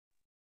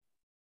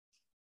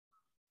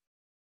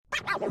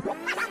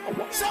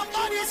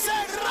Somebody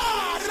say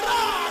rah,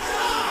 rah,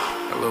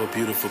 rah. Hello,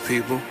 beautiful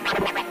people.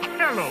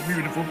 Hello,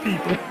 beautiful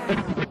people.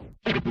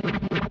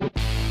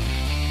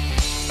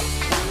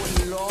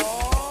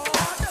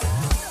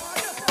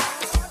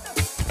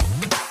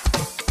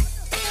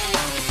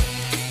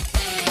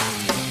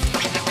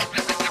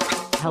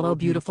 Hello,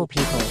 beautiful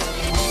people.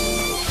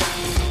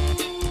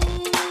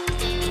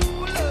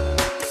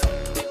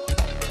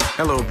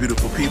 Hello,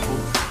 beautiful people.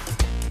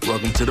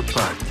 Welcome to the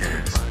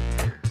podcast.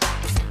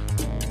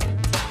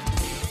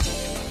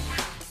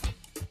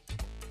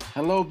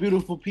 Hello,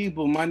 beautiful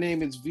people. My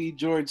name is V.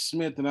 George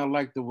Smith, and I'd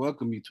like to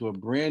welcome you to a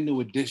brand new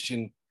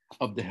edition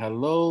of the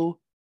Hello,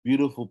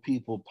 Beautiful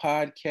People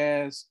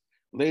podcast.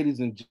 Ladies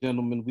and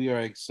gentlemen, we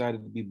are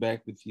excited to be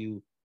back with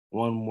you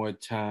one more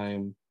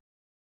time.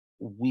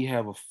 We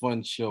have a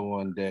fun show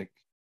on deck,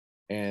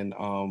 and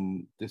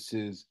this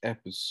is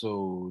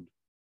episode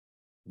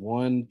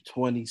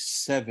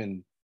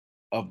 127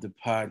 of the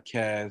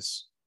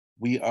podcast.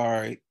 We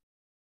are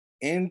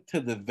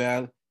into the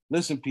valley.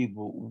 Listen,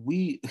 people,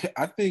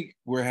 I think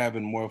we're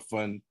having more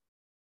fun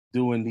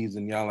doing these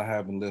than y'all are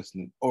having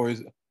listening. Or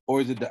is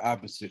it the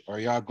opposite? Are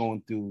y'all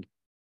going through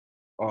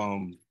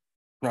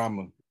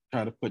trauma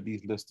trying to put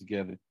these lists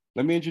together?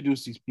 Let me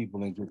introduce these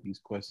people and get these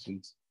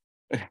questions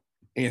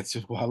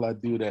answered while I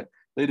do that.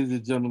 Ladies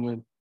and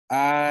gentlemen,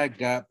 I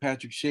got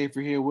Patrick Schaefer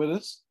here with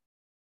us.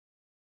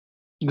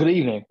 Good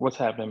evening. What's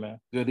happening, man?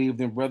 Good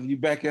evening, brother. You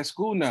back at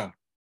school now?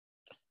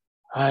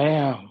 I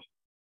am.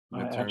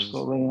 I Midterms.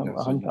 absolutely am.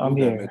 So I'm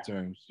here.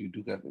 Midterms. You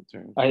do got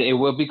midterms. It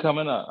will be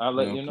coming up. I'll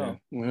let you know.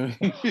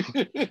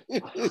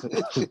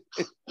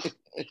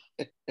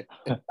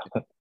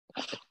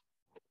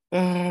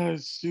 Oh,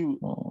 shoot.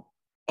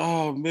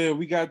 Oh, man.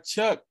 We got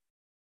Chuck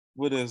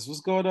with us.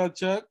 What's going on,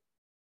 Chuck?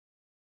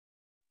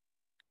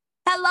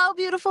 Hello,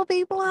 beautiful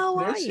people. How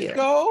are you? There she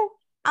go.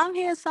 I'm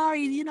here.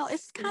 Sorry,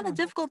 it's kind of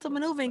difficult to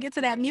maneuver and get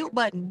to that mute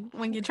button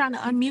when you're trying to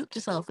unmute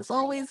yourself. It's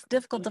always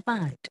difficult to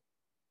find.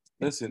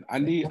 Listen, I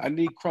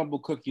need Crumble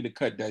Cookie to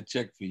cut that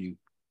check for you.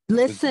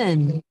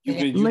 Listen, You've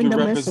been Linda,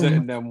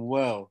 representing them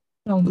well.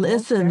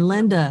 Listen,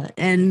 Linda,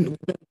 and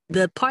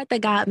the part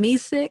that got me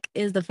sick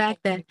is the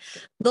fact that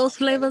those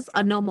flavors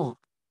are no more.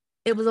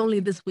 It was only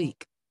this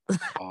week.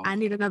 I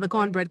need another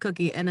cornbread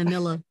cookie and a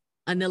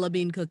vanilla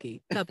bean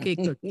cookie,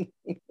 cupcake cookie,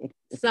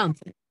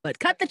 something. But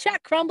cut the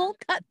check, Crumble.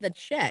 Cut the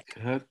check.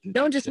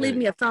 Don't just leave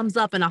me a thumbs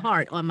up and a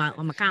heart on my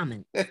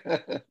comment.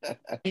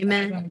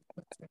 Amen.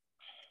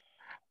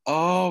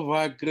 Oh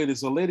my goodness.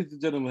 So, ladies and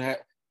gentlemen,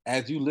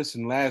 as you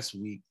listened last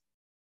week,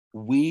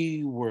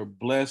 we were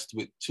blessed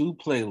with two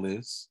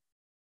playlists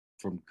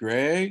from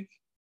Greg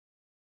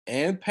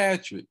and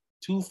Patrick.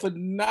 Two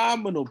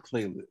phenomenal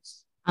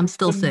playlists. I'm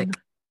still sick.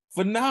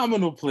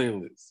 Phenomenal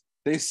playlists.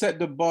 They set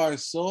the bar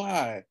so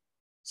high.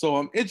 So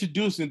I'm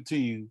introducing to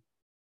you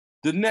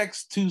the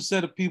next two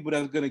set of people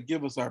that's going to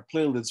give us our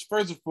playlist.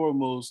 First and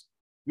foremost,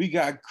 we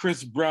got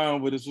Chris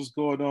Brown with us. What's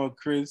going on,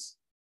 Chris?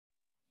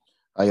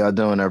 How y'all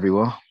doing,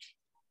 everyone?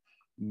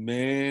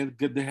 Man,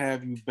 good to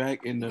have you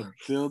back in the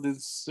building,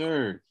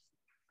 sir.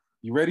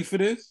 You ready for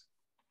this?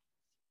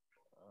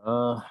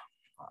 I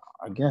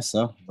guess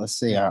so. Let's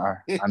see. I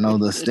know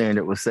the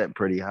standard was set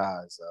pretty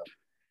high, so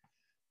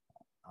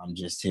I'm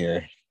just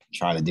here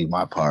trying to do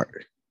my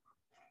part.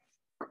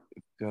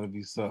 It's gonna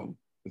be something.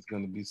 It's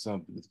gonna be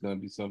something. It's gonna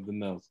be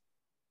something else.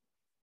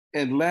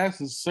 And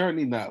last and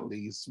certainly not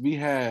least, we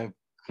have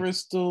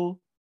Crystal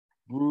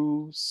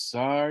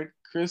Broussard.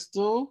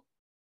 Crystal.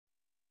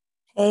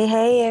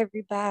 Hey,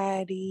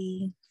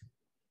 everybody.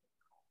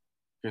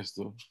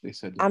 Crystal, they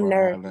said I'm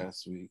nervous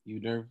last week.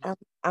 You nervous?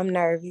 I'm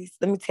nervous.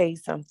 Let me tell you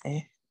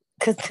something.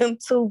 Because them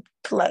two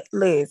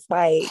playlists,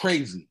 like...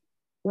 Crazy.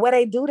 Where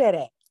they do that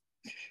at?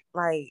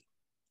 Like,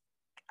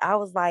 I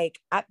was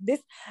like, I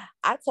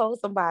told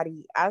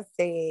somebody, I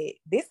said,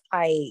 this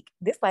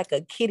like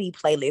a kiddie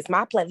playlist.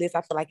 My playlist,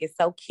 I feel like it's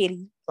so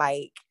kiddie.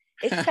 Like,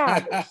 it's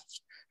childish.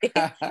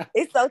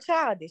 It's so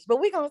childish. But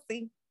we're going to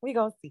see. We're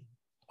going to see.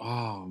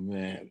 Oh,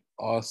 man.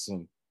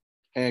 Awesome.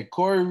 And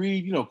Corey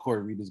Reed,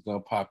 Corey Reed is going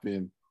to pop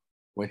in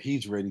when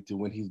he's ready to,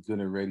 when he's good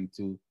and ready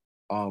to.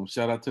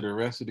 Shout out to the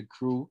rest of the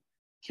crew.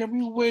 Can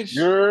we wish?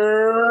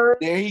 Yeah.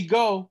 There he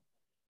go.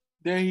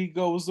 There he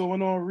go. What's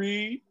going on,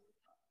 Reed?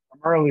 I'm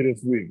early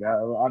this week. I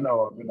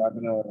know I've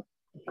been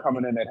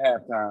coming in at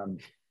halftime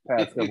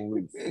past couple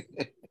weeks.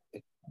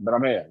 But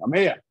I'm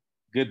here.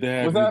 Good to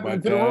have What's you, happening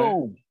my to guy. the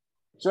room?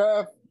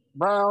 Jeff,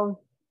 Brown,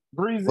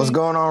 Breezy. What's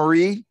going on,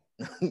 Reed?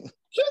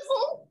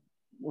 Chisel.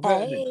 What's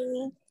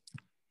happening?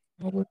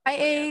 Hi,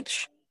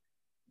 H.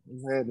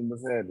 What's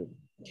happening?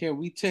 Can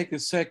we take a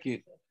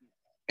second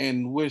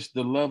and wish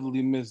the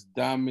lovely Miss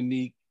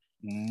Dominique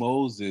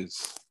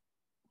Moses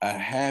a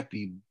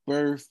happy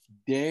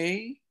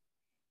birthday?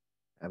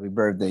 Happy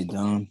birthday,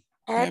 Dom.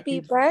 Happy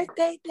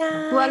birthday,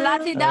 Dom. Well,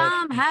 Lati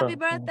Dom, happy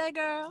birthday,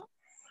 girl.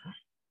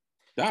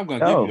 I'm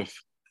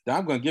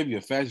gonna give you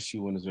a fashion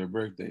shoot when it's her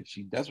birthday.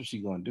 That's what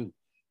she's gonna do.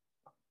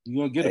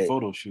 You're gonna get a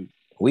photo shoot.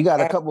 We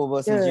got a couple of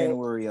us in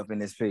January up in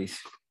this piece.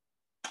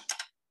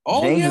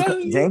 Oh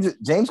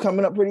James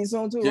coming up pretty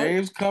soon too.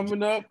 James right?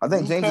 coming up. I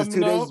think James is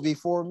 2 days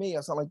before me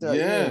or something like that.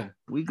 Yeah.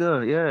 We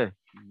good. Yeah.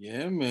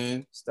 Yeah,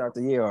 man. Start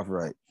the year off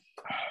right.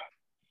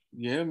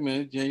 Yeah,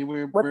 man.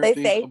 January. What they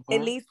say,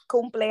 feliz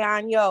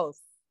cumpleaños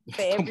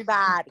to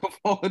everybody. Come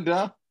on,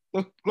 down.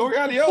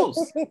 Gloria a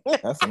Dios.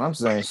 That's what I'm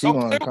saying. She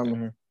gonna come in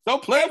here.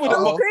 Don't play with it,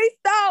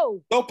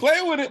 Cristo. Don't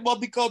play with it,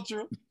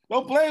 multicultural.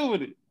 Don't play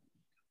with it.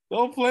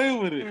 Don't play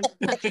with it.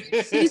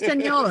 Sí,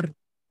 señor.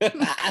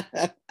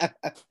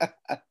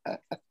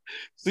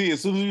 See,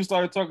 as soon as we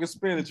started talking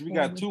Spanish, we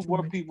got 2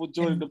 more people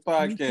joining the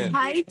podcast.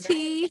 Hi,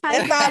 T.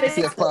 That's all it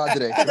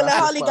is. The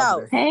Holy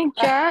Ghost. Hey,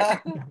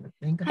 Jack.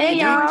 Hey,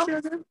 y'all.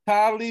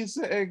 Ty,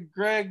 Lisa, and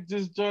Greg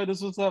just joined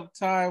us. What's up,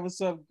 Ty? What's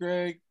up,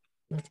 Greg?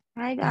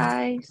 Hi,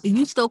 guys.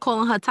 You still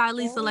calling her Ty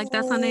Lisa like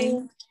that's her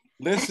name?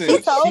 Listen, She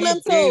told him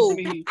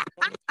to.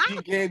 She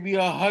gave me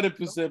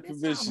 100%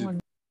 permission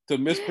to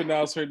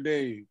mispronounce her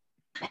name.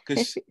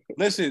 Because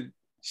listen,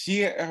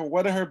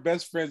 one of her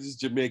best friends is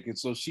Jamaican,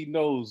 so she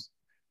knows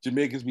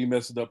Jamaicans be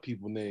messing up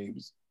people's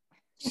names.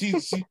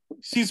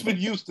 She's been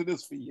used to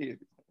this for years.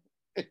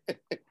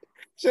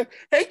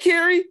 Hey,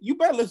 Carrie, you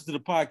better listen to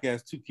the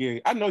podcast too,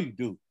 Carrie. I know you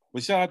do,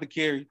 but shout out to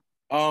Carrie.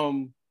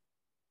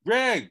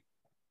 Greg,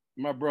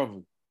 my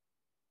brother.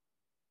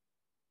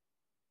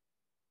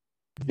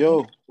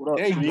 Yo, what up?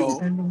 There you go.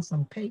 Sending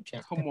some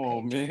paycheck. Come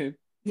on, man.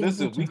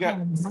 Listen,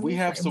 we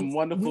have some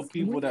wonderful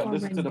people that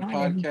listen to the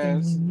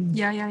podcast.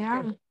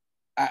 Yeah.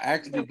 I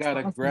actually got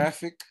a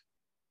graphic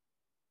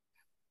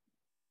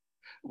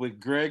with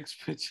Greg's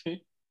picture.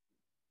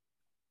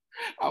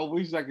 I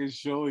wish I could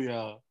show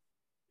y'all.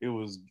 It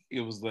was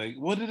like,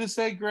 what did it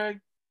say,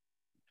 Greg?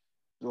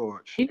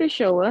 George. You could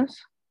show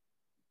us.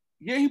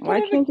 Yeah, he put Why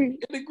it can't in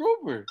the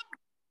grouper.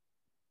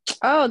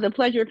 Oh, the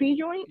Pleasure P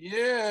joint?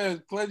 Yeah,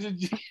 Pleasure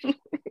G.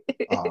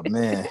 Oh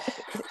man.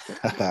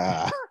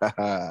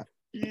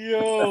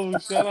 Yo,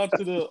 shout out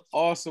to the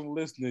awesome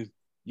listeners.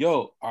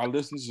 Yo, our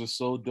listeners are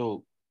so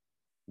dope.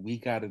 We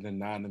got an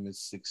anonymous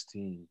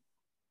 16.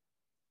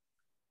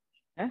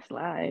 That's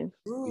live.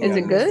 Ooh. Is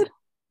it good?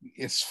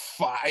 It's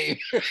fire.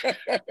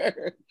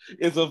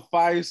 It's a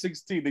fire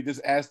 16. They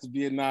just asked to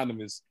be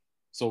anonymous.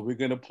 So we're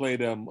gonna play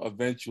them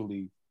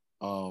eventually.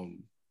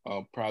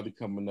 Probably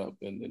coming up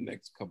in the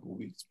next couple of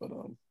weeks. But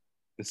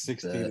the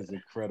 16 is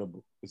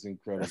incredible. It's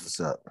incredible. That's what's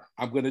up.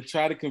 I'm gonna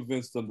try to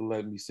convince them to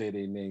let me say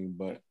their name,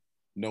 but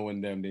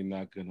knowing them, they're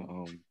not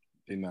gonna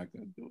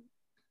do it.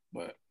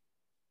 But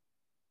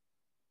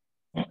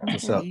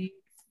What's up? we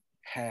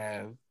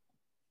have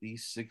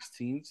these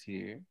 16s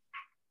here,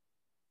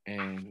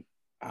 and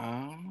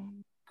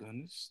I'm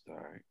gonna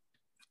start.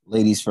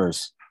 Ladies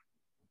first.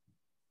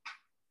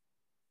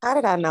 How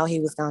did I know he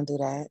was gonna do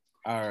that?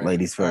 All right,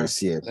 Ladies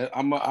first, yeah.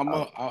 I'm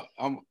All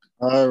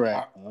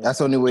right. That's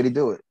the only way to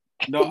do it.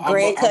 no.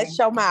 Greg, cut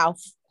your mouth.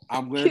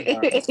 I'm gonna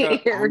be fair.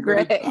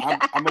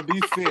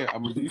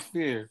 I'm gonna be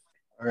fair.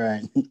 All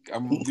right.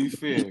 I'm gonna be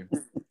fair.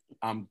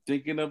 I'm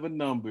thinking of a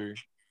number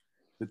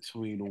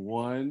between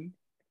 1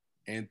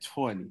 and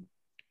 20.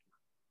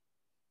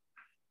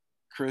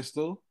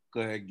 Crystal,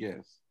 go ahead,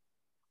 guess.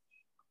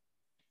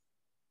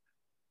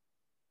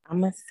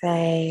 I'm gonna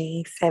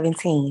say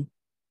 17.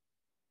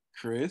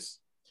 Chris,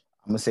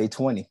 I'm gonna say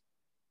 20.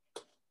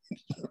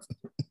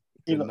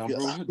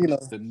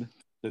 the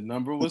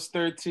number was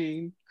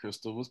 13.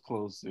 Crystal was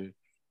closer.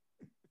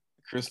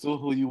 Crystal,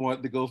 who you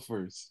want to go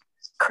first?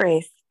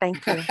 Chris,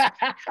 thank you.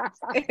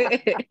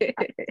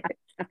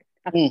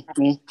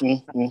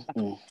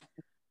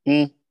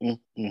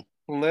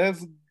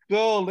 Let's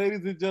go,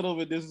 ladies and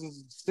gentlemen. This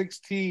is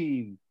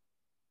 16.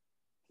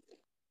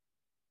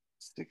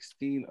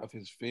 16 of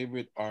his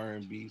favorite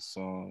R&B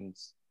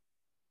songs.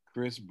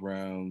 Chris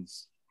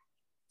Brown's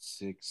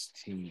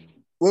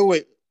 16.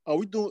 Wait. Are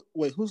we doing?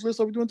 Wait, whose list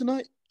are we doing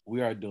tonight?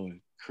 We are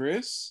doing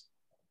Chris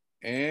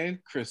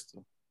and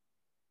Crystal.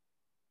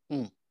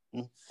 Here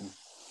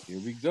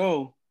we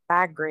go.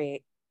 Bye,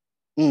 Greg.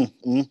 Okay.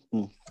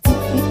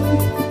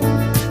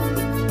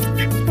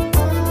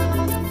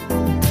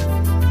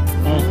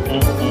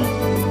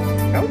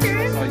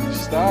 That's how you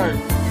start.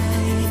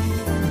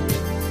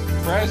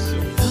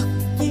 Pressure.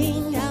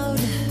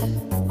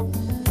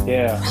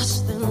 Yeah.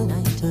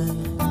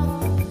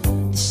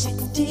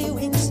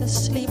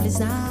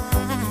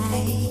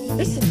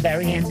 This is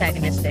very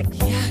antagonistic.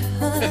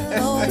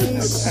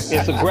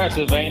 It's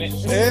aggressive, ain't it?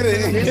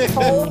 This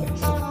whole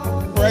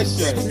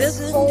Pressure.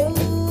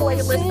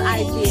 playlist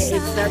idea is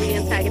very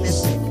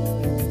antagonistic.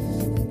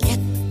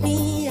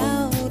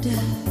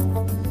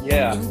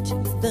 Yeah.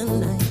 The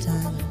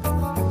nighttime,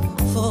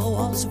 for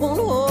walls won't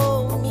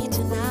hold me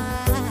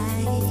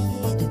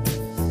tonight.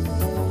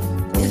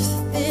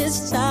 If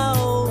this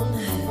town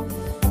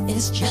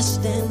is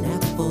just an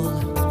apple,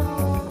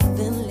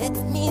 then let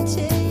me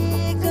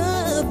take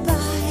a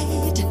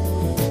bite.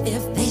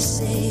 If they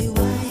say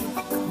why,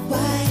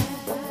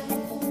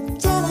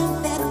 tell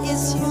them that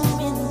it's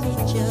human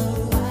nature.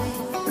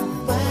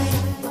 Why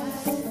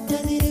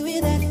does it do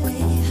it that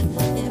way?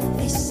 If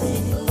they say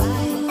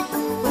why,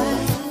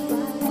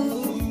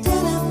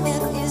 tell them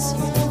that it's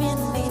human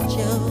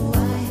nature.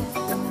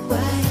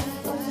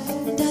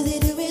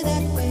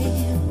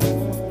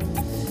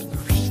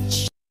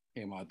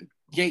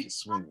 gate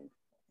swinging.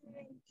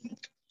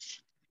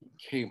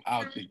 Came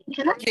out the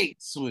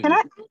gate swinging.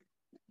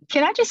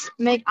 Can I just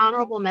make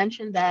honorable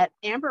mention that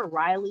Amber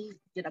Riley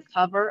did a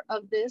cover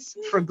of this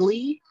for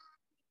Glee,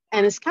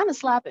 and it's kind of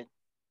slapping.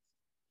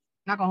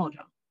 Not gonna hold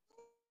y'all.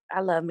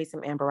 I love me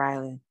some Amber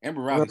Riley.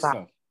 Amber Riley's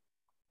tough.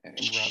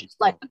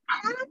 Like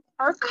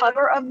her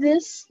cover of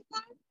this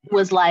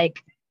was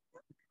like,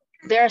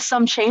 there are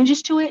some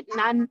changes to it,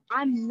 and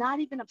I'm not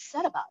even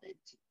upset about it.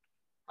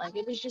 Like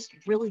it was just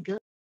really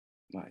good.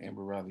 No,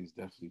 Amber Riley's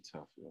definitely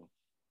tough, yo.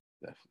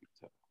 Definitely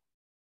tough.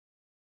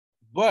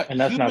 But and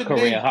that's not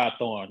Korean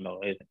Hawthorne,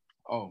 though.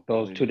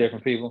 Those two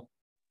different people.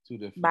 Two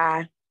different.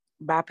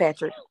 Bye,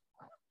 Patrick.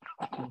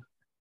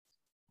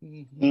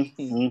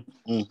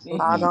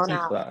 Log on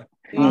out.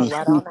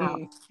 Right on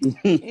out.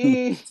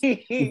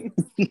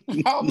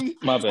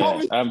 My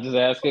bad. I'm just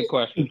asking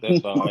questions.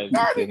 That's all. We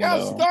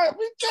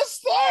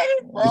just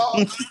started, bro.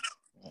 It's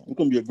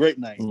gonna be a great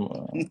night.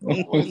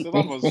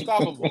 I'm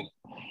unstoppable.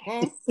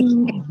 Huh?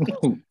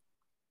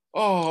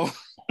 Oh.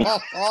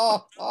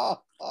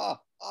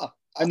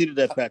 I needed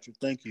that, Patrick.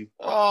 Thank you.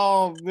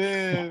 Oh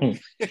man.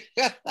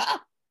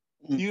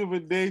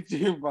 Human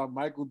Nature by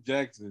Michael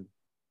Jackson.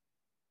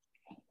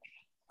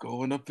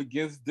 Going up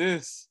against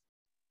this.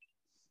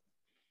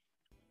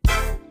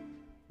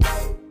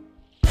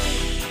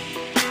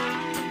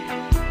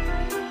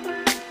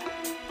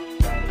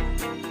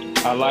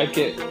 I like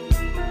it.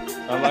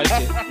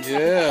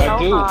 Yeah. I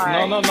do.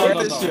 Hard. No.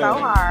 So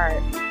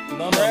hard.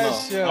 No.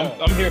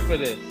 I'm here for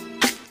this.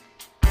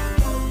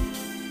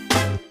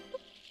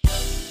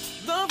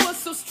 Love was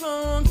so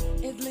strong,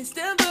 at least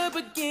in the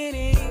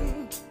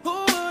beginning. Who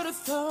would have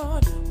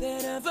thought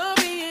there'd ever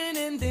be an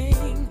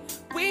ending?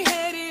 We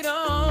had it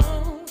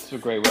all. It's a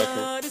great record.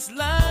 But it's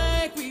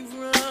like we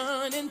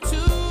run into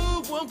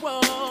a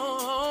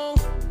wall.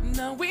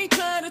 Now we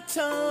try to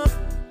talk,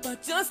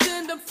 but just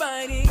end up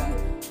fighting.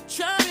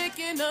 Try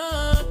making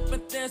up,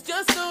 but there's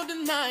just no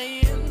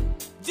denying.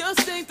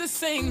 Just ain't the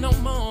same no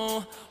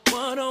more.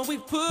 What are we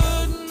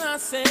putting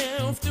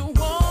ourselves through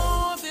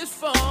all this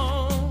for?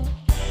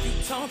 You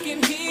talk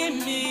and hear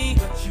me,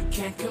 but you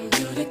can't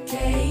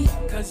communicate,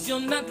 cause you're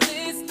not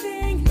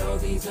listening. No,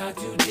 these are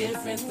two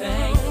different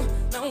things.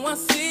 Now I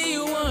see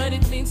what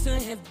it means to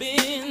have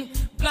been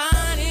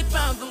blinded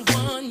by the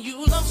one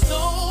you love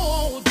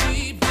so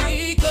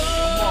deeply.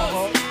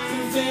 Cause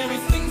the very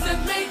things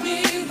that make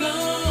me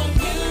love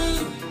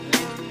you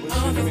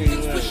are the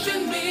things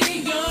pushing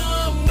me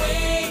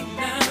away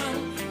now.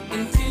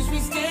 And since we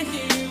stand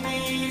here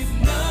with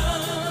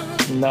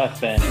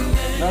nothing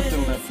left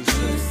to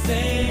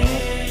say.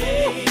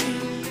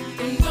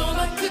 And all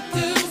I could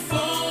do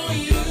for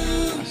you,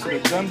 I should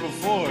have done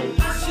before. I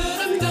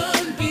should have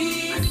done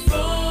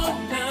before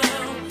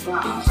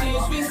now. And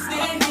since we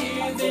stand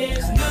here,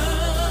 there's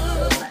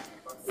nothing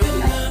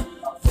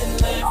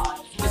left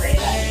to say.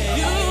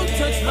 You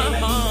touch my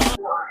heart.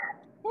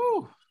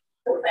 Woo.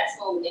 That's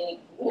cool. Then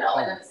you know,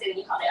 in the city,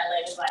 you call it LA.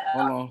 It's like,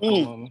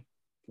 Hold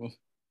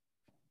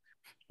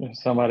on.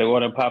 Somebody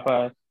ordered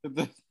Popeyes.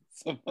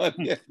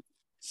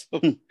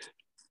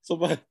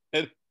 Somebody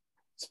had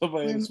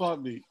swap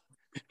meet.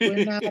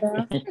 These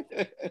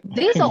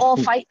are all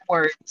fight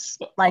words.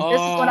 Like this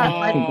is what I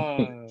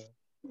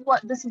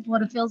like. This is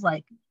what it feels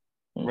like.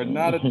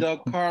 Renata Del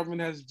Carmen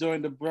has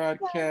joined the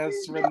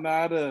broadcast.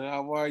 Renata,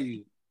 how are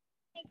you?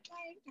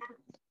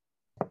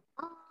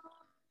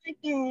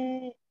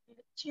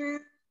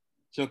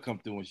 She'll come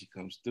through when she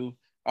comes through.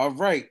 All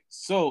right.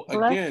 So again,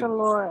 bless the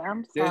Lord.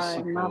 I'm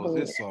sorry. My bad.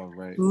 It's all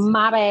right.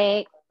 My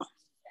bad.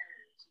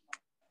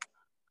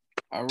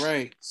 All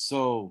right.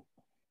 So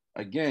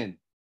again,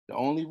 the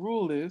only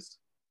rule is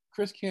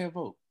Chris can't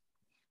vote.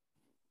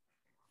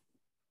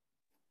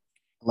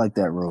 I like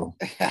that rule.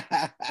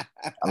 I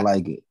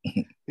like it.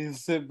 You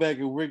sit back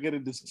and we're gonna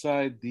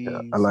decide these.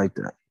 Yeah, I like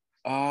that.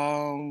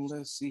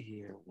 Let's see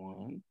here.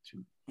 1,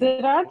 2.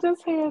 Did I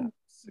just hear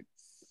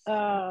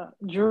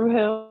Drew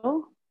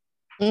Hill?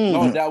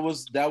 No, that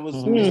was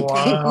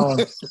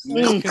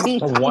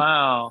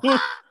Wow.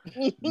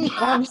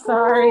 I'm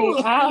sorry.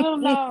 I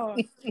don't know.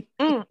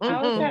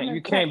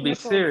 You can't be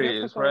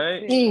serious,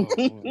 right?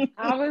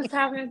 I was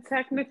having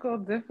technical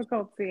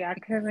difficulty. I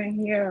couldn't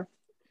hear.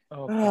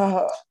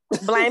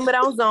 Blame it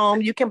on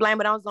Zoom. You can blame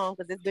it on Zoom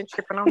because it's been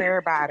tripping on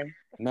everybody.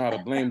 Nah, to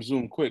blame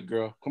Zoom quick,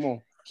 girl. Come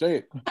on, say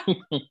it.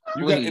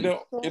 You got it.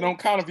 Don't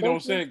count if you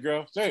don't say it,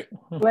 girl. Say it.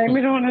 Blame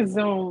it on a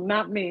Zoom,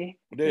 not me.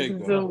 There you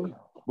go. Zoom.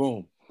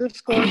 Boom.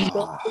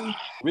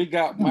 We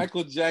got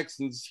Michael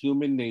Jackson's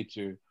Human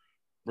Nature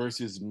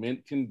versus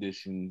Mint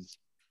Conditions.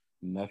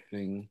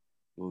 Nothing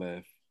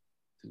left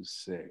to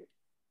say.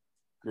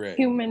 Greg.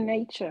 Human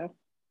Nature.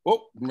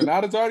 Oh,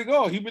 Renata's already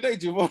gone. Human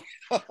Nature.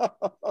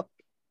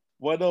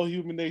 What no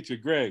Human Nature,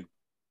 Greg?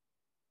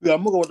 Yeah,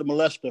 I'm gonna go with the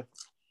molester.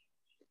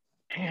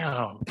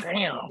 Damn.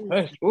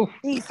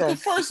 The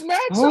first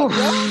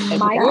matchup.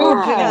 Michael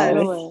didn't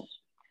do it.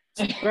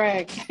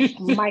 Greg,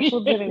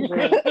 Michael didn't do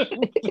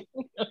it.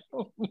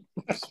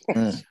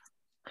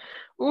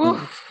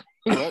 What?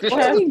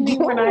 Trust me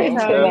when I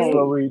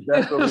tell you.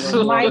 That's what we're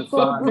doing.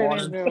 Michael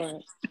didn't do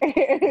it.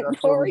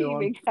 That's what we're Tori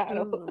doing. even got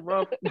him.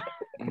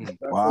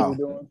 That's Wow. what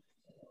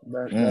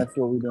we're doing. That's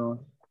what we're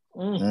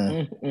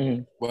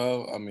doing.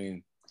 Well, I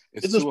mean,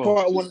 It's just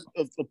part one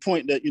of the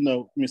point that, you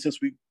know, I mean, since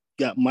we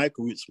got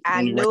Michael, it's I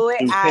only knew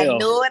right it. to I tell.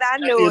 knew it. I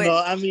knew You it.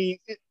 know, I mean,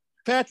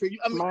 Patrick,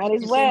 I mean, Mine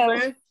as you see what I'm well.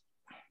 saying?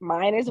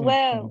 Mine as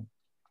well.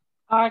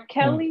 R.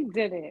 Kelly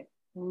did it.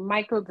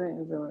 Michael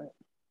didn't do it.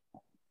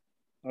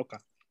 Okay.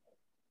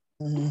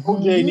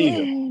 OJ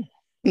Neal.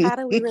 How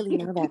do we really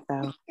know that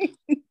though?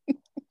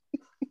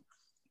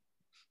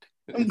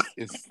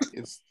 It's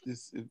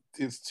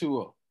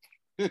 2-0.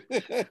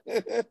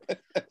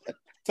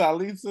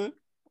 Talisa,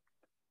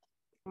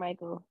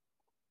 Michael.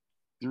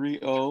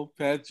 3-0.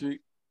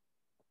 Patrick,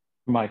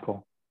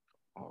 Michael.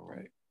 all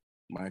right.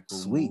 Michael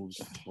Sweet.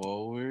 moves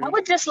forward. I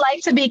would just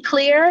like to be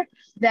clear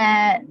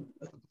that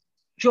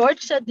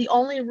George said the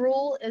only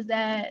rule is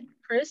that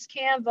Chris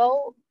can't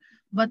vote,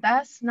 but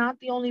that's not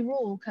the only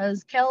rule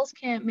because Kels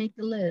can't make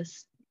the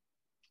list.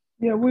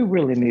 Yeah, we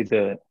really need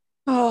to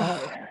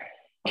have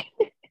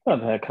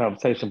a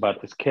conversation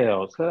about this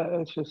Kels.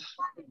 It's just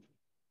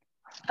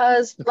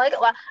Because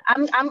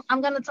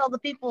I'm gonna tell the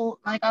people,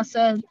 like I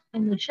said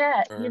in the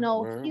chat, he's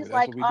that's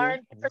like what we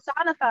R&B do?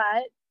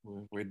 personified.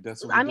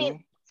 That's what I we mean,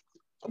 do?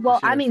 well,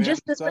 I Sharing mean,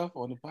 just family this, stuff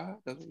on the pod?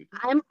 That's what we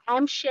do?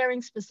 I'm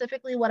sharing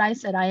specifically what I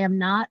said. I am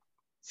not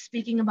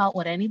speaking about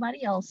what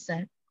anybody else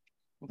said.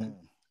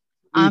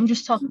 I'm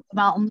just talking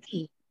about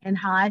me and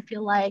how I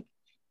feel like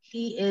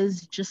he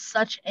is just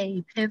such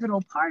a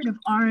pivotal part of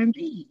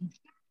R&B.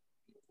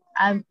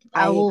 I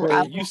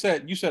will. You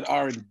said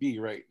R&B,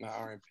 right? Not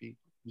R&P.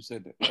 You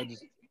said that. I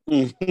just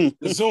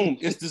the Zoom.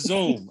 It's the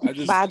Zoom.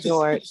 Bye,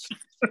 George.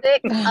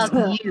 Sick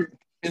of you.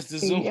 It's the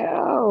Zoom.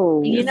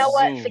 Yo. You know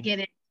what? Forget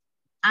it.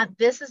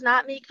 This is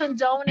not me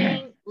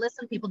condoning.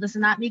 Listen, people, this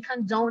is not me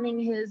condoning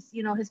his,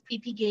 his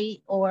PP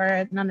gate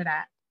or none of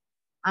that.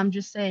 I'm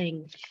just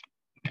saying.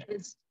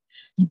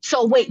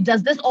 So wait,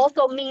 does this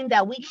also mean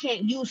that we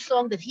can't use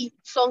songs that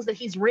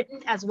he's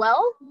written as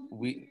well?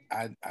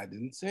 I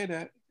didn't say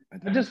that.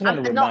 I just want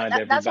to remind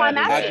everybody. That's why I'm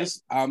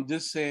asking. I'm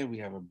just saying we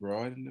have a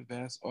broad and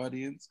vast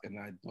audience, and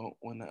I don't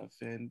want to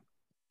offend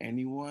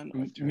anyone.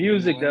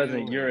 Music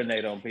doesn't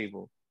urinate on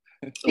people.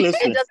 It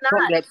does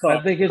not.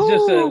 I think it's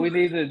just we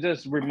need to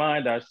just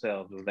remind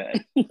ourselves of that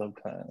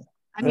sometimes.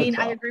 I mean,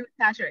 I agree with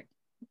Patrick.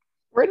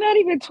 We're not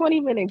even 20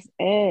 minutes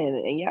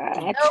in,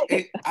 and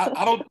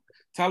I don't.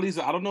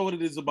 Talisa, I don't know what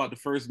it is about the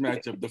first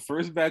matchup. The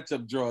first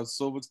matchup draws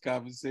so much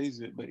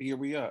conversation, but here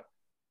we are.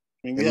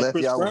 And we left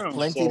y'all with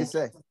plenty to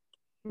say.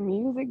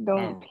 Music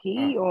don't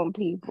pee on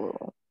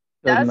people.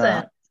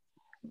 Doesn't.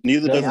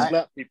 Neither does it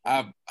slap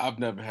people. I've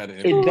never had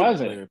an. It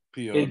doesn't.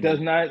 It does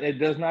not. It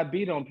does not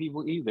beat on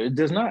people either. It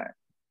does not.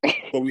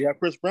 But we have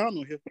Chris Brown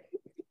on here.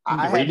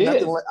 I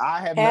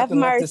have nothing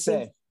left to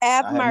say.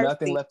 Have I have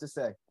nothing left to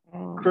say.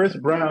 Chris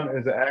Brown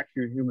is an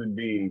actual human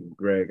being,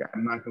 Greg.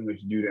 I'm not going to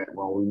let you do that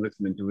while we're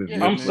listening to his.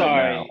 I'm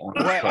sorry.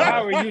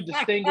 How are you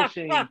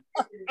distinguishing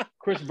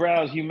Chris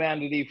Brown's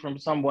humanity from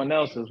someone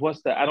else's?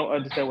 I don't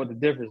understand what the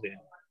difference is.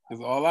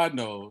 Because all I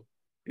know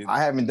is I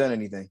haven't done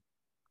anything.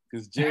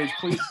 Because James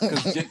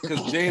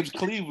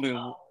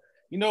Cleveland,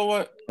 you know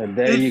what? And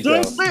there you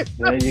go.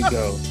 There you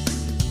go.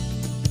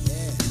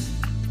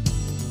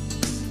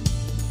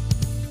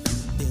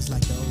 Feels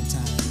like the old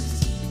times.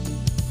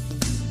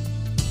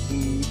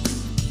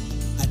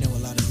 I know a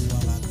lot of you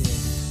all out there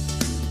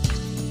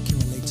can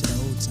relate to the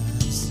old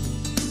times.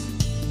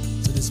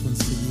 So this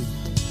one's for you.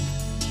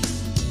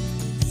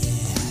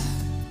 Yeah.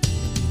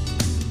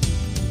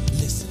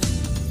 Listen.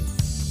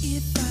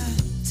 If I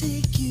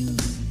take you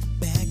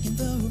back in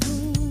the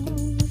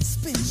room,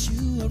 spin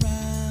you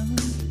around.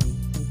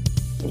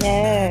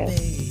 Yeah.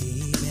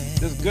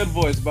 This good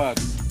voice, Bob.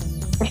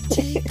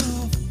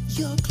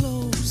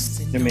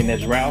 You mean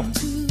that's Ralph?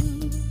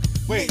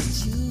 Wait,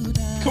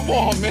 come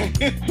on, man.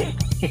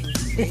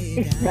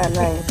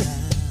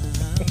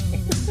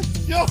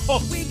 Yo.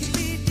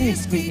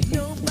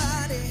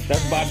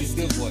 That's Bobby's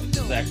good voice.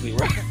 It's actually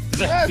right.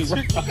 It's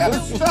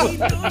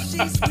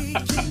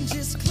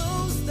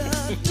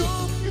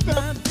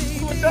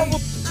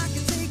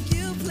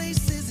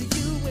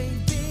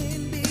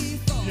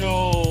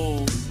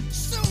Yo.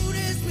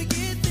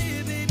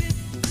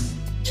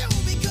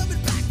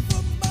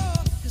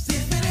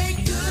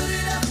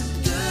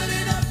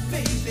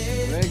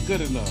 It ain't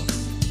good enough.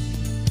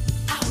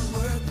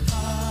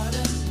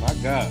 My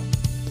God.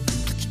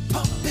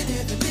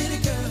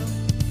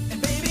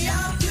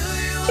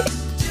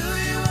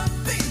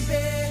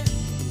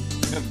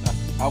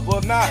 I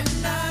will not.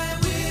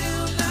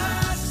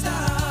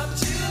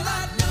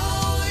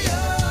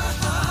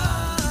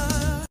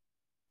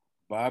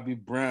 Bobby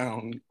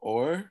Brown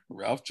or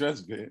Ralph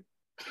Tresvant.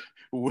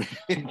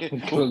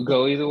 Could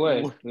go either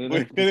way.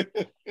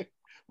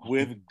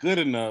 With good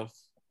enough.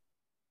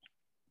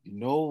 You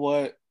know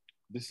what?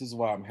 This is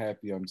why I'm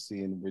happy I'm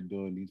seeing we're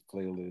doing these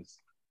playlists.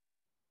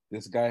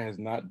 This guy has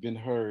not been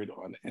heard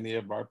on any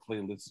of our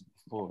playlists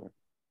before.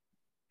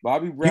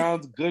 Bobby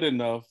Brown's good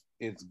enough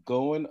it's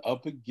going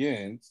up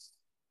against.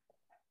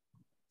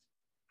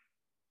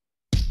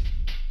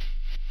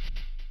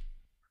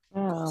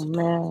 Oh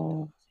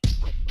man.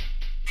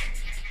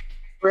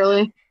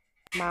 Really?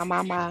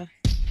 My.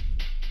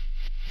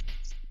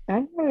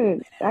 I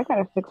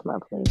gotta fix my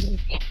playlist.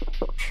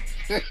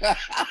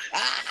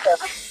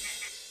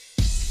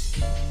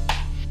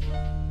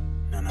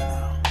 No.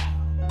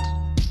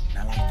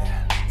 Not like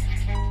that.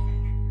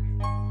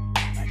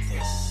 Like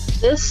this.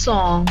 This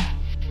song.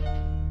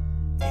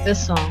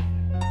 That's how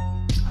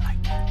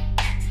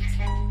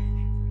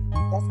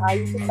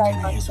you can say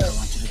Here's what I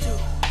want you to do.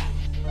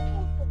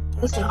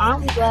 Listen,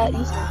 aren't we glad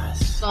you said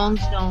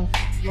songs don't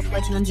look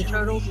like Ninja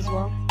Turtles as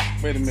well?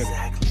 Wait a minute.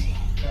 Exactly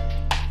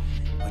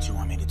what you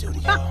want me to do to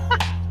you.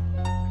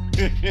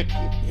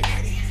 You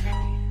ready?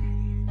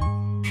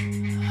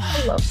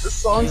 I love this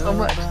song so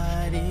much.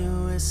 Body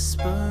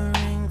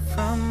whispering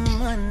from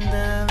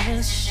under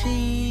the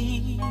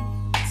sheets.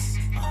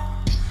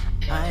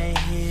 I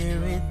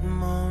hear it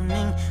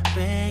moaning,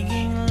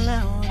 begging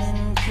loud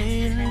and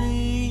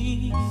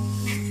clearly.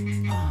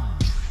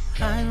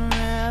 I'm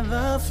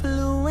rather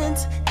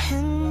fluent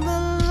in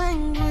the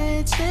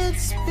language it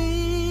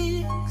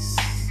speaks.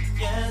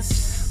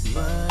 Yes,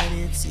 but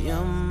it's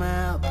your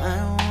mouth.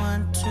 I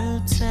want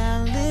to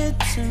tell it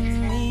to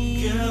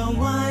me. Girl,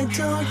 why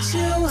don't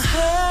you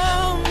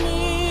help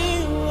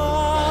me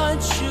what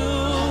you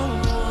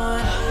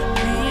want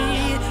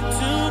me to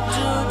do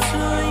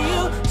to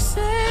you?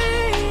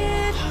 Say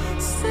it.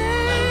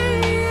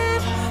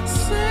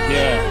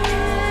 Yeah.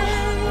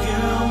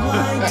 Girl,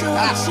 why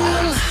don't you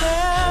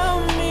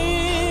help me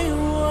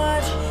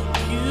what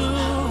you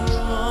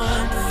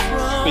want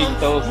from Speak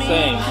those me?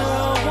 things.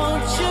 Girl,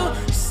 won't you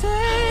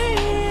say it.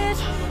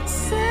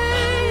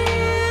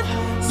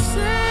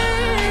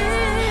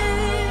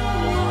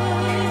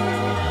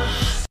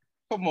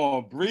 Come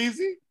on,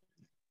 Breezy.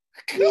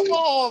 Come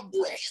on,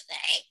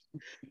 Breezy.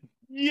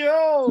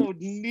 Yo,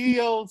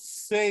 Neo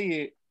Say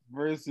It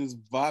versus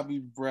Bobby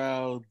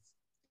Brown's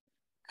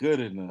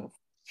Good Enough.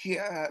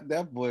 Yeah,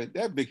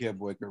 that big head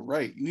boy can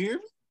write. You hear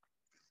me?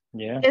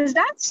 Yeah. Is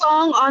that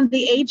song on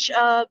the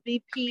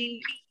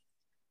HBP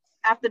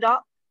After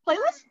Dark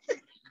playlist?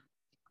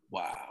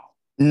 Wow.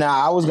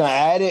 Nah, I was gonna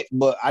add it,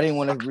 but I didn't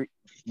want to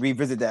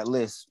revisit that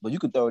list. But you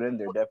could throw it in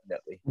there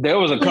definitely. There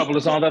was a couple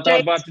of songs I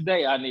thought about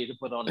today I need to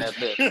put on that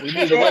list. We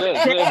need to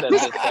where's that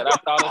list at? I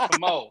thought of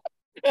some more.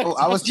 Oh,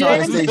 I was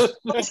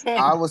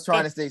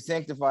trying to stay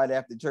sanctified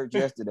after church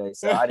yesterday,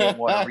 so I didn't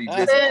want to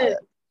revisit that.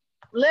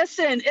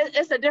 Listen,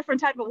 it's a different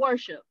type of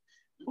worship.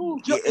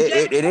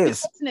 It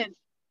is.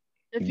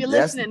 If you're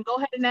listening, go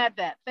ahead and add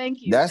that.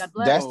 Thank you.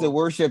 That's the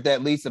worship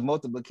that leads to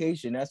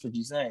multiplication. That's what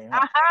you're saying.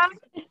 Huh?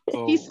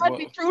 He said,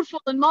 "Be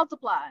fruitful and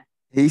multiply."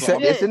 He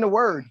said it's in the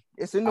word.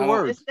 It's in the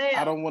word. It's there.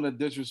 I don't want to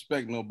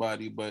disrespect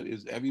nobody, but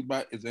is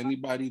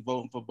anybody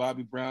voting for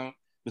Bobby Brown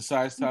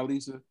besides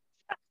Talisa?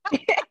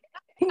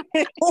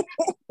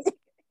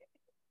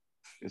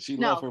 And she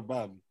love her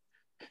Bobby.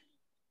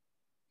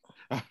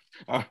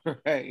 All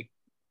right,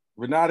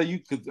 Renata, you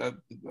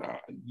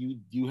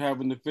have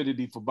an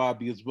affinity for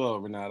Bobby as well,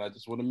 Renata. I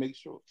just want to make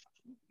sure.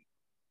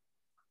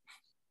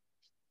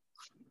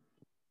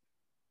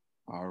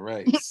 All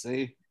right,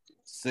 say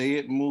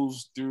it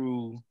moves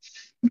through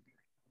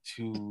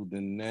to the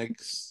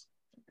next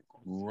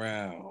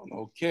round.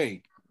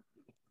 Okay.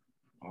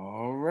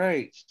 All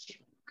right.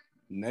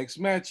 Next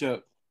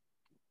matchup.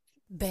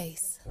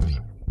 Bass.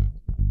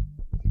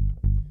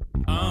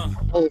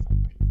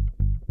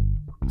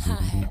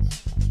 Hi-hat.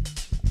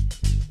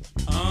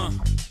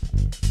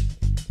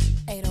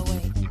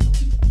 808.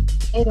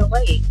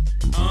 808.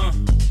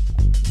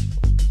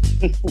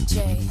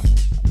 Jay.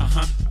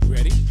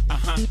 Ready?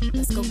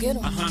 Let's go get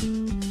 'em.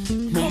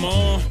 Come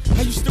on.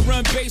 I used to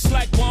run bass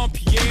like Juan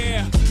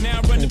Pierre. Now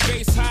I run the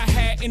bass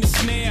hi-hat in the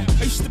snare.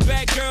 I used to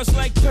bag girls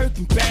like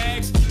Birkin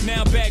bags.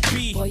 Now back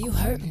B. Boy, you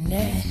hurting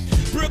that.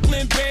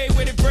 Brooklyn Bay,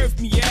 where they birthed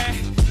me at.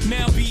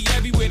 Now be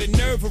everywhere, the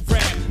nerve of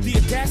rap. The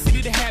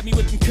audacity to have me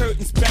with them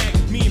curtains back.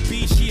 Me and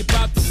B, she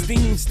about to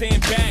sting,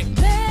 stand back.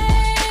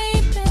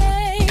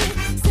 Baby,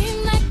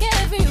 seem like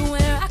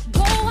everywhere I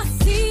go, I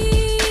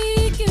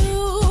see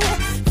you.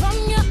 From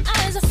your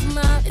eyes, I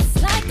smile, it's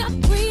like I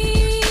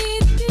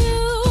breathe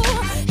you.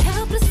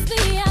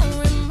 Helplessly, I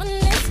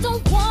reminisce,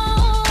 don't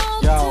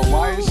want Yo,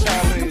 why is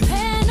Charlie?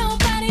 compare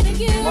nobody to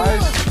you. Why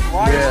is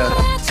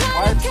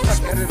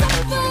Chuck editing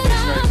her playlist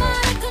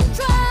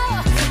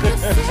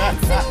right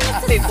now?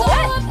 Say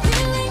what?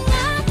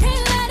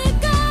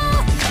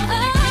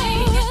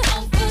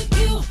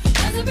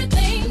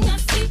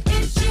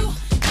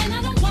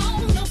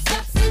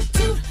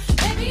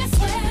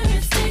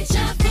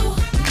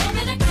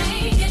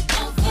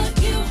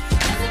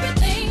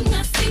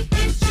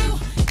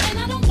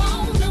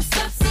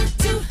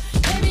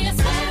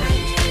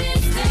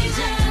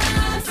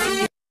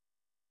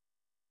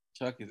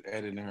 Chuck is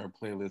editing her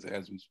playlist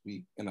as we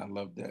speak, and I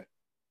love that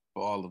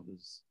for all of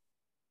us.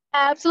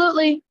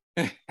 Absolutely.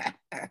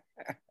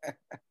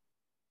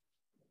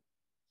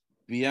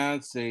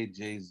 Beyonce,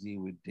 Jay-Z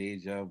with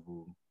Deja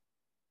Vu.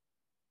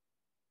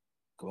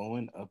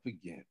 going up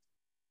again.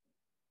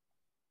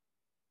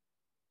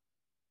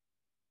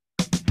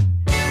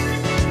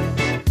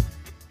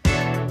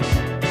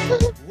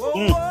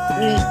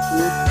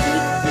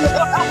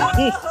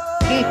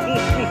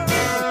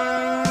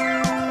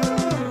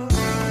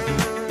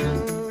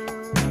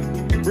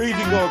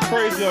 Breezy going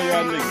crazy on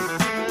y'all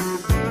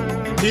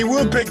niggas. He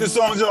would pick the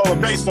songs all the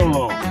bass so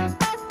long.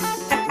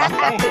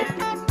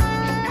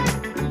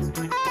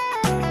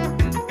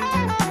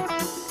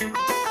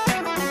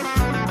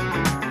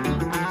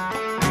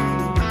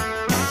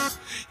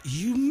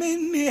 You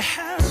made me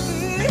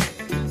happy.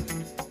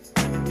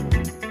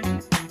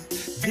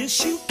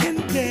 This you can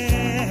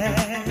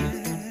bear.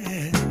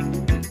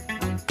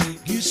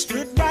 You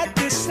stood right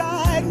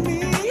beside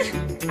me.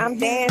 I'm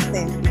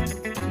dancing.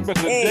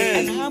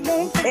 Hey. And I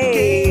won't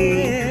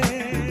forget.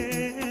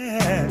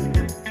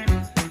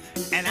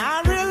 And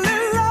I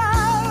really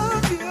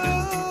love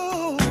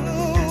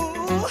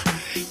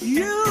you.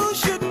 You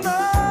should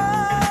know.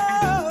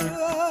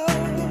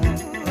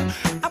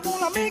 I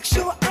wanna make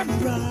sure I'm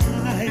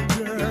right,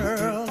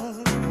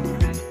 girl,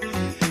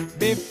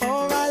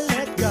 before I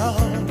let go.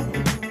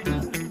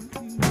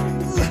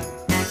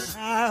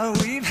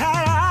 We've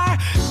had our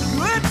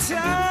good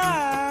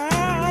time.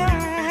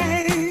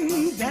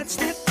 That's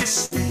not the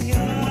stay.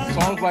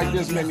 Songs like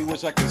this made me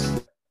wish I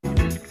could.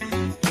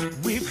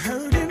 We've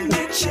hurting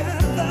each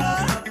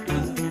other.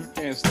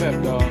 Can't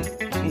step, dog.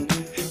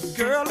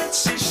 Girl,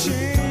 it's a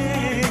shame.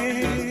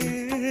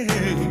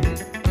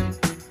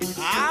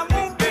 I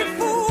won't be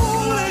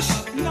foolish,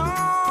 no.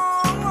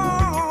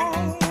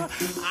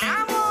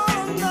 I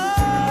wanna know.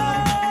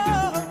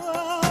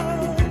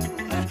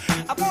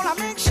 I wanna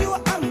make sure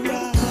I'm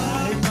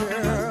right,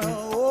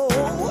 girl,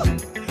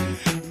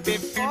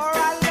 before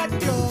I let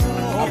go.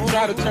 I'm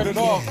trying to turn it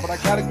off, but I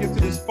gotta get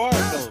to this part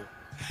though.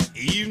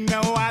 You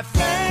know I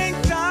thank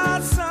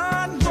the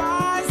sun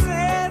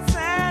rises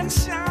and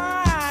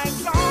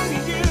shines on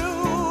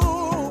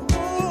you.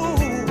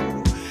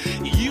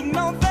 You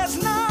know there's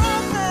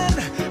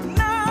nothing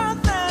I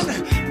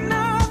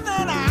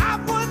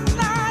would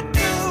not do.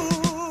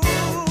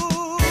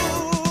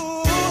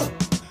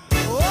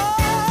 Oh,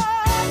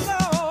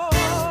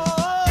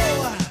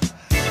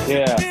 no.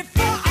 Yeah.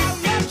 Before I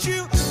let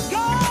you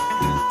go.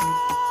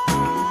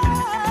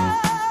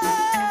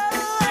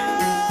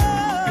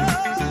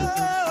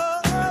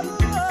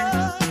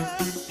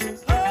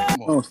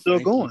 Oh, still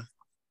going.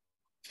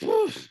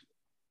 Do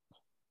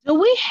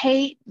we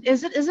hate?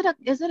 Is it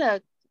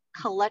a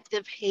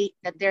collective hate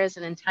that there's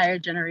an entire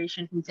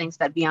generation who thinks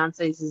that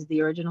Beyonce's is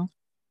the original?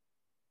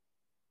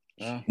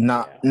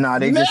 Nah,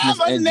 they just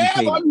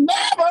miseducated.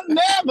 Never.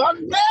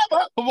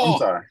 Come on. I'm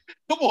sorry.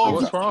 Come on.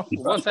 What's wrong?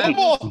 What's Come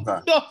happening?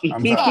 on.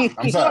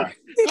 I'm sorry.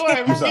 Go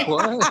ahead, I'm sorry.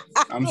 What?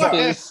 I'm Go sorry.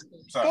 ahead.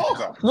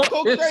 Go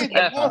crazy.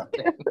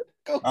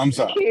 I'm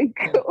sorry.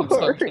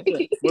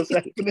 What's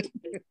happening?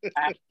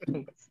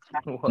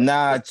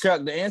 Nah,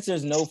 Chuck, the answer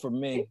is no for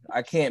me.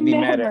 I can't be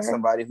mad at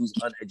somebody who's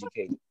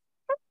uneducated.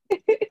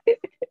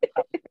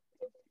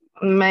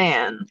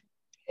 Man.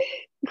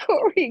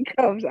 Corey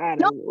comes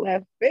out of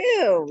left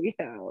field,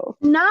 yo.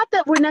 Not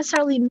that we're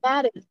necessarily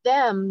mad at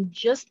them,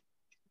 just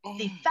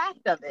the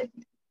fact of it.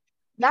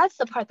 That's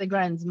the part that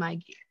grinds my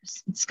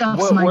gears. It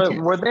scuffs my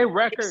gears. Were there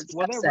records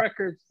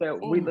that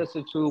we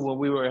listened to when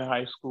we were in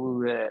high school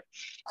that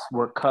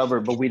were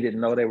covered, but we didn't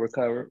know they were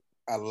covered?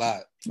 A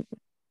lot.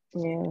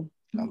 Yeah.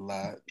 A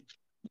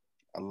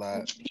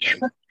lot.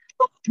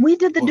 We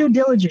did the due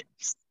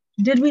diligence.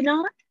 Did we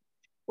not?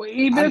 Well,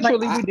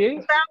 eventually we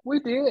did. We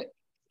did.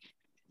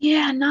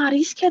 Yeah, nah,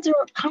 these kids are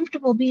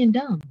comfortable being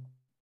dumb.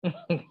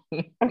 They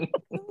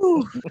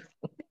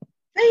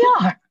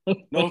are.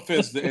 No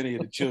offense to any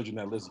of the children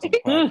that listen to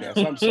the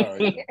podcast. I'm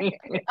sorry.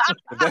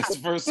 But that's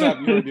the first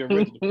time you heard the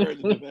original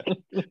version of that.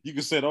 You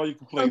can send all your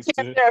complaints to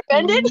They're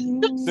offended?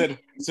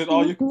 send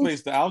all your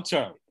complaints to Al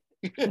Charlie.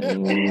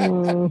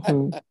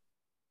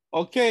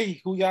 Okay,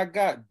 who y'all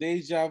got?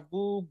 Deja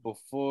Vu,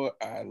 Before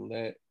I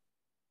Let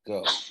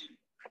Go.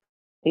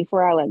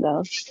 Before I let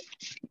go.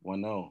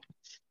 1-0.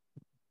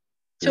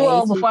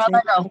 2-0 before I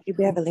let go. Thank you,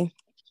 Beverly.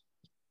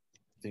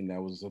 I think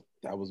that was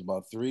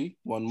about 3.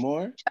 One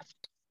more.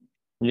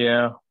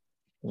 Yeah,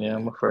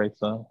 I'm afraid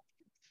so.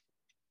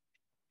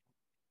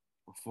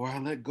 Before I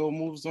Let Go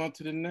moves on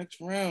to the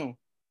next round.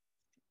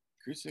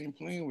 Chris ain't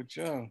playing with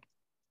y'all.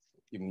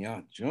 Giving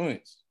y'all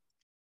joints.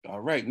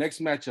 All right, next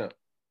matchup.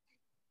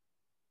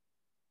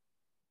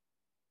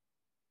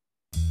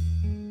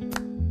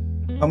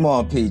 Come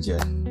on, PJ.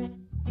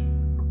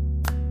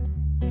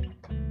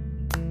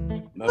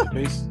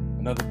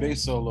 Another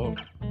bass solo.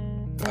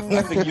 I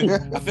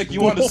think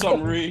you wanted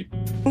something, Reed.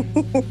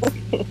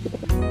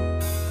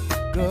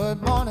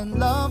 Good morning,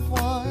 loved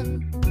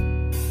one.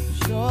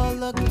 Sure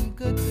looking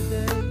good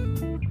today.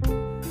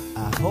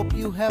 I hope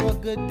you have a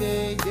good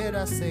day. Did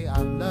I say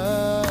I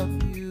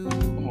love you?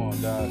 Come on,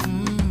 dog.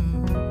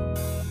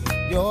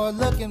 You're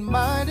looking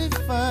mighty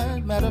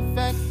fine. Matter of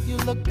fact, you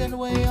look that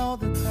way all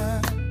the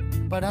time.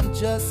 But I'm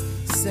just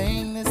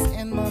saying this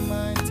in my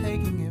mind,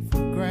 taking it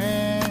for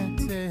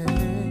granted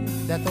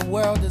that the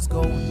world is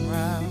going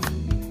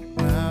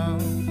round,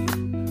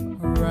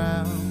 round,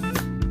 round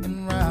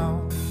and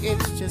round.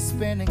 It's just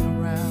spinning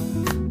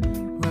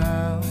around,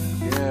 round,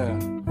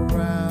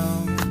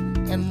 round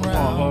and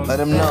round. Let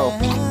him know.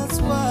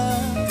 That's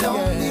why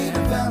don't need a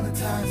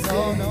Valentine's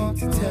Day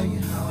to tell you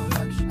how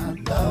much I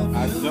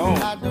love you.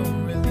 I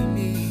don't really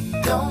need.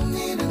 Don't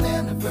need an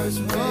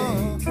anniversary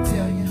to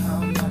tell you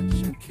how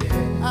much I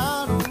care.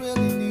 I don't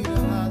really need a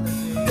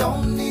holiday.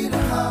 Don't need a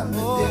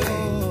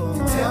holiday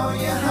to tell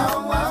you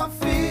how I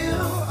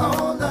feel.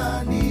 All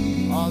I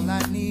need. All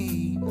I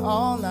need.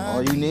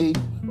 All you need.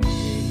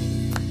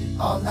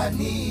 All I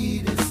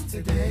need is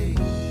today.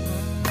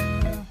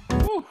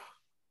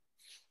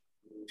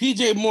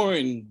 PJ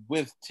Morton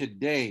with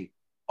Today.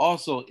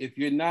 Also, if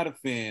you're not a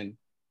fan,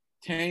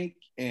 Tank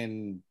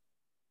and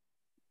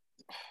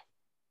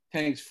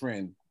Tank's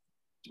friend,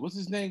 what's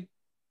his name?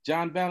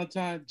 John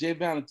Valentine, Jay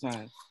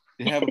Valentine.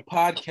 They have a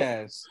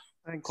podcast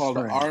called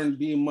the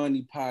R&B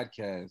Money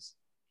Podcast,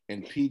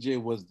 and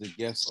PJ was the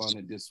guest on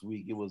it this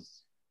week. It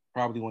was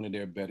probably one of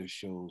their better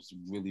shows.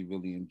 Really,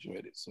 really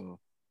enjoyed it. So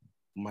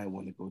you might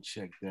want to go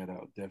check that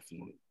out,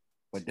 definitely.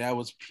 But that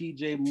was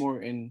PJ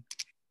Morton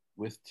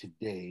with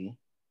Today,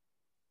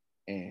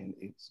 and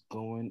it's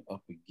going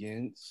up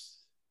against...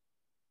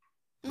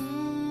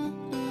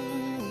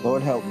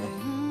 Lord help me.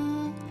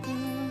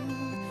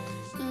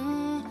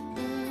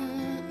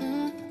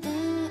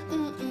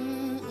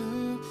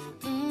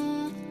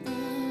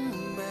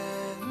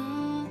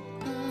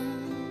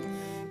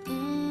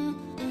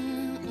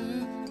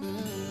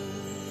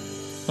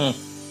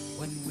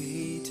 When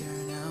we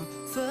turn out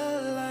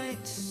the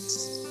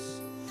lights,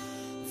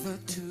 the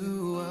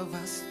two of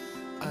us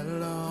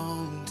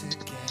alone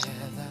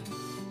together.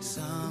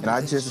 Can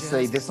I just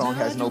say this song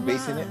has no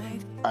bass in it?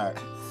 All right.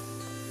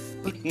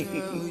 But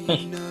girl,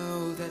 you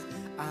know that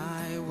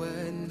I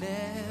would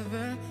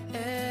never,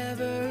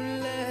 ever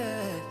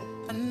let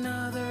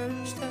another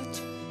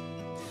touch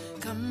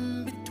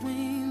come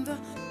between the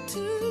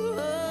two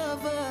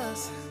of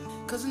us.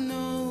 'Cause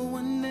no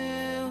one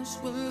else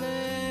will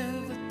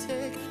ever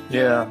take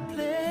your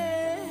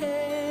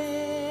place.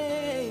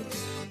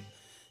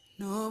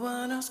 No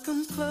one else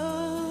comes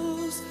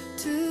close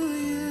to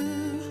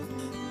you.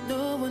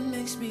 No one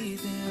makes me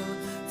feel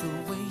the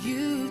way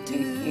you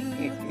do.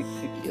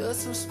 You're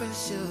so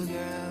special,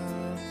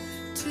 girl,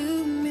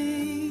 to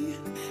me,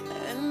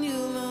 and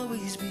you'll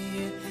always be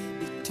it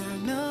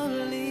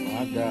eternally.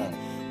 My God.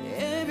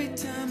 Every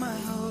time I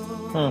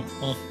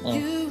hold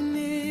you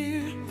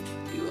near,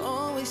 you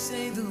always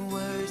say the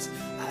words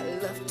I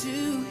love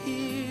to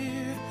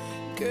hear.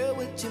 Girl,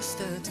 with just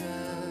a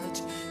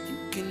touch, you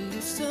can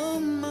do so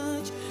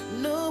much.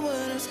 No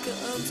one else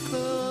comes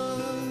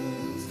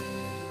close.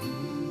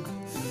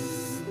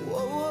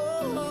 Whoa, whoa,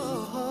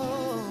 whoa,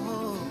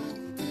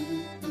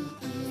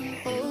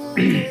 oh,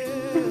 girl.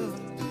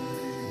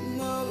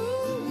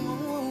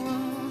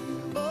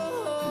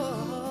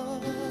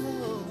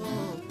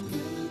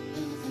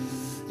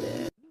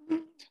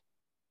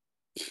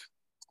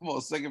 Come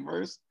on, second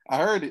verse. I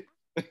heard it.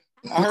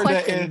 I heard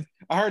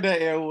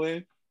that,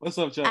 Airwin. What's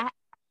up, Chuck?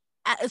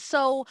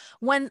 So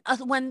when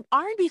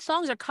R&B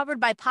songs are covered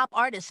by pop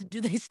artists,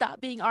 do they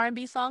stop being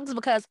R&B songs?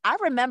 Because I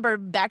remember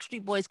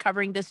Backstreet Boys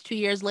covering this 2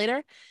 years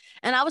later,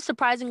 and I was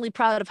surprisingly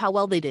proud of how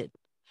well they did.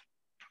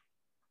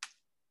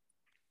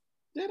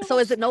 So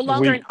is it no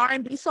longer an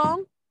R&B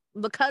song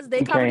because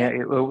they covered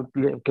it?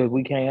 Because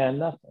we can't have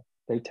nothing.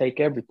 They take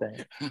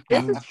everything.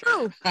 This is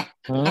true.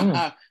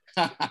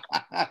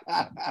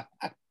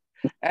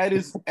 At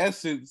its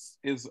essence,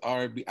 is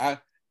R&B.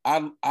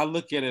 I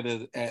look at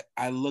it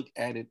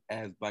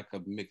as like a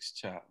mixed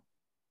child.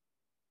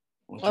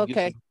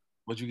 Okay.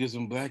 But you get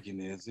some black in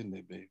there, isn't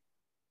it, babe?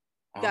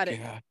 Got it.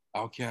 I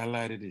don't care how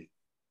light it is.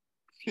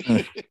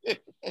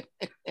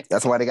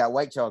 That's why they got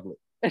white chocolate.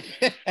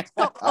 Okay.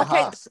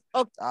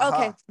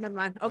 Okay. Never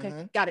mind.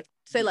 Okay. Got it.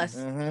 Say less.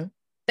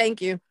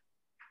 Thank you.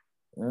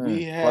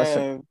 We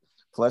have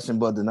Flesh and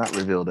Blood did not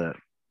reveal that.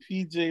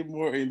 PJ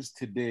Morton's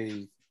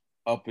Today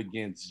up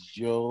against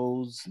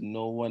Joe's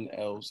No One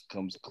Else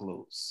Comes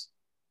Close.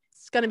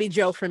 It's gonna be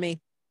Joe for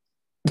me.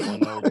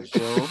 1-0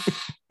 Joe.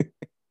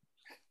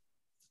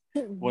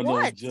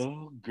 1-0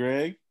 Joe.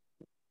 Greg.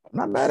 I'm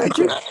not mad at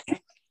you.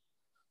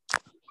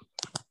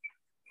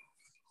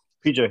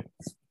 PJ.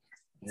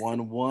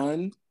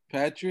 1-1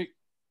 Patrick.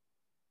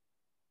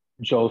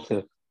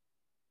 Joseph.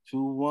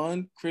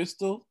 2-1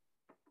 Crystal.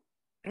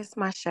 It's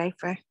my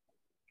Schaefer.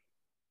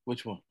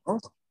 Which one?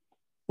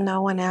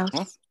 No one else.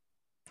 Huh?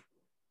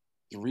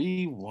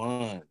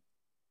 3-1.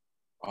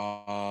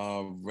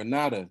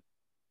 Renata.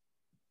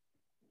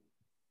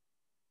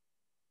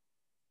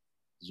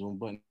 Zoom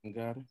button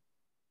got her.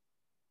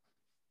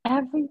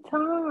 Every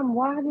time.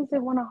 Why does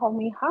it want to hold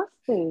me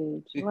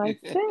hostage?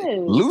 Like this.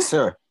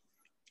 Loser.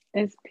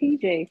 It's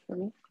PJ for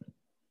me.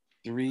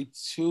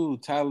 3-2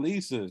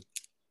 Talisa.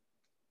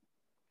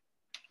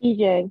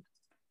 PJ.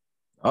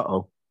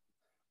 Uh-oh.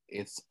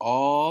 It's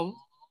all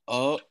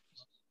up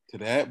to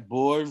that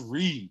boy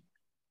Reed.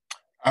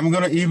 I'm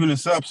gonna even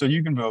this up so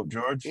you can vote,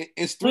 George.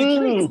 It's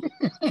 3-3.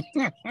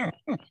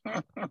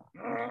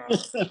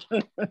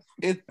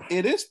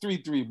 It is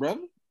 3-3,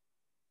 brother.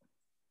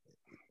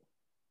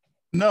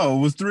 No, it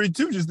was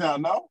 3-2 just now.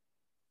 No,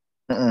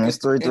 it's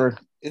 3-3.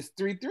 It's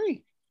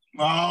 3-3.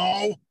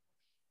 Oh,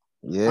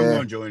 Yeah. I'm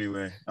going Joe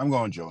anyway.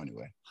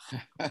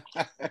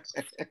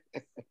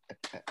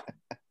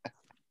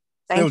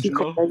 Thank you,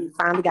 Corey. You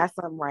finally got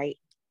something right.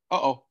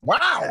 Uh-oh.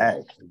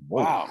 Wow.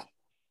 Wow.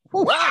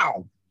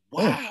 Wow.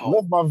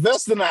 Left my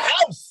vest in the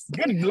house.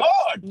 Good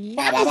Lord.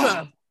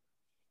 Yes.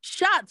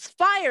 Shots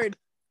fired.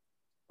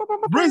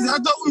 Breezy, I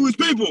thought we was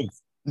people.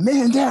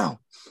 Man down.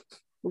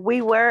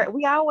 We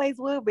always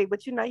will be,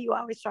 but you know, you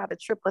always try to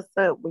trip us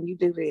up when you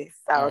do this.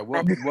 So All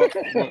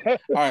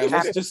right,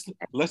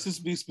 let's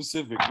just be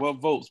specific. What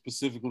vote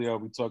specifically are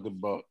we talking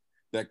about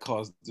that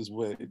caused this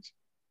wedge?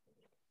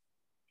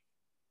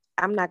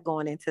 I'm not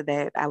going into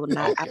that. I would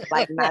not. I'd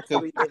like not to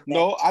relive that.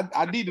 No,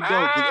 I need to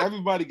know because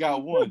everybody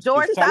got one.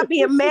 George, stop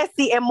being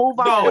messy and move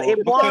on.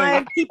 It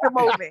won. Keep it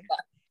moving.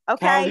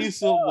 Okay.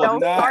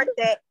 Don't start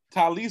that.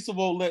 Talisa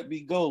won't let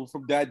me go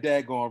from that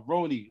daggone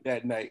Roni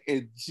that night,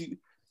 and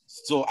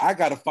so I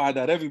got to find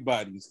out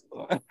everybody's.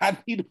 I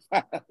need to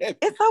find out.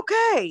 It's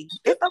okay.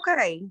 It's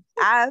okay.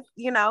 I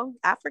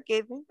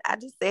forgive him. I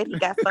just said he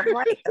got something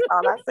right. That's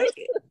all I said.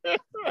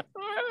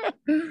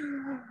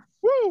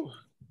 Woo.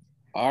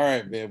 All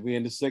right, man. We're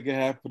in the second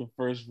half of the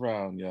first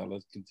round, y'all.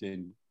 Let's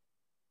continue.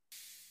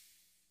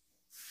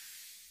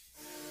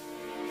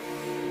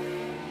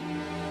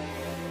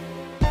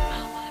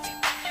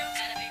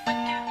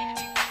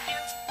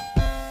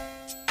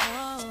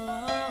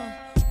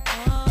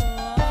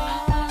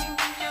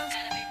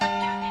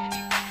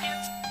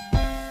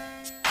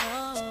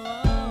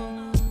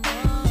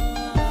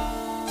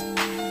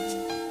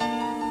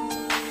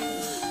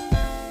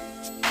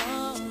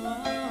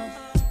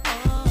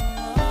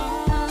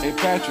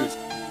 Patrick,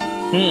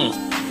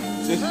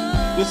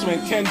 this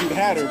man can do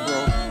Hatter,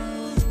 bro.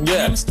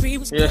 Yeah. Boy, she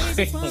was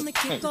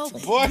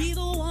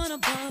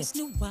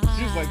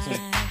like,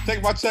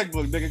 take my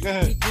checkbook, nigga. Go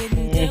ahead.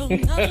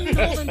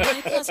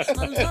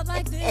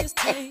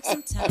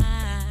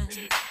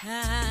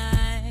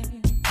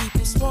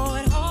 People swore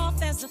it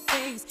off as a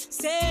phase,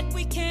 said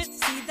we can't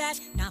see that.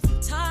 Now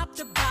from top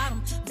to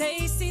bottom,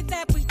 they see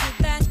that we did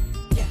that.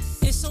 Yes,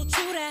 it's so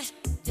true that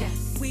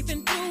we've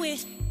been through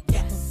it.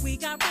 Yes, we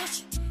got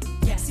rich.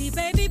 See,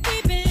 baby,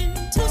 we've been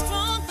too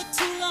strong for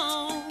too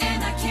long.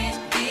 And I can't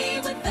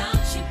be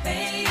without you,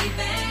 baby.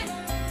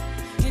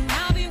 And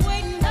I'll be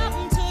waiting up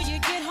until you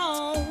get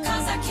home.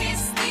 'Cause I can't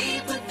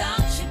sleep without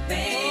you,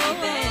 baby.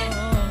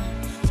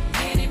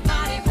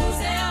 Anybody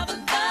who's ever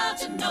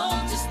loved you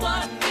know just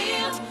what I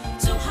feel.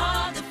 Too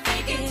hard to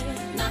fake it.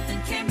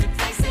 Nothing can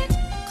replace it.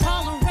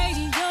 Call a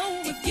radio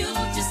if you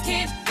just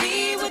can't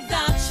be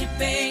without you,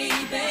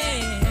 baby.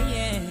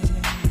 Yeah.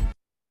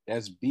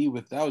 That's Be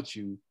Without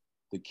You.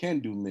 The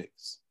Kendu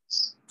mix.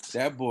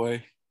 That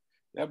boy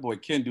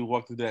Kendu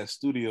walked through that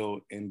studio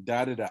and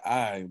dotted an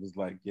I and was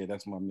like, yeah,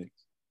 that's my mix.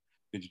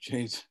 Could you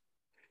change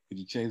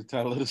the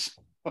title of the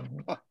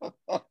song?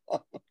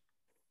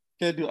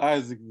 Kendu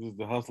Isaac was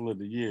the hustler of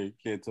the year. You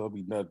can't tell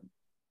me nothing.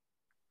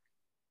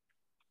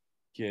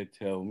 Can't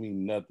tell me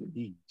nothing.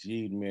 He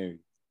G'd Mary.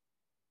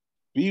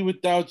 Be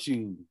Without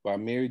You by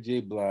Mary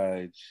J.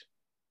 Blige.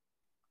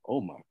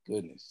 Oh my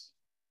goodness.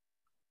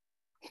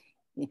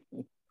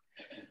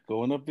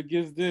 Going up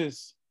against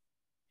this.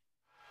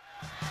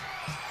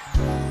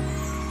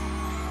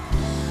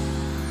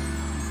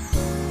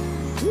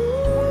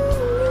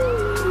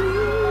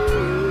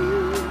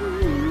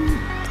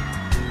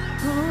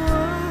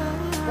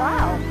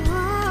 Wow.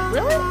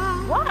 Really?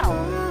 Wow.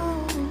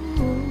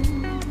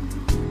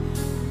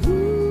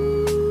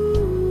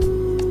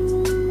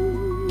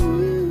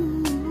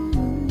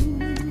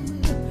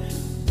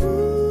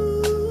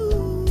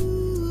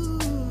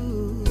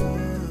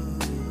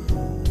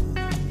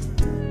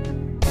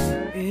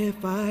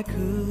 If I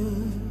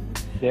could,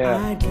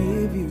 I'd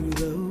give you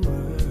the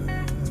world,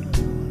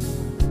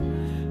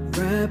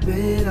 wrap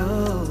it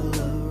all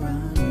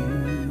around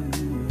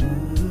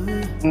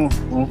you.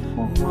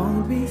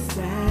 Won't be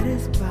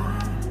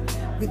satisfied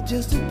with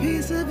just a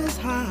piece of his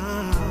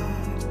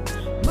heart.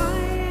 My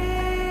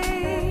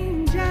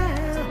angel.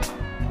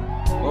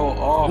 Go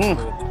off.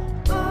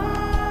 Oh,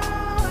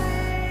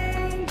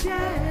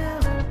 angel.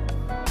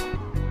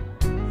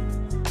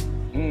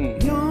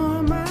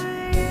 You're my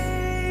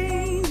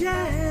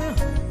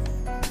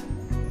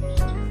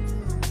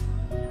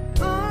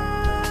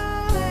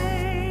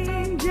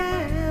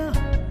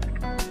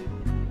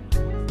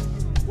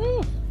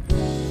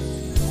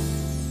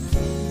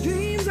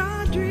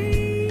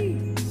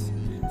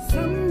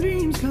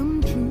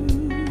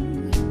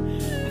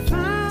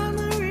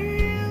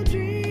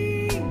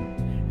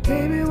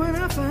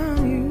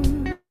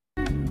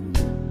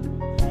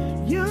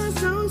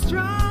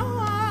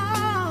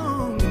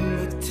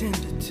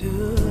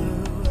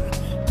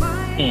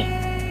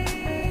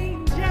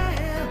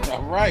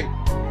Right.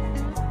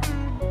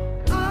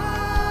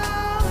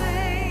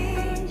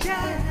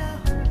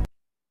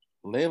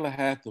 Layla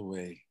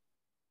Hathaway,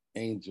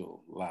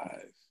 Angel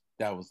live.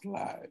 That was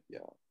live,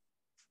 y'all.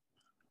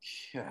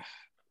 Yeah.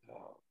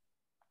 Oh.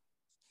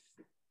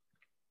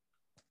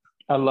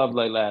 I love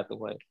Layla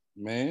Hathaway.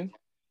 Man.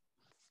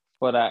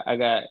 But I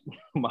got,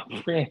 my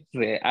friend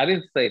said, I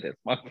didn't say this.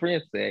 My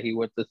friend said he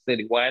went to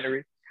City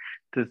Winery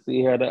to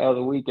see her the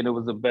other week, and it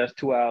was the best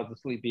 2 hours of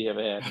sleep he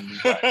ever had.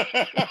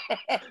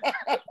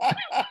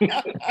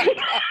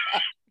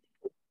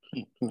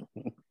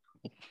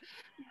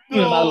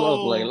 And I love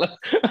Layla,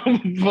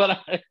 but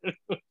I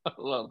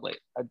love Layla.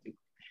 I do.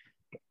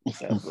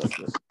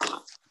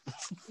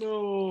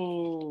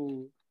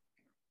 No.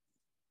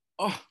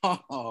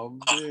 Oh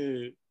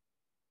man.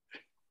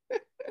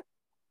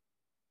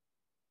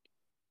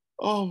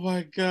 Oh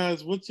my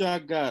gosh, what y'all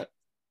got?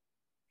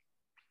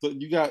 So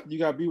you got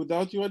Be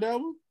Without You on that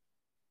one?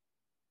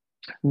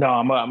 No,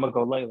 I'm gonna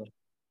go Layla.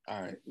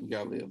 All right, we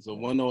got Layla. So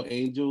 1-0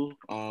 Angel.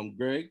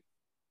 Greg.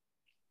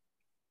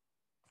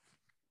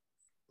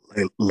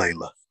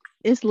 Layla.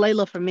 It's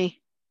Layla for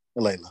me.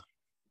 Layla.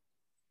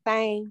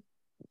 Same.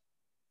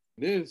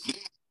 It is.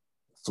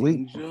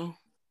 Sweet.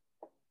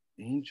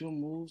 Angel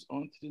moves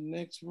on to the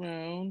next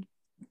round.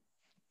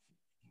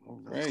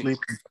 All right.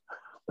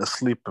 The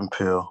sleeping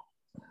pill.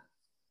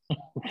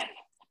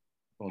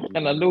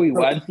 And I knew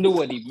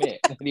what he meant,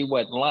 and he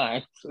wasn't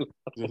lying.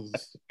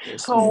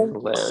 So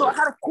I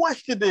got a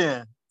question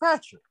then,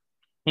 Patrick.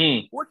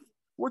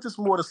 What is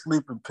more the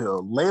sleeping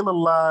pill, Layla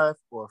Live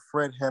or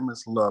Fred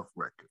Hammond's Love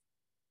record?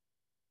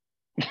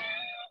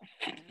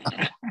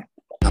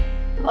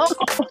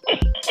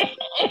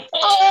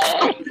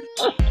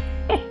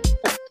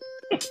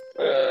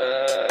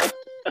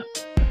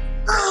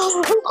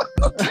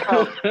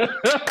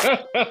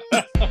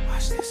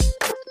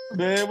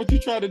 Man, what you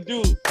trying to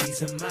do? You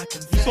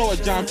saw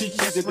what John P. Key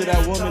did to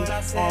that woman on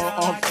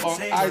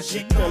IG.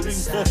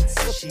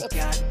 She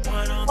got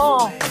one on the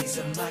way. These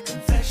are my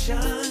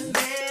confessions.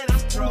 Man, I'm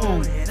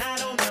thrown and I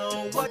don't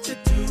know what to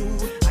do.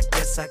 I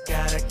guess I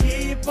gotta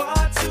keep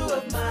part 2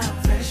 of my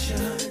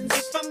confessions.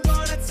 If I'm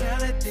gonna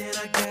tell it, then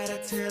I gotta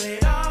tell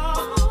it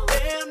all.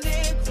 Damn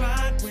near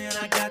cried when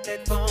I got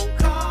that phone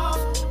call.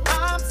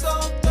 I'm so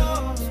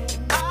thrown,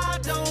 I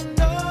don't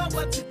know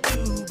what to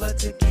do but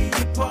to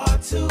keep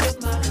part 2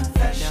 of my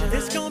confessions. Now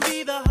this gonna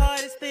be the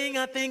hardest thing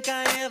I think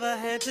I ever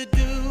had to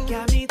do.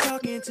 Got me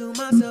talking to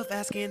myself,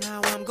 asking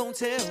how I'm gonna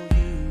tell you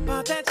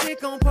about that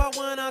chick on part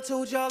 1 I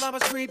told y'all I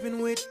was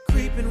creeping with.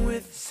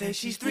 Say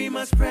she's 3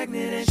 months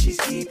pregnant and she's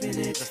keeping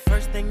it. The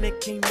first thing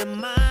that came to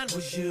mind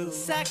was you.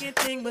 Second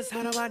thing was,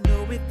 how do I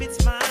know if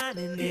it's mine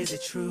and is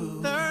it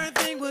true? Third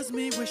thing was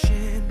me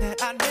wishing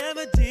that I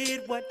never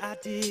did what I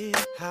did.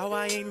 How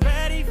I ain't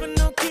ready for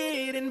no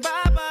kid and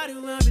bye-bye to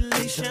a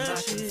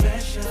relationship.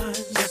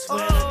 Just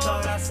when I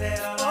thought I said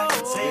all I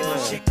could say, my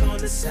chick on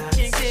the side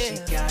said she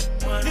got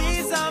one.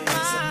 These are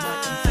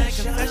my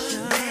confessions.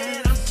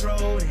 Man, I'm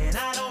thrown and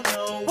I don't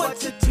know what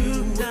to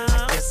do now.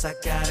 I guess I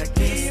gotta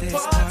keep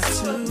part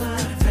 2 of my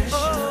confessions.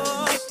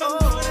 If I'm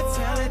gonna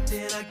tell it,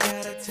 then I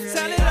gotta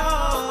tell it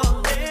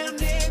all. Damn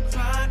near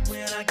cried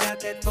when I got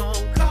that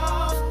phone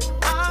call.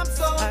 I'm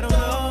so I don't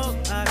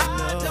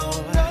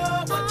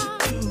know what to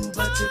do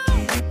but to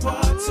keep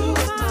part 2 of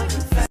my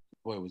confessions.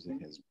 Boy was in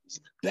his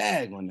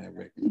bag on that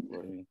record,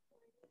 boy.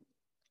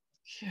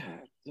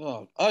 Yeah,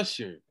 dog.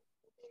 Usher.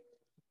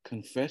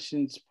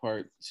 Confessions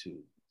Part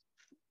 2.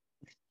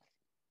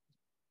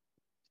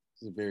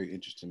 This is a very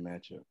interesting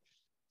matchup.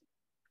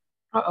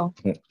 Uh-oh.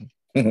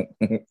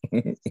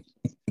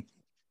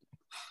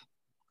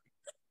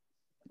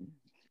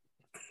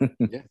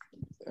 Yeah.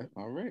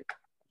 All right.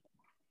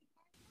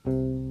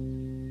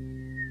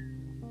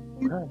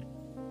 Okay.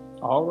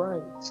 All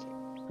right.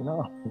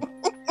 No.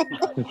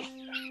 Okay.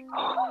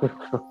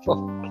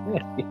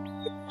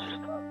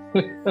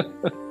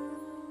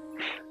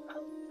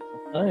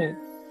 All right.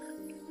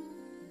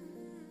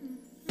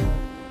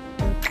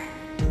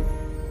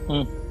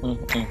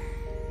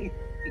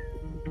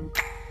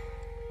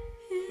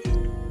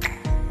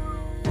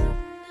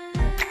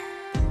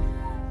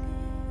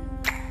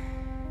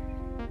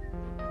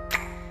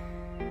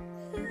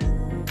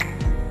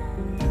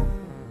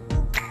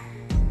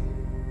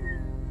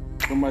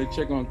 Somebody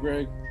check on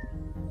Greg.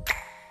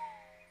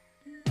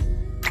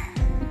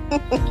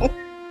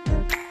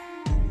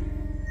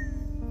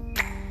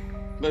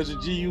 Pleasure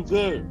G, you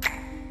good?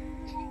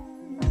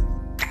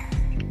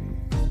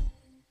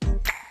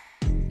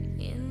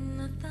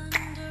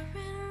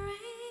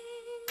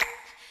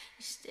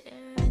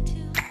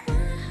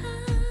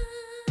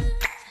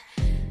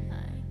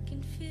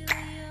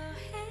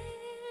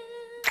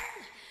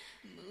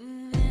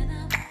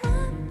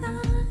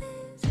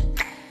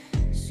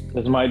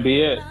 This might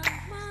be it.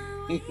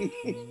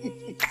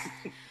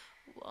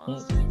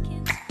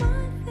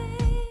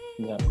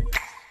 Yeah.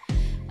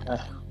 I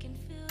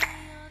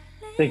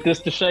think this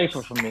the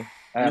Schaefer for me.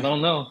 I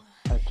don't know.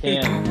 I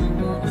can't.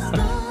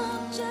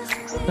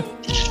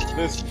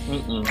 Listen,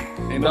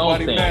 ain't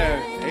nobody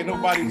mad. Ain't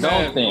nobody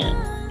mad.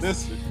 Don't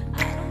Listen,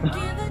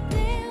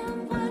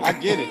 I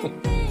get it.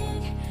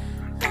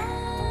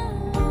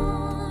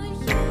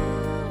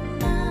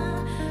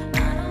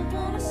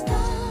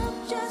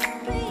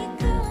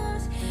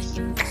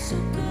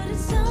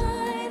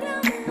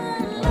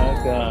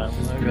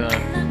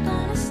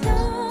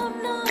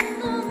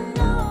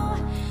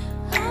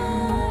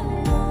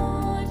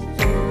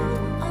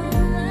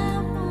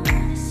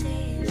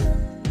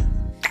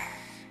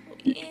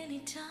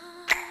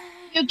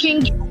 You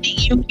can get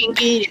it. You can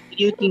get it.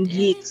 You can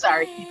get it.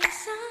 Sorry.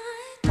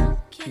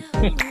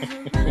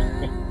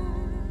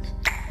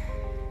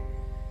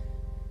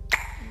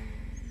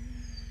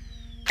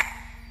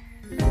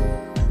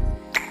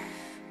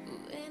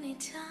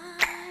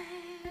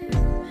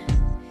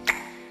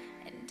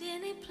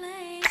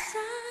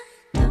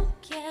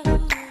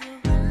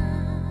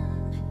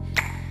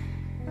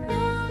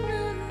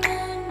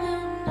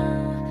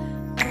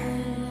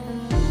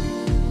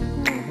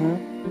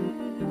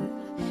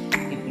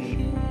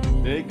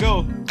 There you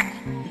go.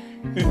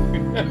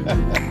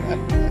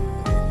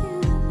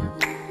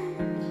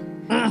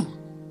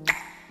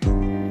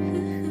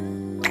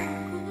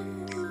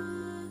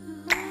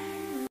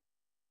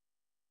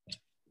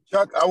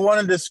 Chuck, I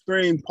wanted to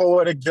scream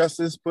poetic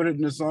justice, put it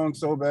in the song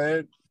so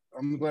bad.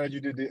 I'm glad you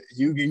did it.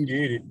 You can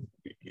get it.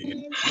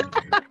 Yeah,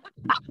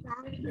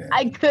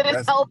 I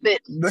couldn't help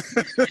it.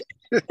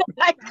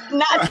 I could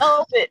not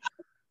help it.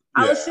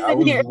 I was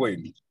sitting here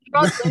waiting.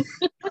 struggling.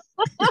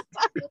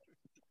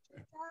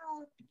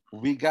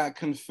 We got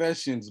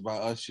Confessions by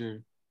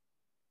Usher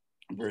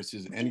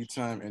versus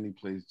Anytime,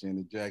 Anyplace,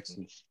 Janet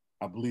Jackson.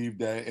 I believe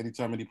that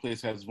Anytime,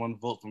 Anyplace has one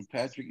vote from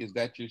Patrick. Is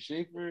that your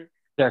Schaefer?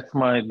 That's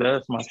my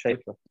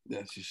Schaefer.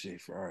 That's your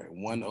Schaefer. All right,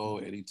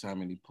 1-0,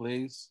 Anytime,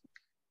 Anyplace.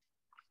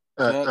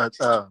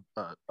 Oh,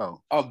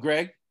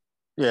 Greg?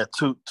 Yeah,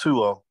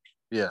 2-0.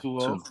 Yeah,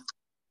 2-0.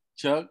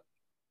 Chuck?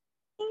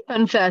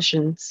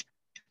 Confessions.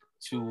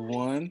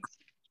 2-1.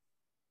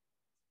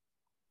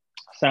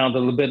 Sounds a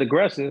little bit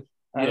aggressive.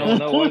 I don't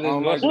know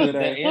what's the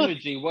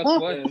energy. What?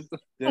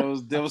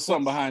 There was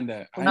something behind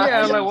that.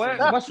 Yeah, like what?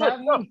 What's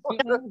happening?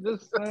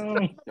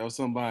 There was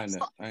something behind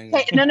that. Hey,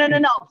 no.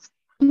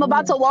 I'm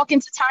about to walk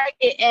into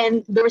Target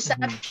and the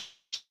reception.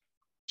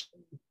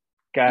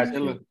 Got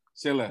you.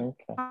 Sheila.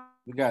 Okay.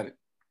 We got it.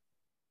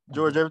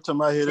 George, every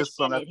time I hear this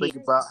song, I think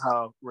about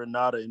how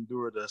Renata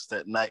endured us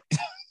that night.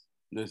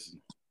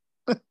 Listen.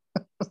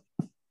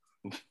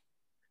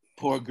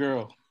 Poor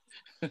girl.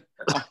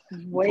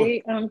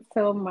 Wait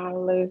until my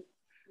list.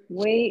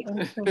 Wait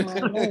until my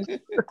list.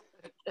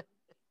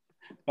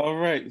 All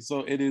right.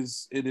 So it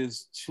is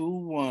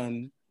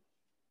 2-1.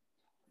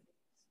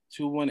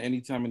 2-1,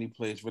 Anytime,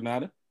 Anyplace.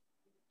 Renata?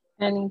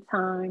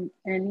 Anytime,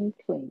 any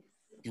place.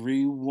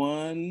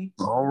 3-1.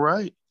 All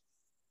right.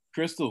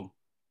 Crystal?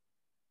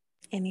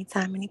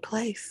 Anytime, any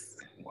place.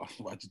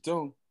 Watch your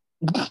tone.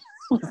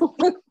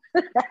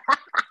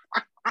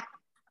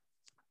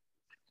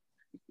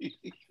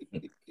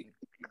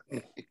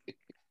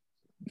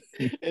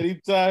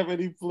 Anytime,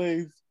 any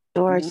place.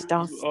 George,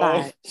 don't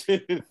start.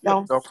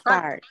 Don't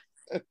start.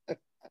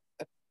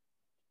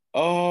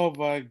 Oh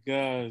my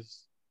gosh.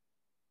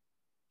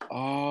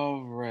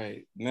 All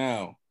right.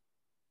 Now.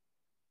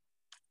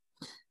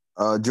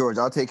 George,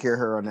 I'll take care of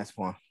her on this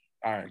one.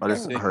 All right. I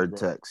just heard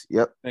text.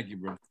 Yep. Thank you,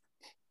 bro.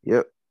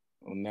 Yep.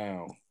 Well,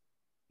 now.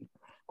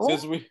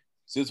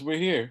 Since we're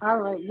here. All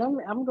right,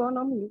 I'm going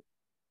on mute.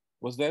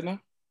 What's that now?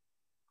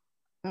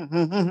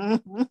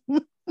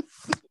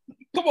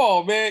 Come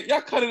on, man. Y'all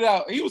cut it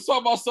out. He was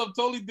talking about something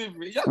totally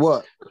different.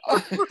 What?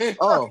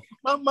 Oh,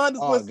 my mind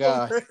is oh,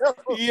 God.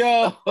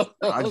 Yo.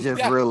 I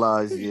just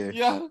realized,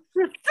 yeah.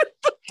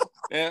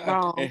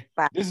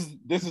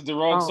 This is the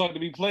wrong song to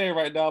be playing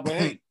right now, but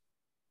hey.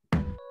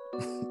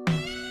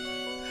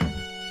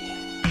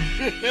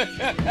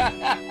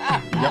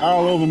 Y'all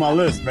all over my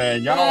list,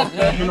 man. Y'all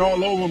stepping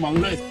all over my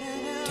list.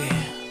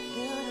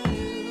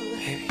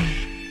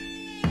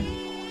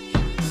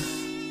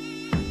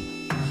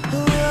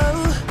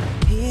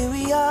 Here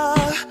we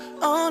are,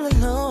 all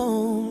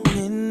alone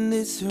in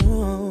this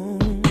room.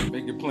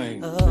 Make it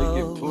plain. Make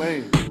it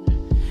plain.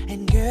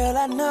 And girl,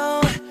 I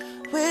know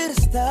where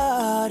to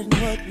start and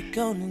what we're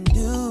gonna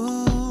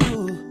do.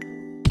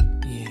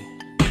 Yeah.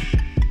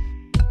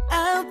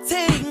 I'll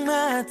take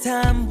my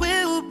time,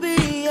 we'll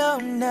be all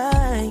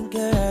night,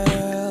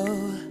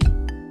 girl.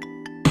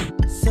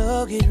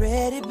 So get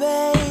ready,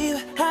 babe.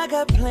 I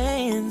got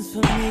plans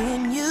for me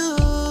and you.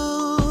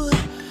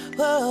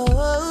 Whoa,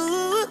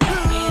 whoa.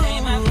 Take me.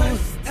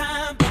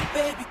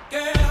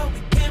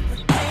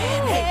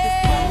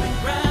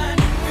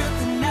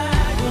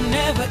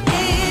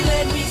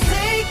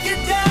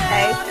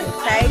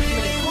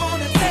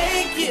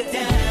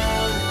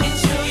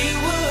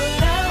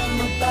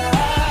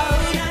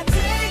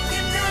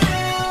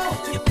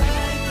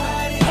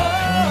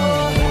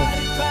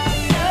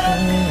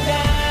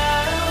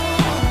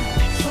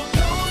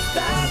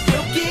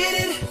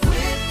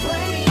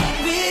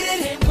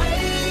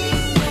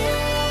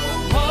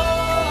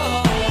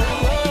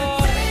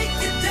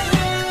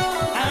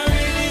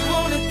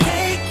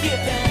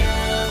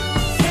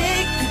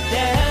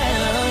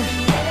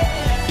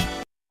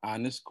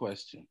 Honest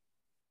question.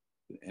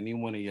 Did any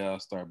one of y'all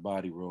start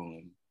body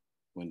rolling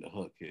when the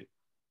hook hit?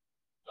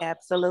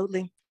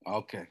 Absolutely.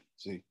 Okay.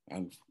 See,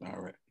 all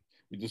right.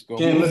 We just go.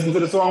 Can't listen to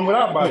the song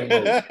without body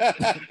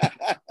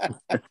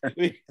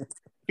rolling.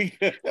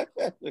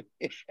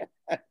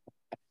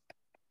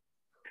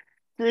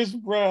 Chris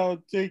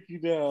Brown, Take You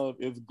Down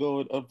is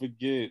going up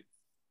again.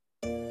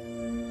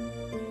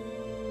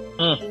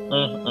 God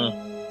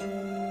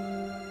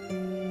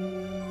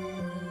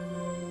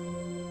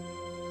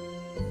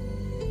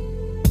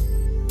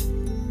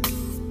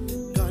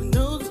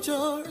knows that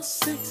you're a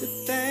sexy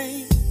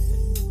thing.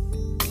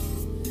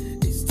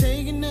 He's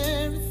taking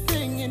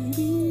everything in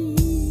me.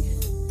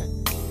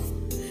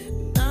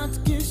 Not to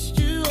kiss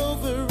you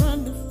over,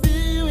 under,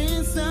 feel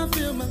inside,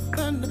 feel my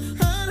thunder.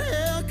 How the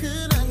hell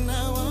could I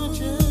not want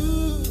you?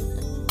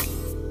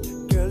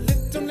 Girl,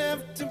 it don't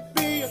have to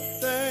be a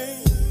thing.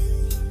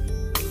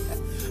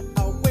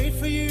 I'll wait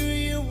for you,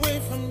 you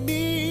wait for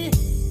me,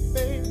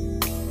 baby.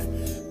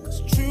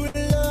 'Cause true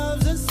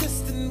love's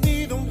insisting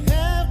we don't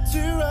have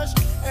to rush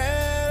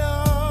at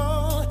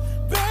all,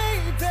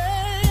 baby.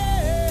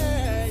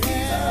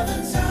 These are the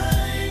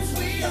times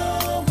we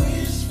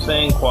always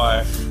Sing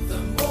choir. the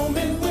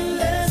moment will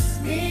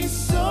last me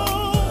so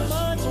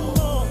much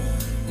more.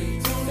 We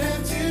don't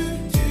have to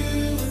do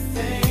a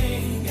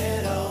thing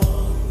at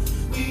all.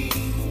 We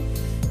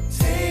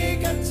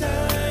take our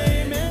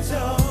time and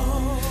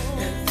talk.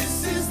 And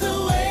this is the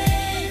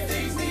way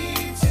things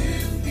need to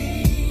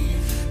be.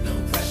 No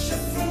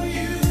pressure from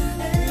you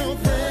and no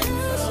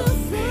pressure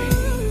from me.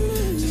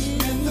 Just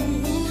let the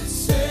mood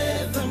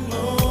set the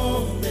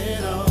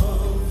moment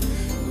off.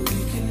 We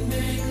can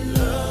make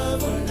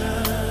love or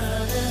not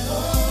at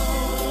all.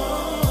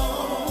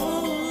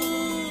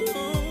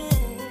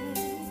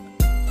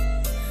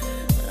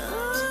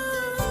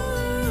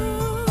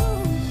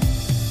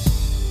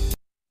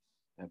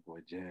 That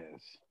boy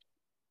Jazz.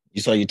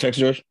 You saw your text,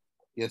 George?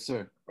 Yes,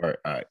 sir. All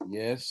right.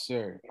 Yes,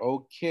 sir.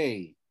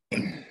 Okay.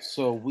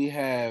 So we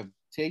have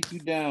Take You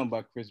Down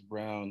by Chris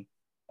Brown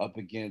up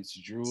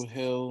against Drew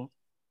Hill.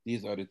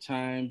 These are the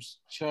times.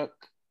 Chuck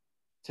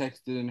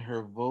texted in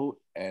her vote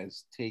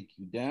as Take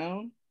You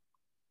Down.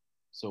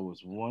 So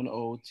it's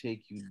 1-0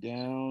 Take You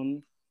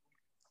Down.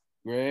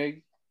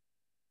 Greg?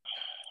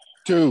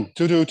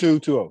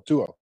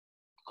 2-0.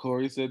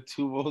 Corey said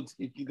 2-0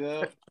 Take You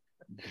Down.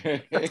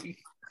 Greg?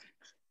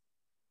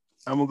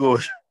 I'm gonna go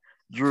with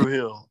Drew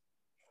Hill.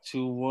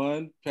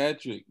 2-1.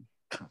 Patrick?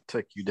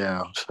 Take You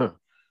Down.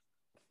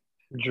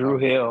 Drew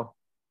Hill.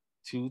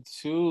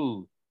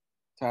 2-2.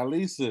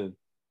 Talisa?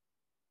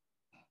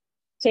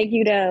 Take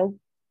You Down.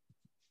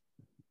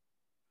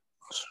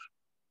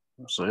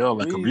 So y'all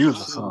like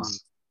abusers, huh?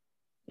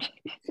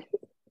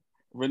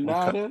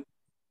 Renata?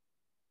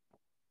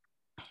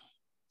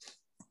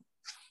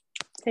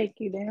 Take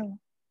You Down.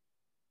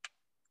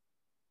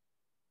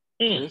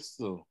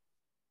 Crystal?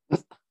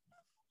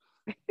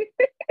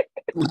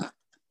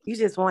 You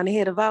just want to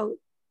hear the vote?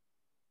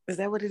 Is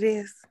that what it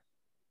is?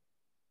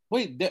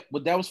 Wait, that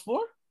was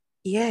 4?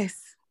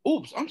 Yes.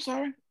 Oops, I'm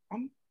sorry.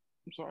 I'm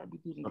sorry. I'm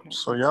losing count.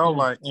 So y'all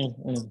like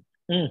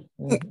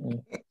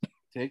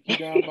Take You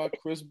Down by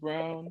Chris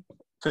Brown.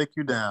 Take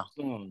You Down.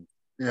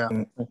 Yeah.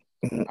 I'm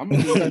gonna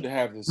need you to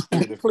have this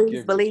spirit of Please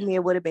forgiveness. believe me,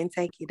 it would have been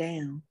Take You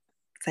Down.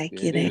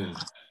 Take You Down.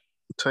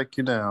 Take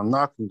You Down.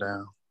 Knock them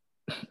down.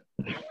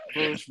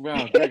 First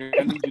round, Greg,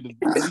 I need you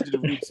to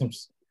read some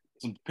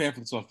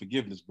pamphlets on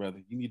forgiveness, brother.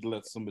 You need to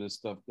let some of this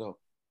stuff go.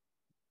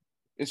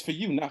 It's for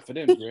you, not for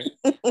them, Greg.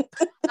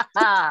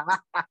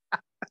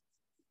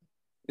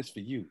 It's for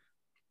you,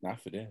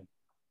 not for them.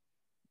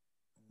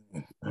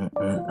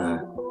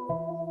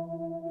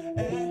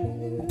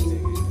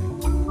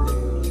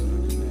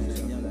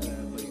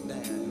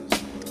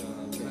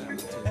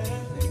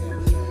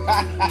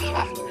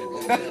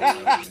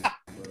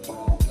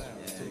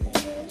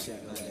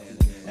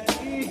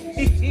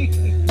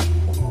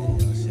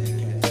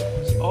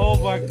 Oh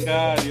my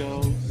God,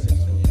 yo.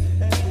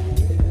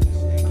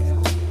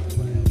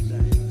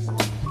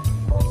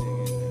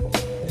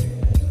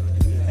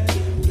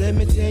 Let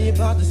me tell you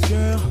about this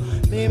girl,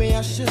 maybe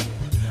I should.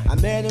 I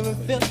met her in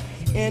Philly,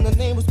 and her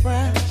name was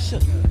Brown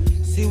Sugar.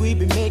 See, we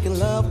been making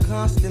love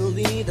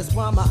constantly, that's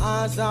why my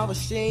eyes are a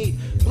shade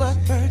blood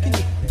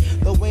burgundy.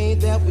 The way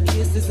that we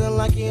kiss isn't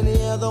like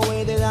any other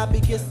way that I be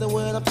kissing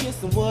when I'm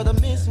kissing. What I'm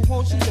missing,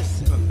 won't you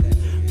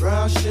listen?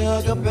 Brown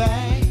sugar,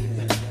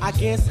 babe, I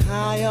guess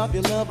high up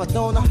your love, I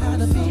don't know how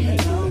to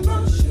behave.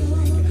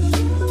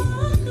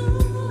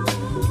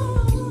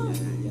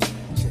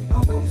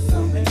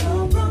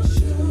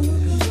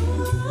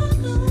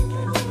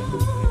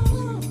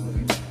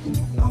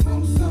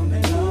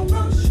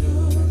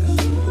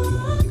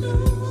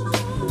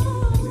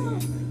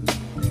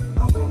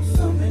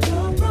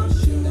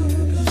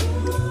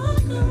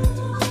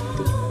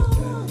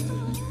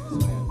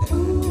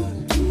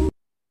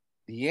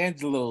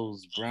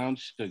 D'Angelo's Brown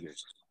Sugar.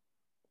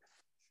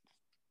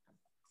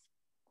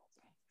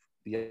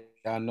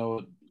 Y'all know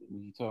what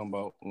you talking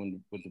about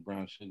with the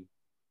brown sugar?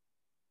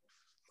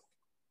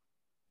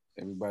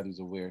 Everybody's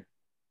aware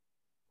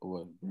of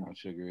what brown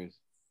sugar is.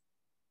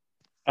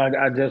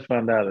 I just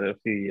found out a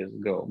few years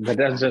ago, but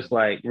that's just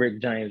like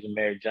Rick James and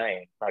Mary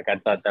Jane. Like I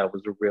thought that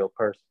was a real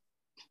person.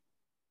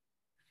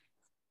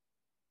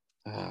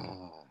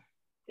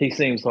 He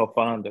seems so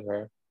fond of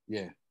her.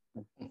 Yeah.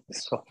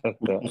 So,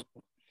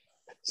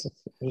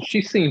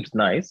 she seems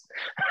nice.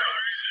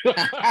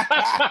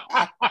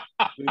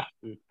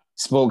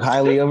 Spoke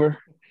highly of her?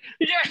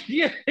 Yeah,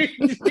 Yeah.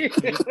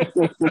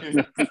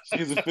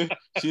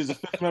 She's a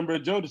fifth member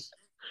of Jodeci.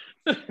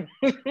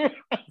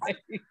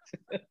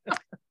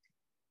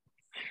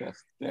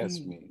 That's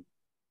me.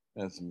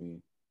 That's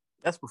me.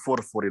 That's before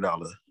the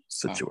 $40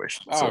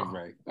 situation. All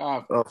right.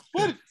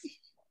 What?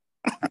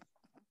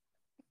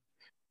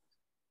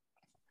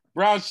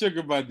 Brown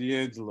Sugar by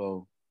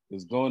D'Angelo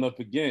is going up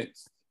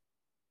against.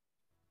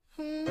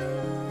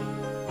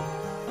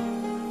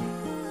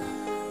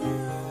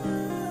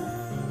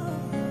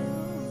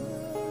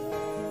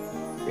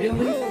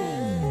 Really?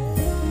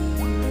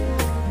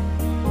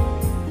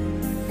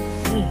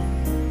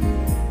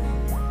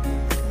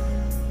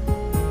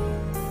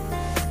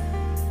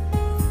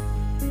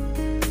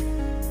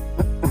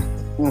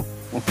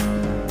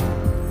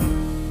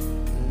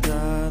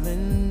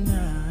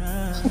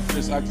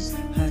 Chris, I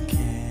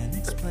can't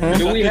explain.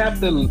 Do we have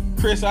to?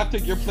 Chris, I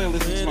think your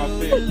playlist is my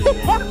favorite.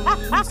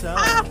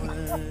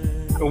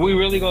 Are we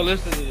really gonna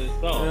listen to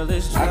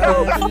this song?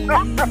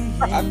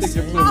 I think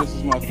your playlist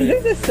is my favorite.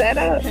 Is this a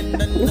setup? I think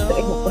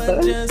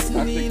this is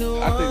my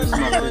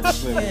favorite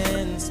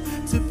playlist.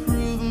 To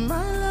prove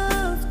my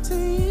love to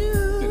you.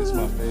 I think it's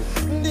my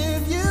favorite. And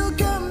if you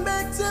come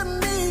back to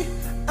me,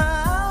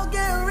 I'll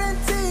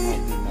guarantee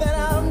that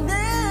I'll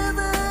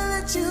never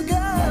let you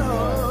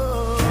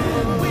go.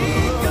 Can we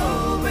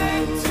go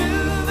back to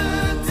the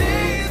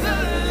days of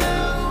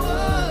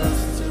love?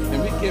 Can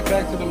we get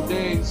back to them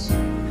days?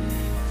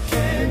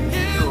 Can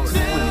you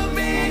tell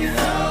me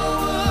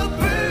how a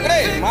bird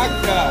Hey, my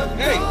God.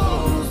 Hey.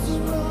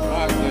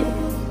 My goodness.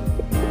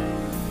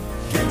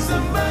 Can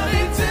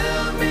somebody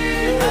tell me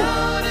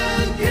how to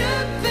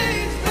get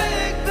things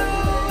back the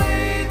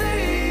way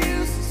they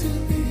used to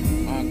be?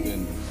 My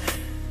goodness.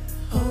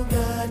 Oh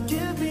God,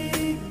 give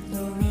me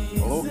no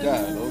reason. Oh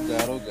God. Oh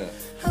God. Oh God.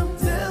 I'm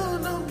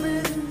down on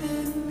bending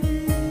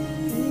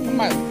knee.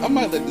 I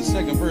might let the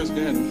second verse go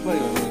ahead and play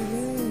on it.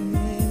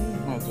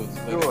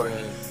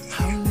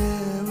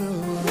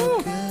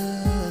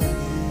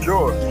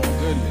 George.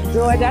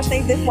 George, I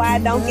think that's why I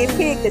don't get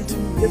picked. Just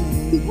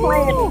keep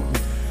playing.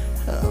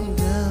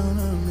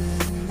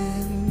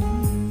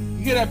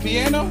 You hear that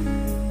piano?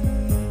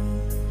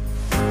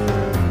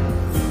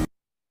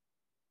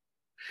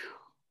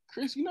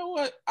 Chris, you know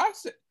what? I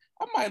said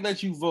I might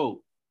let you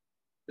vote.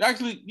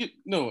 Actually,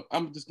 no,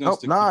 I'm just gonna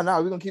stick. No,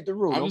 we're gonna keep the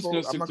rules. I'm just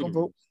gonna stick to the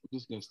rules. I'm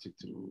just gonna stick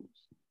to the rules.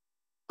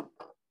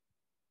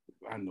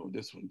 I know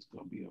this one's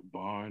gonna be a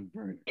barn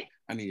burner.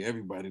 I need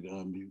everybody to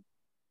unmute.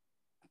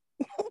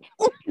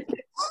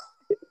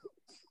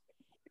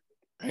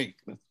 Hey,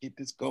 let's get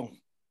this going,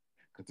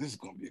 because this is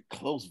gonna be a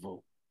close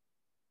vote.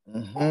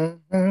 All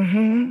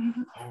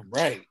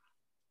right,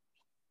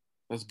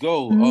 let's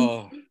go.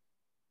 I'm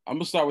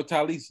gonna start with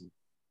Talisa.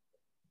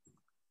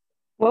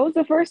 What was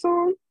the first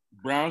song?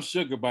 Brown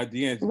Sugar by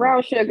D'Angelo.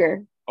 Brown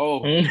Sugar.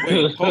 Oh, wait,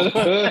 hold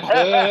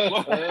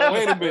on.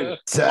 Wait a minute.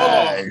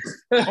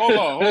 Hold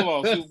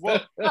on. See,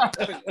 what?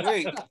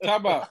 Wait,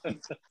 time out.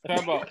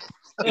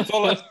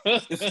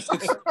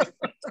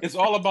 It's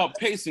all about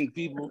pacing,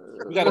 people.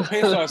 We got to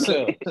pace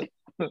ourselves.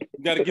 We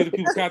got to give the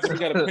people content. We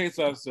got to pace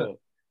ourselves.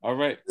 All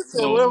right.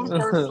 So,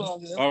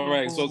 all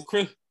right. So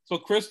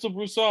Crystal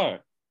Broussard.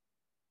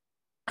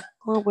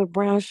 Going with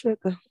Brown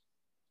Sugar.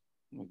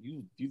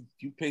 You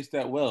paced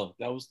that well.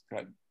 That was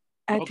kind of,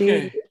 I okay.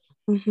 did.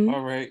 Mm-hmm.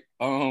 All right.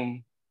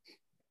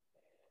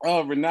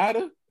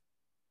 Renata.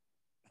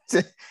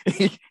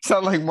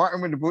 Sound like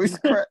Martin with the voice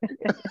crack.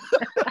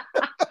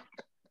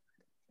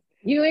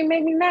 You ain't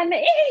make me nothing to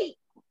eat.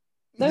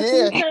 That's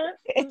Yeah. Gina.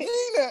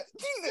 Gina,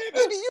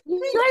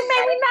 You ain't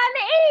make me nothing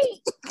to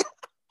eat.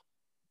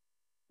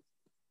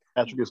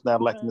 Patrick is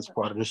not liking this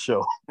part of the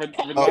show.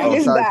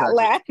 He's not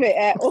laughing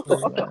at all.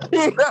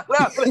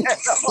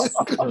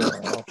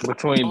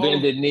 Between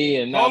bended knee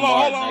and not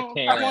Martin, I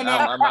can't.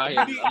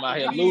 I'm out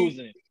here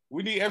losing.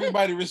 We need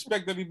everybody to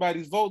respect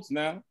everybody's votes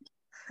now,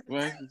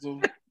 right?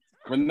 So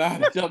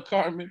Renata, Del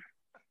Carmen.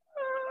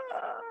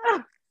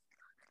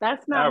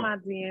 That's not my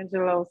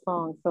D'Angelo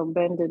song, so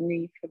bend the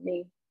knee for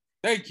me.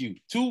 Thank you.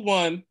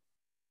 2-1.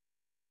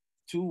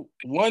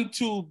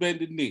 1-2, bend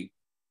the knee.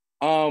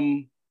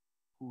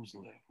 Who's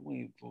left? Who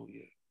ain't voted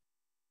yet?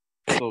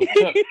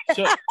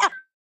 So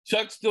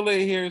Chuck still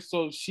ain't here,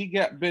 so she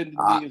got bend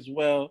the knee as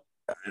well.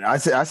 I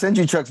sent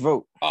you Chuck's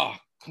vote. Oh,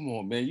 come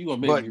on, man. You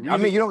gonna make me read I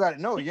mean, it? you don't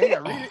gotta know. You ain't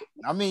gotta read it.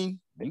 I mean,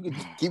 you can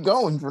just keep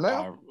going for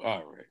now.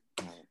 All right.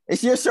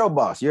 It's your show,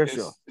 boss. Your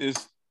show.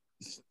 It's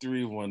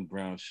 3-1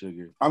 Brown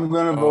Sugar. I'm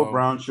gonna vote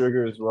Brown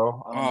Sugar as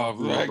well.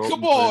 Right.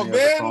 Come on,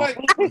 man. Like,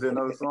 is there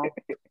another song?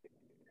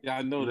 Yeah,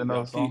 I know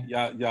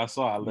that y'all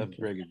saw I left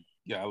Greg.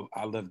 Yeah,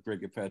 I left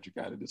Greg and Patrick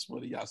out of this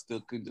one. Y'all still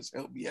couldn't just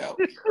help me out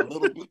a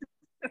little bit.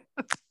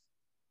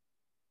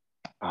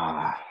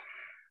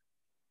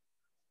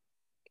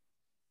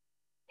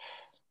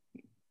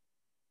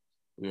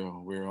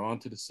 We're on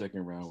to the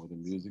second round where the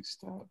music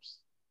stops.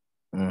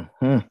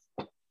 Mm-hmm.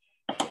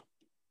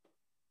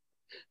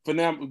 For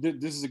now,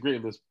 this is a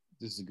great list.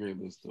 This is a great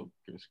list, though,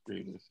 Chris.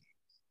 Great list.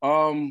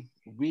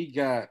 We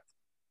got.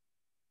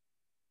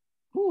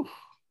 Whew,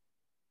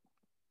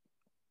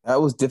 That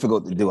was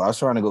difficult to do. I was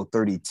trying to go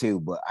 32,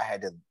 but I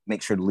had to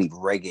make sure to leave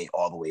reggae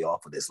all the way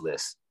off of this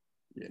list.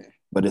 Yeah.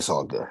 But it's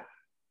all good.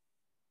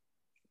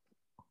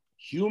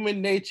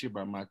 Human Nature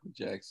by Michael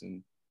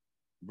Jackson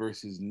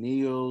versus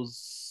Neil's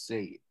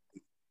Say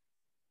It.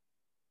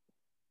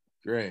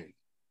 Greg.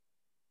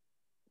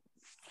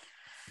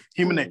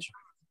 Human Nature.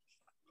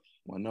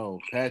 1-0.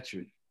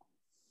 Patrick.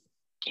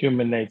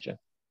 Human Nature.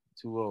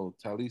 2-0.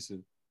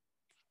 Talisa.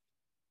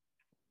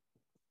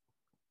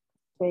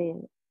 Say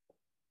it.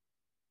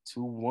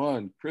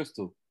 2-1.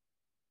 Crystal.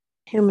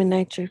 Human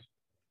Nature.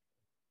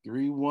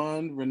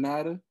 3-1.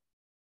 Renata.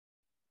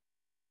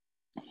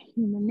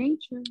 Human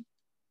Nature.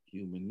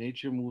 Human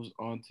Nature moves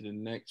on to the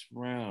next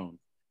round.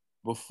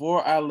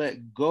 Before I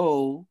Let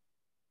Go,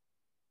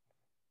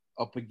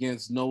 up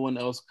against No One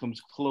Else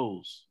Comes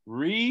Close.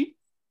 Reed.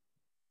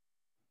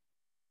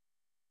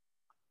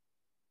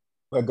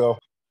 Let go.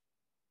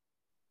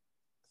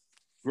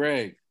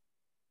 Greg.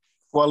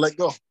 Before I Let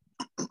Go.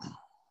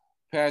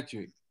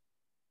 Patrick.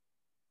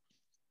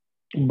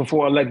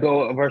 Before I Let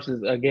Go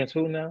versus against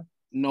who now?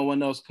 No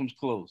One Else Comes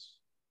Close.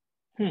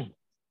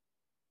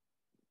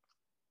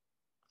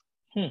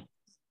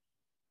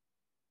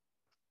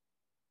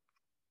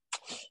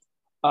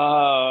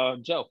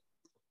 Joe.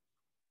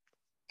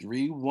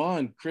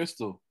 3-1.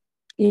 Crystal.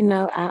 You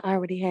know, I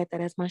already had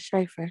that as my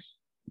Schaefer.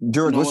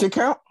 George, No what's one- your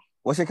count?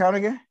 What's your count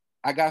again?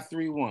 I got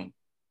 3-1.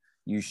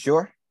 You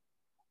sure?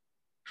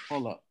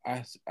 Hold up.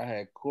 I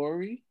had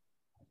Corey.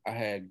 I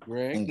had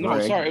Greg. And No, I'm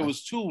Greg. sorry. It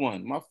was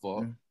 2-1. My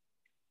fault.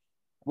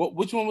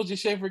 Which one was your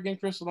Schaefer again,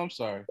 Crystal? I'm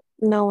sorry.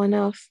 No one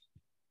else.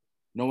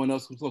 No One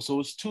Else Comes Close. So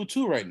it's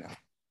 2-2 right now.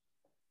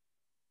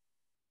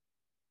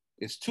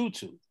 It's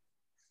 2-2.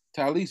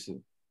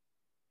 Talisa.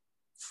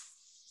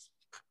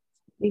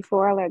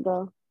 Before I Let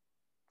Go.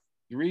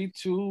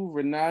 3-2.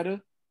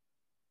 Renata.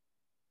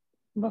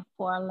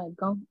 Before I Let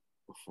Go.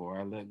 Before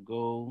I Let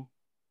Go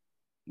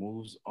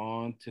moves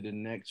on to the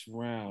next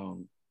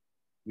round.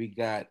 We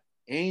got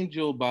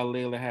Angel by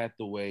Layla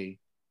Hathaway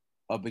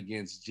up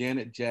against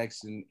Janet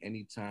Jackson,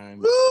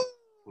 Anytime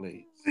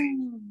Plays.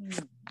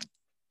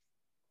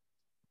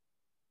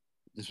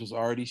 This was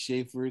already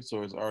Schaefer,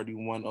 so it's already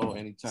 1-0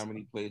 anytime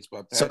any plays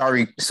by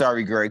Patrick.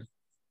 Sorry, Greg.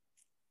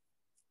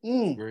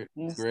 Greg.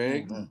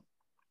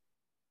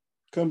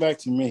 Come back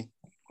to me.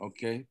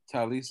 Okay.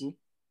 Talisa.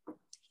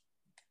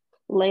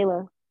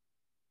 Layla.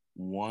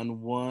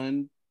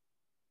 1-1.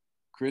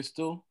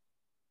 Crystal.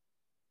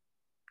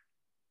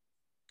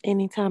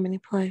 Anytime, any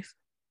place.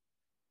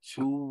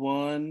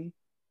 2-1.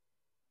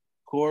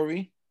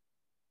 Corey.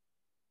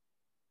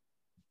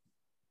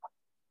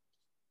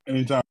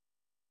 Anytime.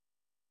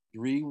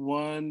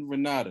 3-1.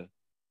 Renata.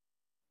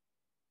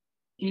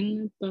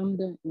 In the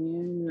thunder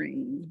and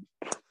rain.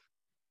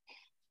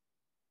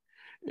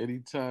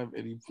 Anytime,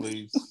 any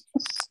place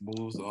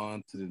moves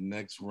on to the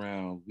next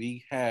round.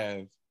 We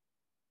have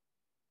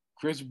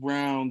Chris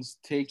Brown's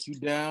Take You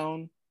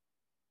Down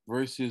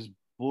versus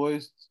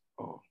Boys.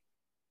 Oh.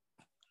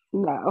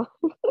 No.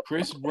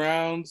 Chris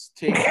Brown's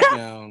Take You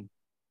Down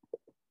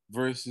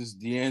versus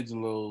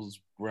D'Angelo's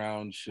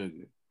Brown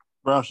Sugar.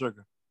 Brown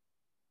Sugar.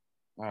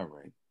 All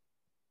right.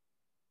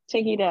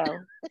 Take You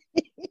Down.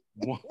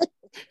 1-1.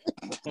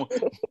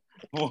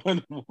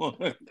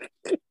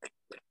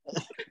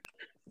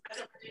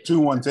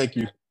 2-1. Take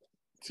You.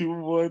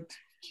 2-1.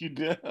 Take You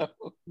Down.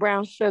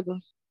 Brown Sugar.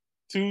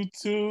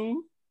 2-2.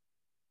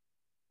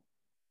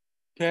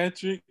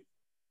 Patrick.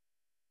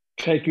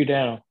 Take You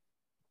Down.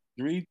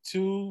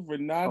 3-2.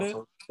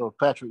 Renata. So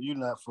Patrick, you're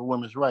not for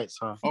women's rights,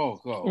 huh? Oh,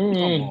 come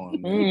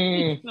on,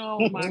 man.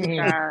 Oh my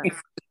God.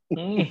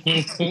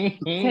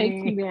 Take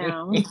You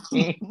Down.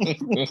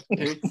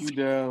 Take You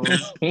Down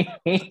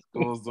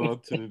goes on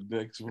to the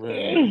next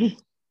round.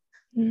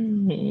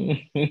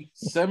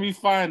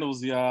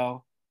 Semifinals,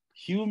 y'all.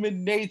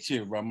 Human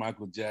Nature by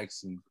Michael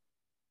Jackson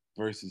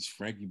versus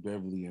Frankie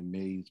Beverly and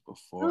Maze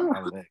Before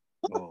I Let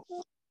Go.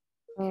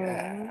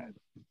 God,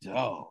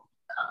 dog.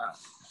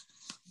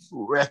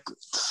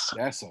 Records.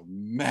 That's a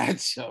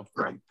matchup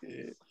right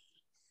there.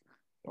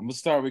 I'm gonna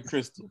start with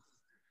Crystal.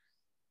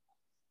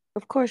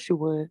 Of course you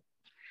would.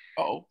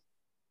 Oh.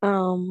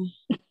 I'm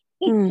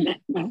gonna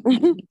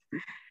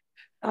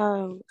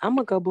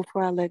go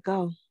Before I Let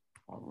Go.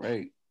 All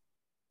right.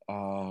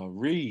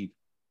 Reed.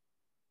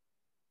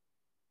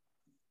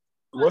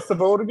 What's the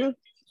vote again?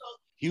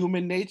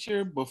 Human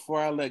Nature,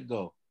 Before I Let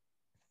Go.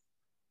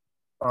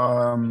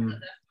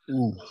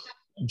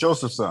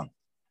 Joseph's Son.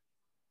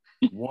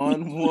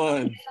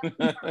 1-1.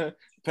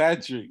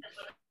 Patrick.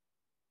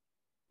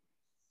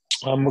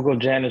 I'm gonna go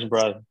Janice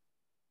Brother.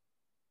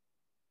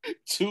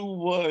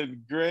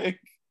 2-1. Greg.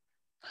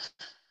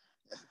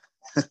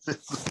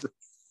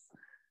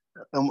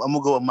 I'm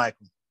gonna go with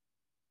Michael.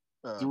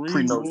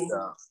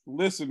 3-1.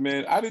 Listen,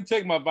 man, I didn't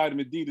take my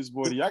vitamin D this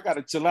morning. Y'all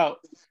gotta chill out.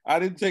 I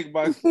didn't take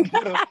my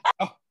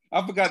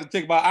I forgot to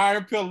take my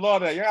iron pill and all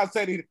that. Y'all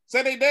say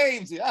their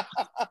names. Yeah.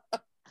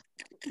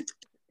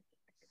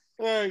 All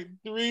right,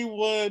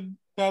 3-1.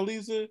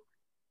 Talisa.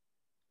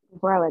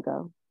 Before I Let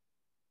Go.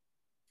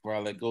 Before I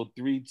Let Go.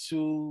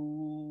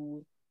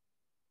 3-2.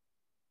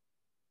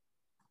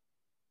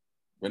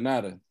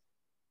 Renata.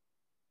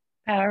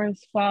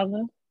 Paris'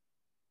 father.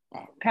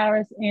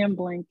 Paris and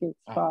Blanket's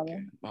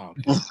father.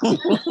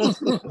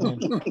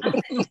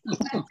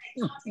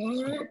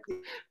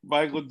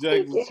 Michael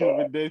Jackson's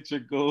Human Nature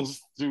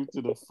goes through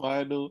to the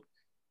final.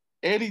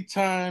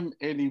 Anytime,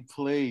 Any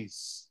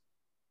Place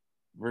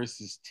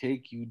versus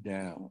Take You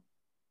Down.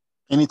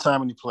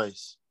 Anytime, Any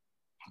Place.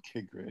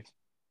 Okay, great.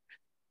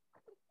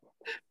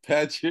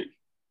 Patrick.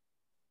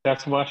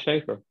 That's my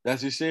shaper.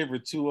 That's your shaper.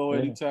 2-0,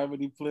 Anytime,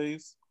 Any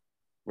Place.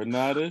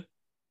 Renata.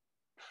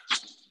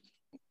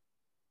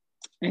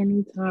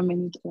 Anytime,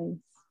 Any Place.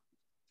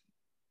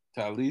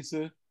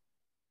 Talisa.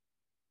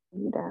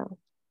 You down.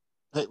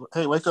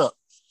 Hey, wake up.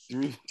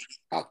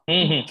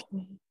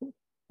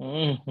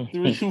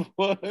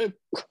 3-1.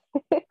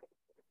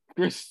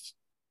 Chris.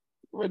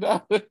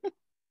 Renata.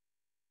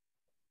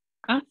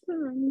 I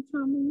said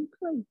Anytime, Any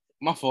Place.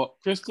 My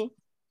fault. Crystal.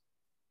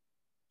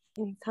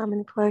 Anytime,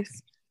 Any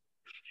Place.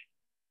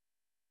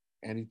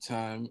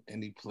 Anytime,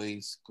 Any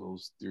Place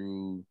goes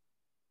through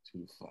to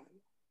the final.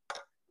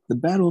 The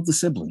Battle of the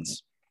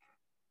Siblings.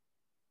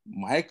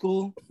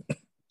 Michael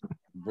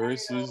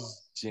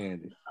versus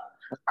Janet.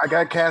 I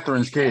got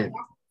Catherine's kid.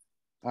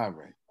 All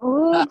right.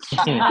 Ooh,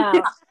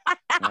 child.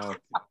 Okay.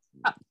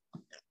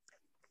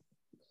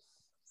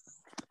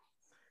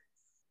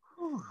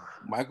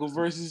 Michael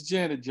versus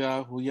Janet,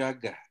 y'all. Who y'all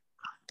got?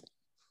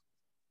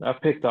 I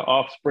picked the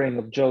offspring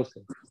of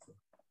Joseph.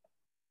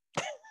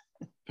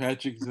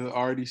 Patrick's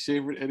already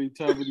shavered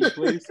Anytime, Any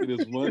Place. It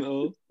is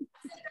 1-0.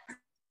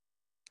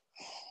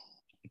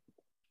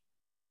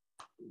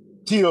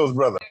 Tito's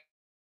brother.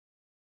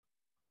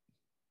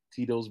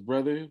 Tito's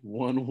brother,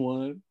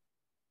 1-1.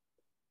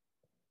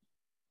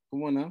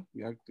 Come on now.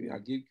 Y'all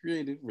get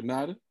creative.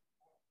 Renata.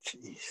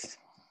 Jeez.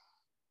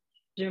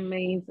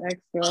 Jermaine's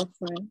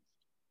ex-girlfriend.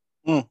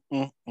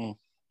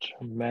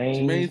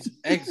 Jermaine's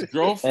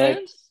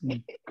ex-girlfriend?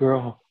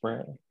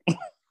 Ex-girlfriend.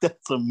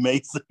 That's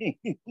amazing.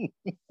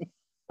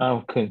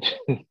 I'm confused.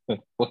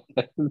 What?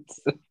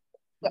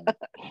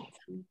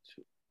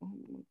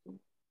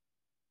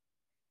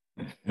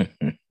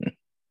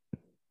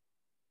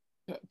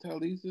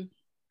 Talisa.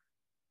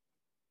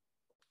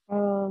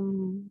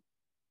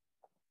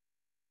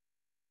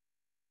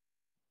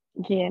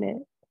 Janet.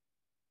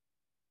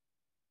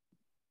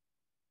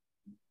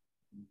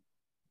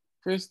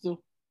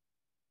 Crystal.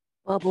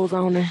 Bubbles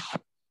owner.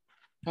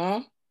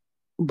 Huh?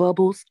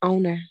 Bubbles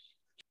owner.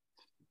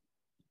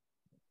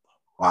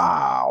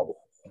 Wow.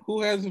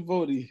 Who hasn't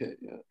voted yet?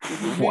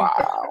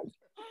 Wow.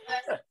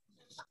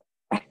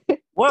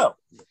 Well,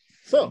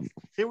 so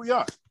here we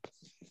are.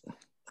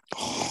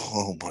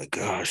 Oh my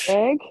gosh.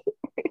 Egg.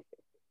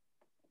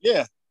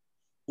 Yeah.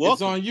 Welcome.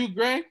 It's on you,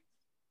 Greg.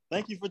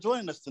 Thank you for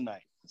joining us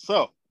tonight.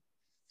 So,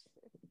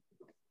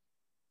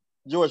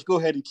 George, go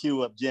ahead and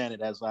cue up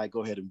Janet as I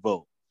go ahead and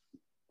vote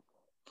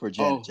for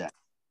Janet Jackson.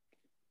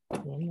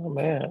 Oh,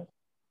 man.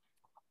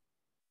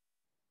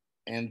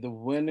 And the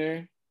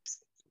winner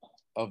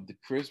of the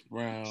Chris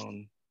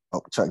Brown.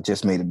 Oh, Chuck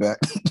just made it back.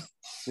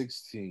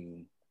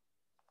 16.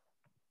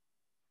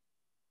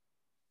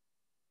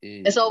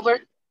 It's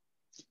over.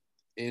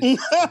 It's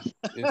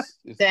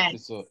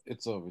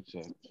over,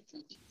 Chuck.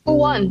 Who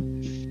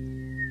won?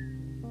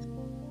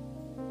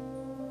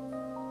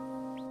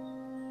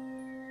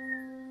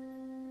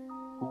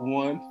 Who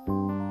won?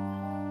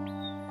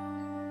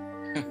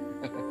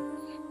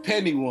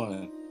 Penny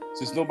won.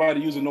 Since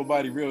nobody using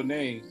nobody's real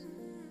names.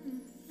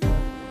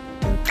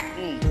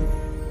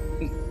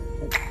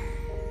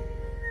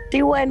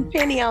 She wasn't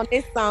Penny on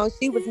this song.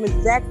 She was Miss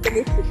Jackson.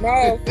 It's the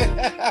mask.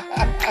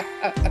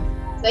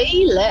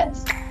 Say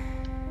less.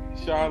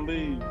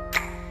 Charlene.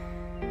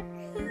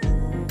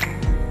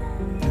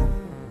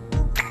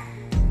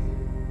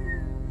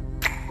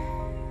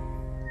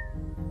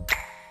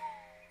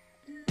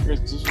 Chris,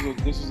 this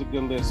was a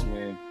good list,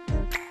 man.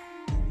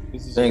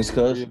 This is Thanks, a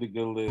cuz. really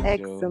good list,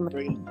 Excellent.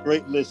 Joe.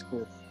 Great list,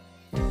 Chris.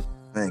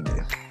 Thank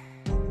you.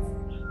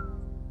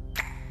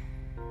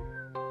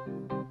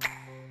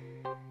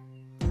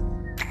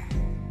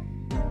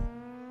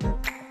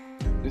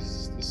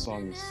 This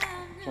song is.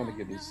 I'm trying to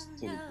get this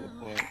to the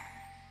point.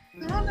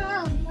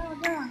 No.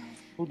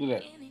 Who did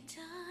that?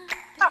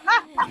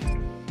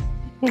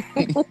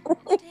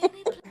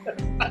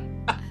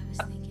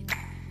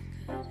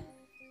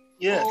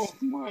 Yes. Oh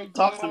my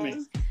Talk to God. me.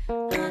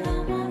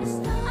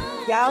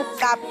 Y'all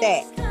stop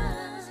that.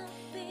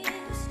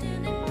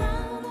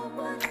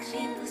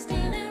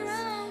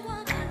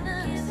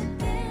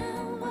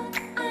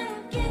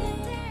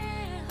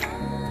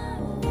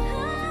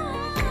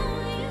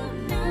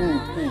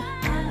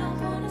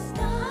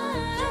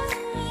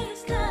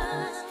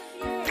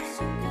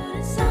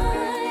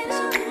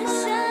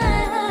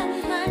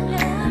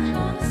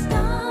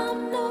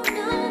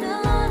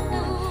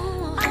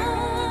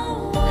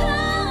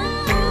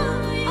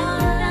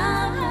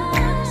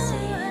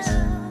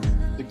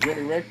 The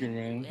great record,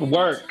 man.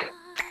 Work.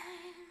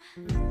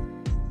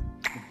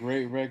 The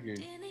great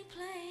record.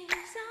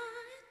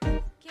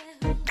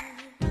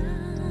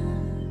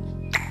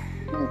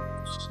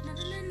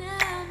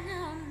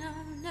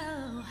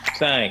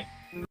 thing.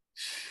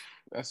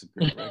 That's a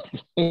great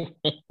record.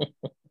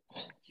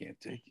 Can't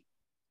take it.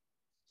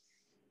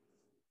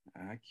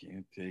 I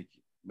can't take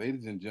it.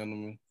 Ladies and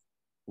gentlemen,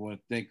 I want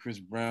to thank Chris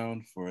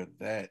Brown for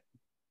that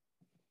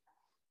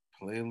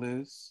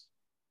playlist.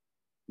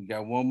 We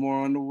got one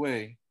more on the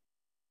way.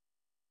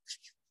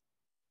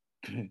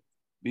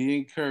 Be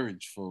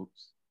encouraged,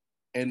 folks.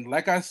 And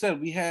like I said,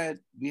 we had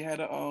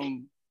a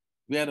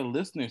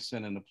listener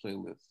send in a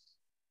playlist.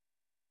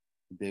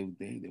 They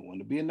want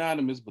to be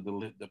anonymous, but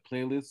the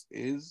playlist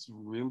is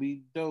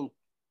really dope.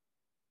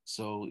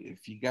 So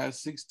if you got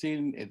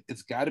 16,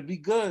 it's got to be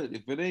good.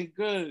 If it ain't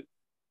good,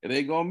 it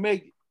ain't gonna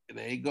make it. It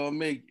ain't gonna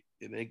make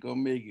it. It ain't gonna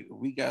make it.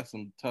 We got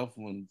some tough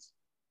ones.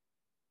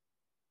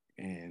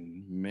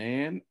 And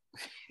man,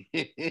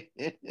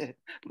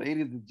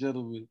 ladies and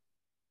gentlemen,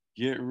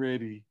 get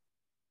ready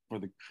for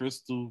the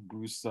Crystal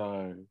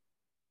Broussard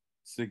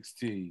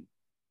 16.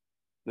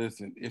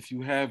 Listen, if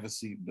you have a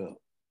seatbelt,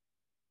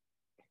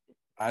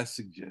 I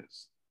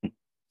suggest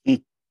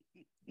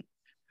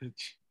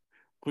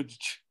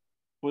put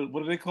what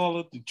do they call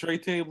it? The tray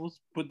tables?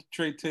 Put the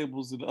tray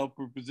tables in the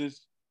upper position.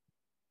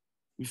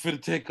 We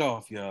finna take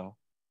off, y'all.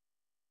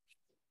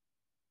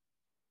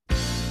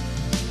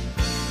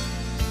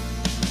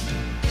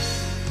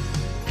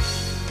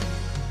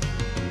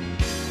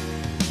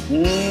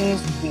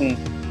 Mm-hmm.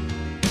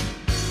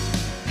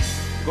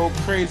 Go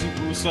crazy,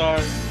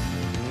 Broussard.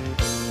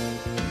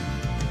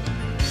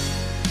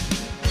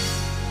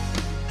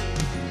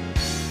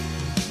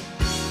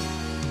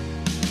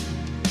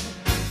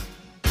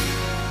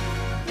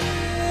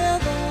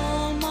 With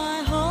all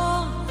my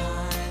heart,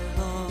 I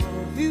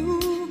love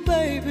you,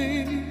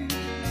 baby.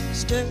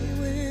 Stay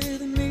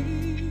with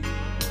me,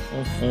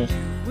 and you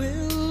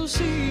will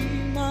see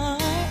my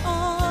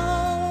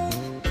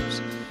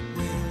arms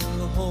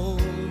will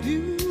hold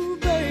you,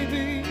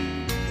 baby.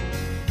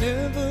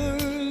 Never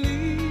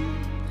leave,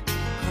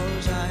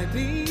 'cause I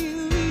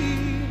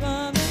believe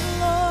I'm in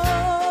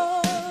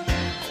love.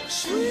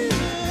 Sweet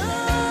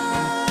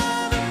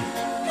love,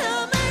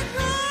 help me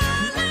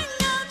crawling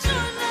out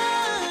your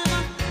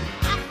love.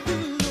 I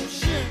feel no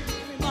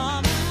shame,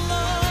 I'm in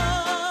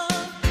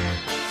love.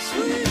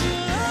 Sweet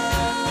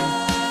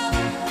love,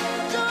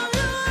 don't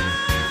you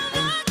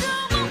ever go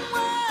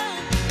away.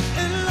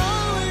 It'll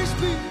always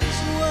be this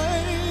way,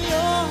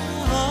 your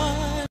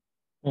heart.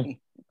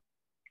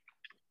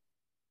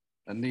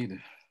 Anita.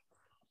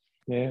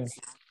 Yeah.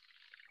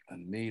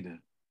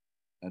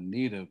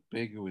 Anita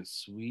Baker with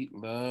Sweet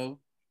Love.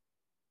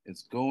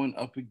 It's going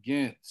up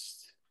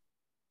against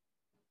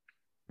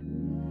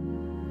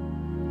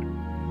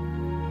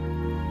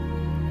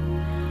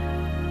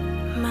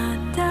My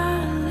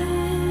darling,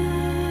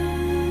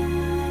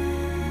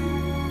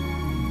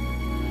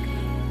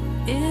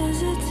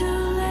 is it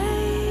too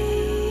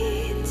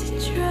late to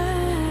try?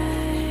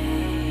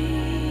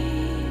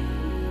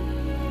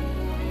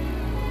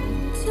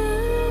 Too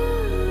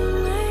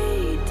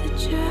late to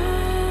try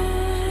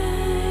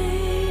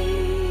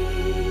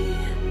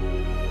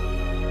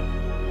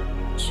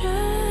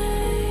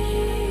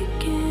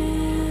again.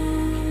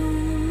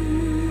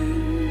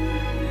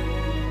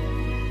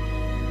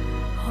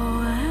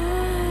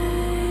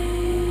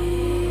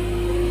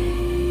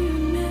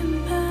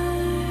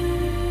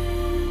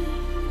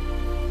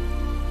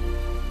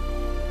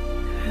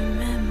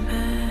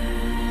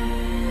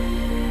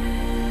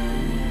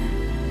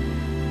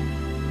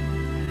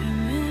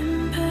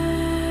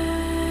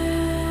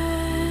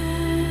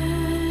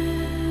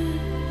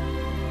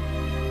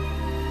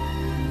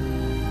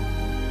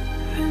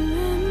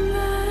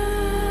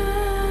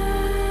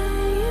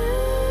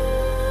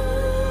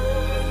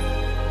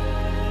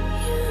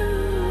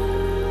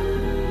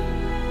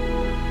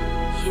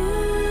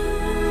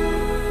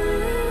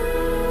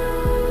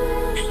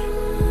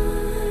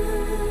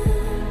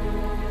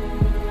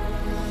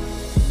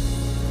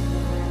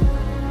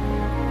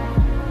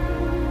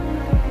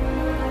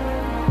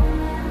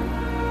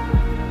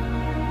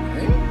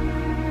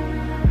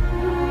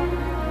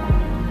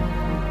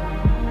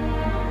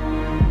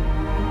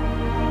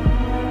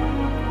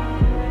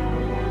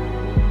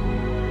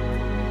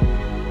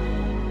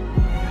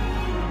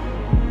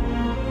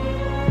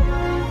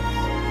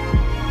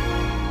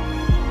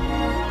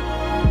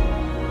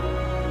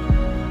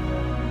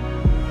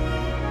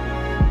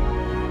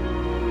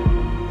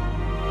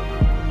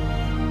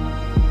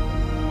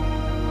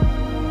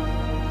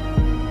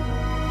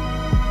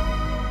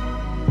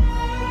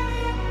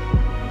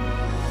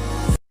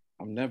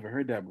 Oh, never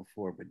heard that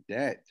before, but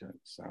that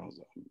sounds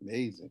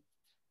amazing.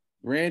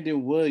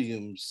 Brandon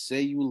Williams,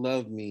 Say You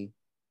Love Me,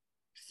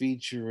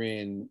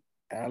 featuring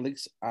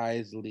Alex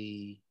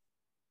Isley.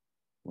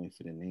 Wait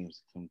for the names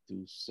to come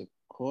through.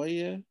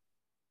 Sequoia.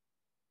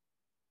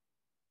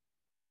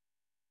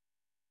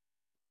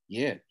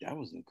 Yeah, that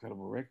was an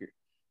incredible record.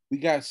 We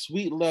got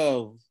Sweet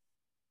Love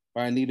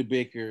by Anita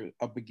Baker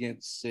up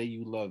against Say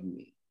You Love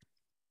Me.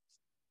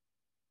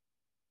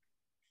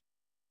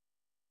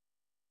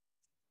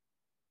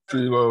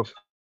 Sweet Love.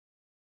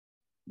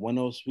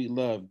 1-0 Sweet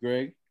Love.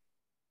 Greg?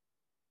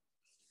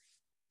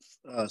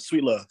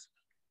 Sweet Love.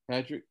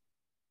 Patrick?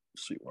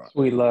 Sweet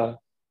Love.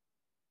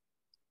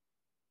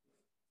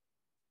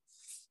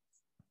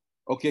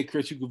 Okay,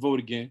 Chris, you can vote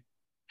again.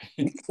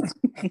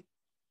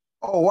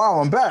 Oh, wow,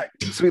 I'm back.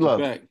 Sweet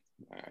Love. Back.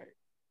 All right.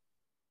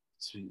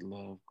 Sweet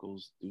Love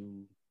goes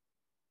through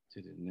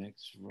to the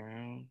next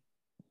round.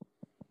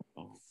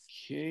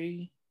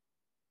 Okay.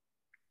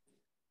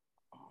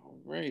 All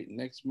right,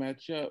 next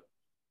matchup.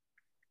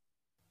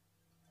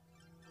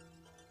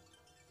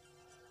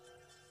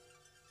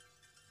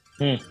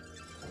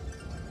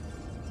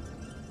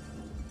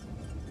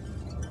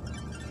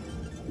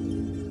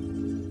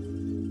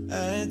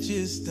 I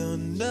just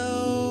don't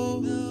know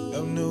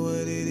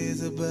what it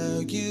is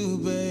about you,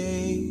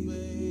 babe.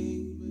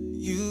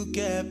 You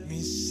got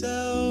me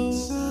so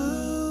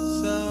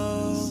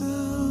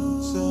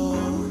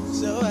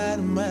out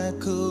of my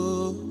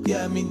cool.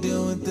 Got me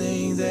doing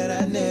things that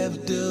I never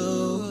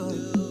do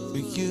for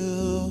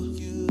you.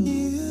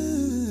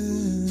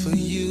 For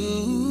you.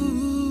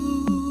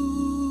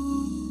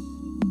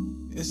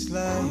 It's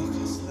like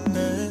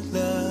earth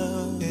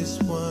love. It's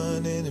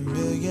 1 in a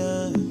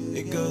million.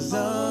 It goes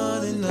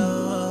on and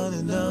on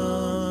and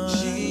on.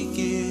 She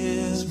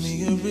gives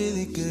me a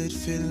really good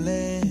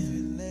feeling.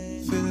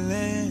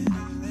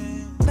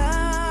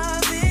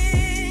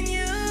 Loving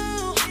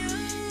you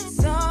is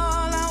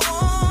all I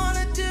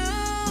wanna do.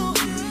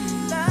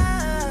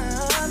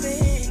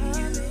 Loving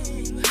you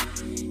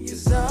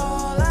is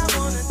all I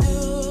wanna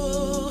do.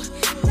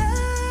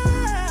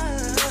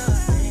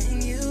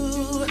 Loving you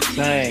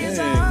is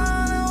all I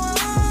wanna do.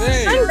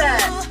 Sing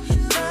that.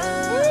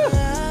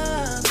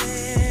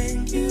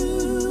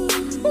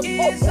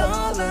 Is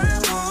all I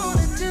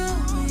wanna do,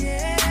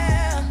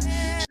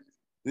 yeah.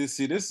 This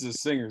is a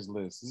singer's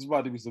list. This is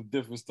about to be some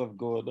different stuff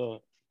going on.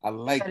 I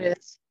like it.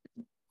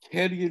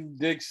 Kenyon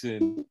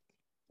Dixon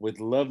with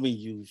Loving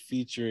You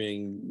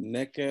featuring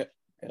Neka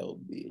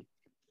LB.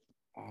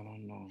 I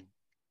don't know.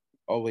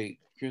 Oh wait,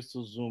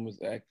 Crystal Zoom is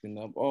acting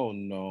up. Oh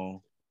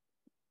no.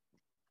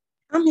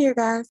 I'm here,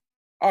 guys.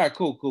 All right,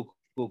 cool.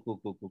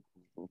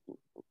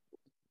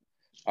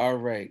 All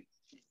right.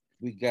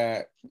 We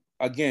got,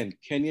 again,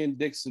 Kenyon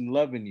Dixon,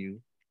 Loving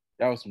You.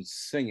 That was some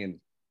singing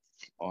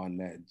on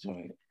that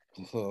joint.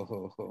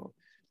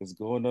 It's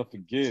going up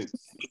against.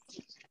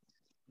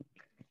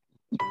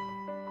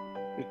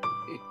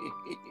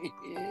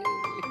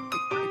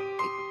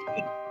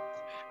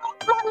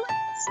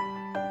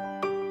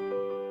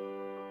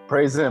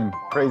 Praise him.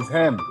 Praise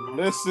him.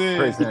 Listen.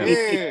 Praise him.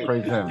 Yeah.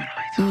 Praise him.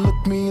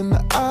 Look me in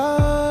the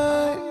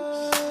eyes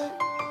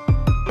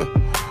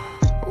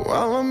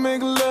while I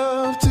make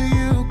love to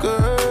you,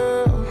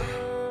 girl.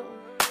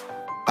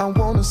 I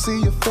wanna see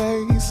your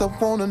face. I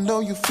wanna know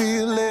you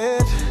feel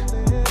it.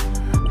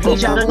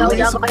 Need y'all to know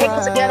y'all gonna hate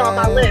this again on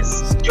my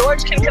list.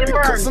 George can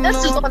confirm.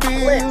 This is on my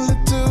list.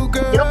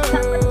 You don't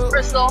have to,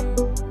 Crystal.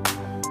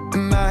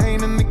 And I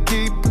ain't into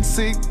keeping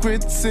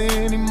secrets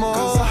anymore.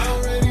 'Cause I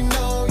already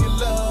know you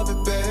love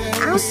it, babe.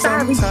 I'm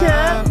sorry, Chuck.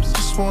 Sometimes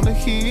just wanna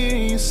hear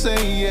you say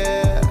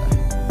yeah.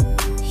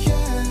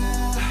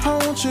 I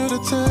want you to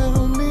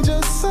tell me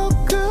just how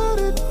good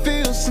it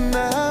feels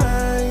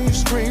tonight. You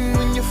scream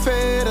when you're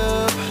fed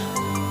up.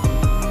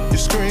 You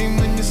scream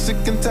when you're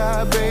sick and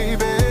tired,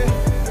 baby.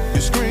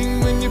 You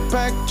scream when you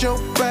packed your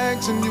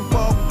bags and you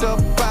walked up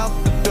out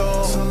the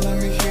door. So let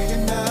me hear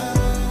you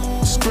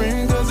now.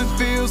 Scream 'cause it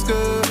feels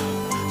good.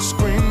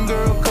 Scream,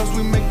 girl, 'cause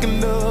we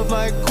making love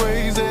like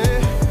crazy.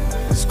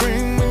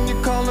 Scream when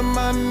you're calling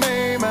my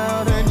name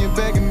out and you're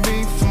begging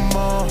me for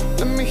more.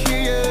 Let me hear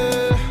you.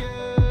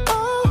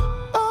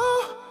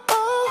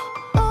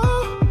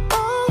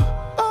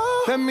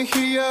 Let me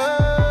hear you.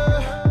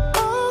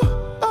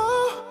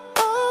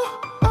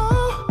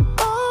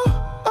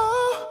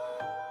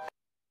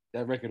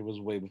 That record was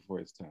way before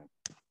its time.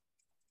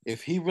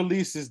 If he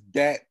releases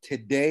that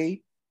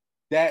today,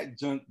 that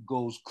junk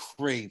goes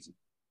crazy.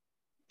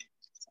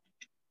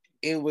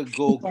 It would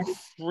go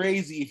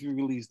crazy if you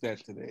released that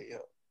today,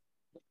 yo.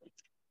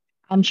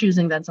 I'm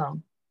choosing that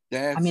song.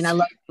 That's... I mean, I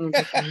love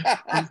music.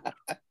 I'm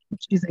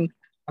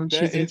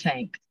choosing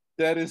Tank.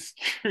 That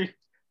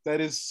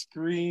is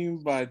Scream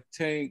by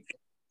Tank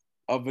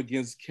up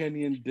against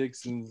Kenyon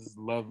Dixon's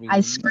Loving I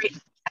You.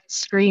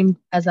 screamed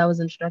as I was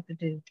instructed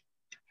to.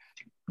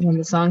 When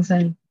the song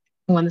sang,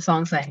 when the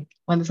song started.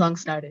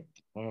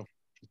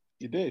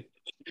 You did.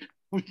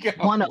 We got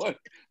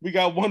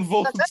one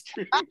vote for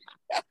Scream.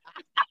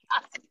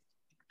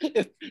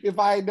 if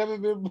I had never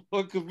been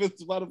more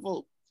convinced about a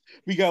vote,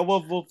 we got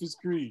one vote for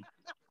Scream.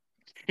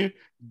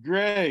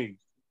 Greg.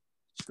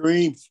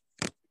 Scream.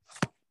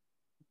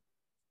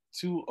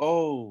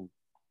 2-0.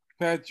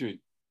 Patrick.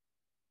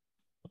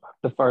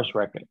 The first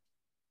record.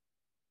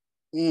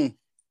 Can't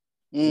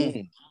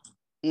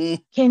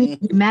even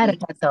be mad at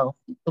that though.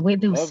 The way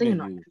they were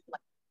singing on it.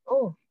 Like,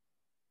 oh.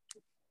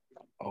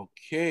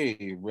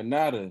 Okay,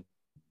 Renata.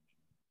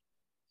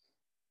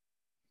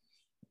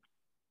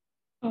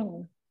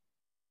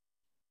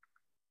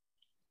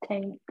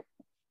 Tank.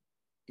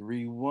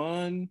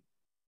 3-1.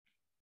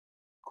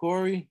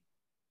 Corey.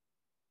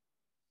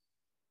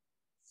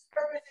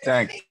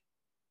 Tank.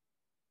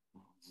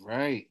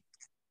 right.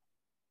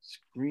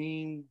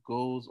 Scream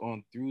goes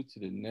on through to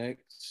the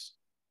next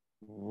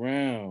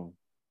round.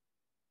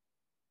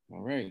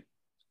 All right.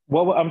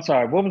 I'm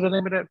sorry. What was the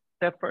name of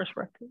that first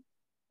record?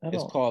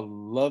 It's called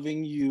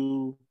 "Loving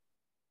You"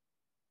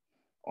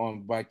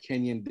 by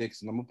Kenyon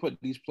Dixon. I'm gonna put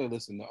these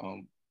playlists in the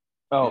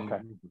Oh, okay.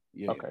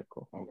 Yeah. Okay,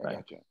 cool. I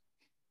got you.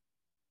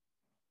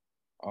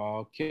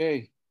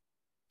 Okay.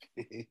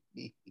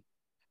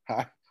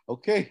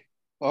 Okay.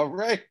 All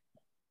right.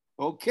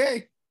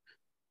 Okay.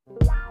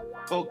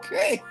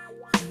 Okay.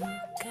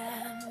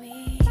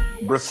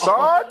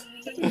 Broussard?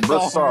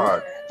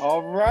 Broussard.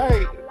 All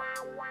right.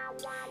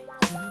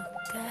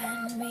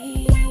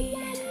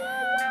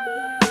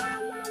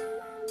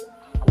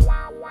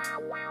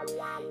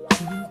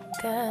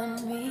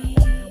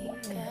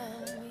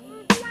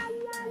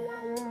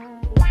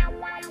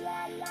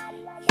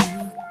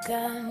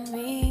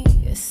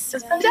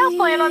 Is Denzel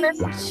playing on this?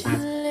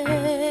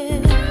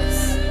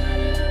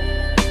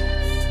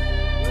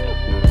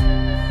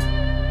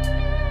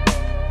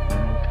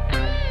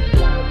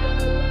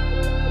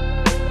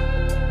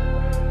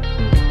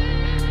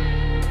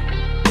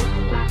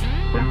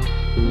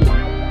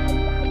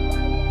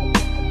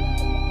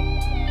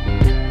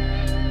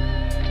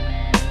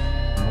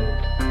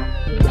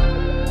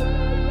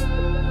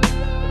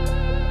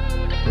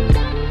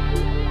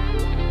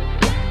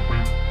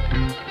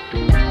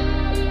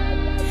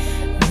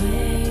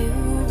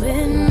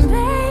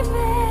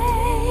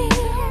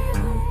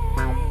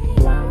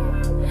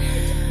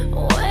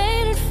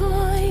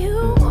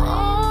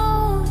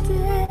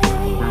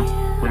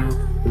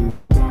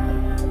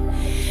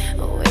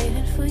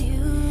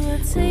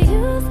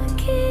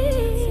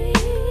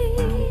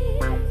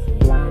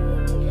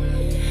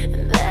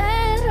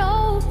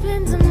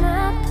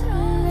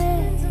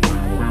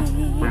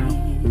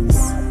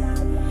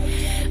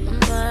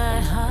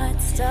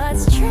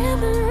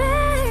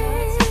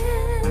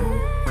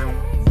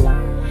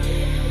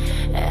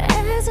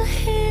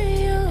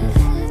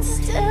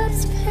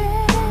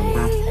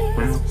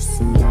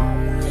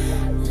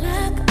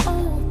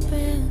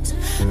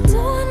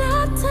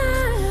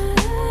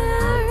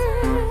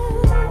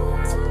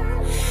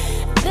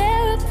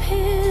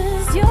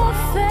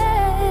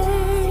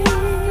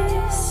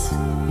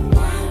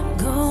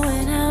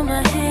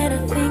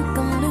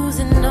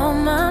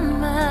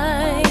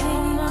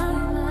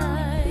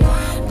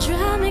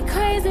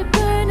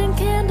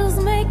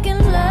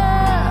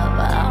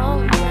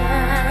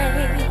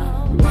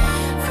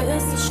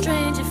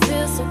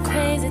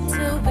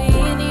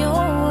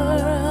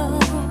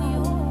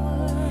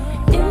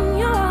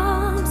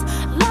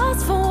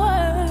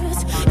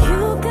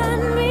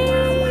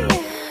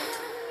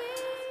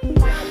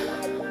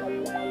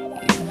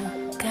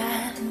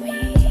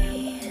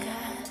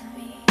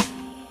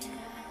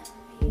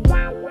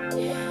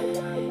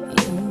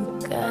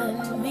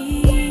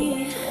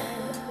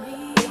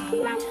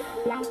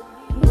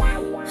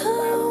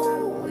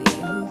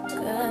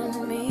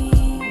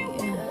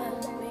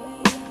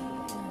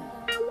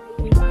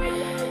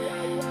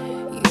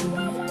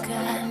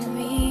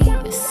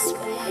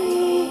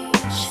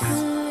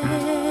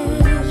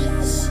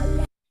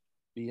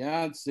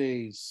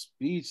 Beyonce's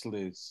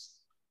Speechless.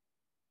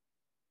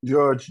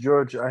 George,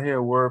 I hear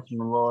a word from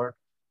the Lord.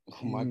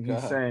 Oh my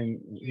God.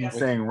 He's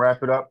saying,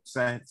 wrap it up,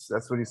 saints.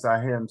 That's what he said.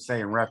 I hear him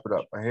saying, wrap it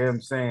up. I hear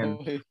him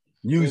saying,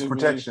 use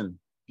protection.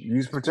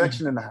 Use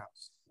protection in the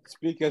house.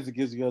 Speak as it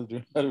gives you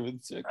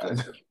utterance.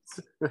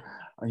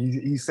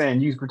 He's saying,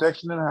 use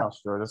protection in the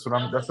house, George. That's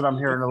what I'm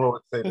hearing the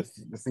Lord say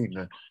this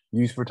evening.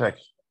 Use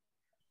protection.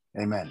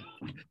 Amen.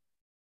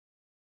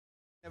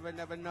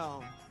 Never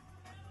know.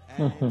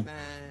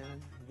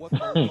 Amen. What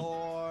the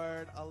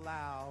Lord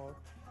allowed,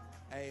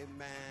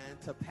 amen,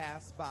 to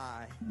pass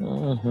by.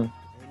 Amen.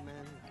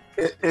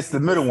 It's the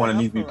middle one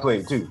that needs to be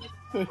played too.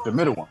 The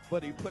middle one.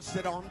 But he puts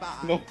it on by.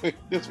 No, wait,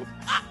 this one.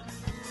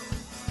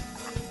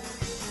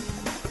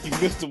 You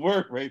missed the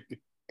word right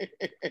there.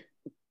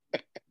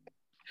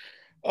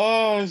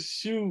 Oh,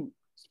 shoot.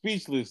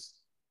 Speechless.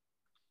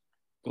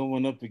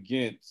 Going up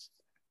against.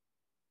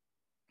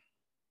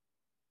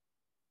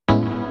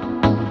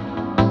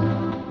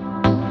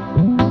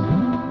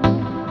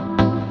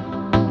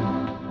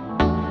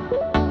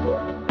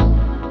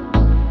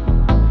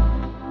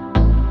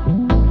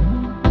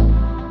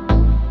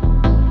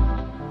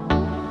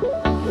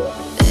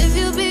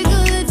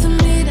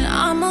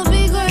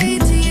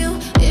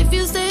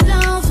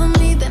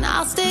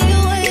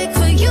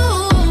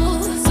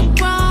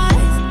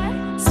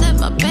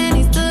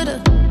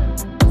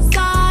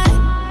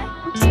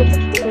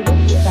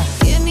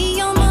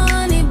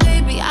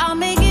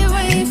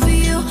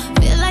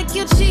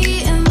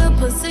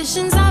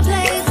 I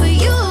play for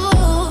you.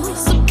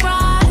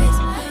 Surprise,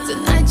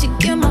 tonight you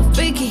get my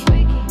freaky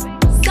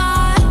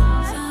side.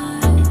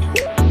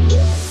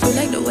 You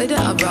like the way that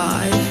I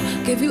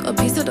ride, give you a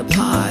piece of the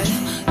pie.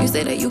 You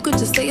say that you could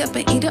just stay up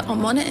and eat it all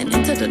morning and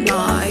into the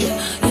night.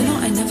 You know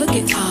I never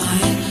get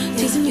tired,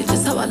 teasing you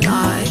just how I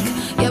like.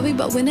 Yeah, we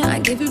both winning, I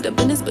give you the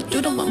business, but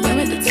you the one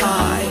wearing the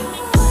tie.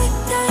 Like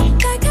that,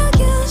 like how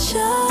you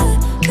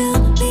should feel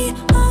me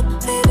on.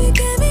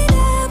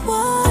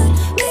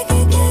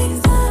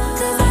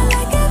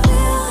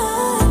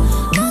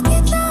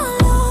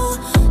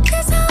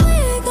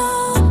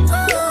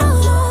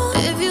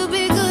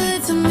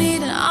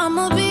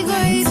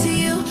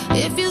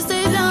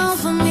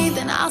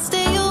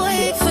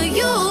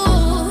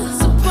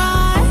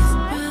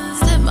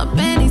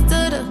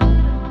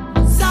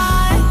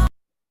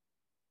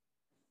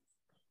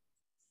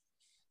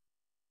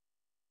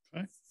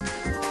 Okay.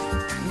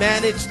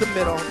 Manage the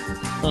middle,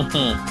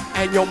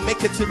 and you'll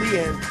make it to the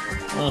end.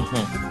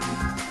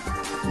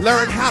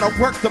 Learn how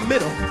to work the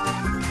middle,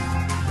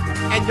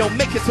 and you'll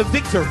make it to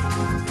victory.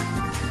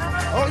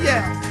 Oh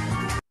yeah.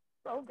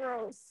 So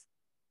gross.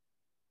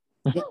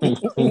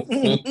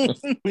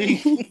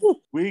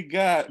 we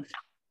got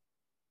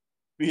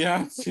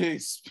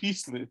Beyonce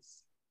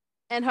Speechless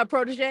And her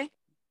protege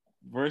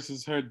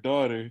versus her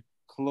daughter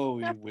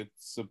Chloe with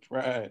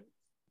Surprise.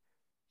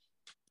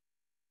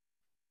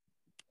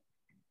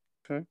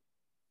 Okay.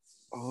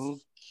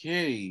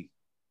 Okay.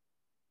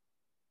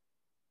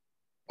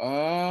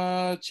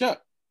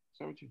 Chuck,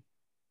 start with you.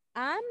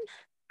 I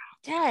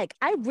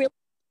really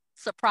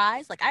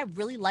surprised. Like I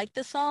really like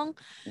this song,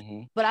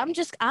 but I'm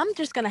just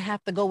gonna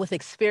have to go with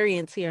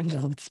Experience here and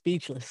go with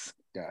Speechless.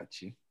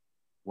 Got you.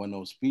 One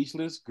of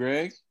Speechless,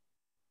 Greg.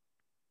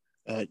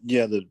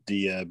 Yeah, the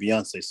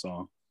Beyonce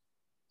song.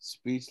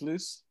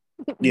 Speechless.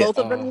 Yeah. Both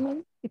of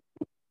them.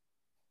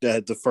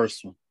 The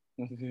first one.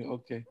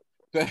 Okay.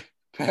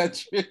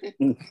 Patrick.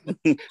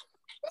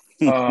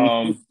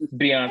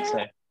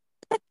 Beyonce.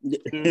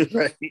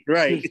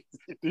 right.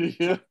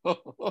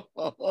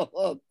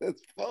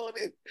 That's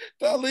funny.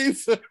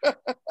 Talisa.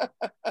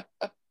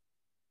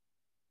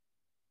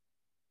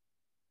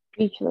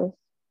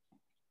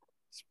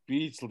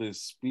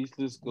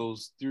 Speechless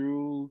goes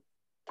through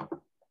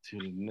to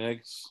the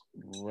next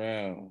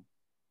round.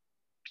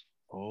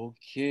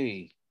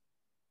 Okay.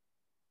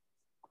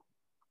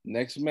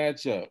 Next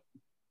matchup.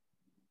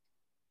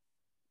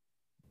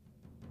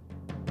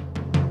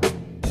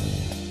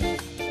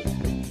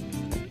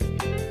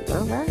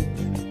 All right.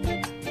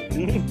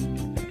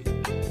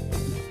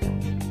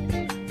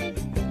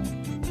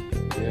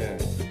 Yeah.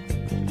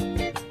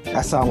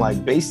 That sound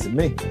like bass to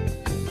me.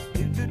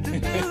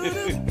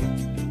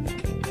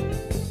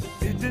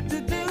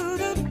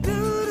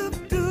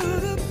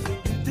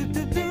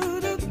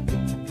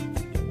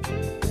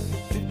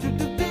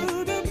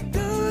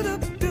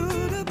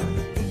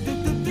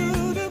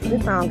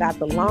 This song got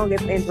the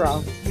longest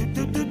intro.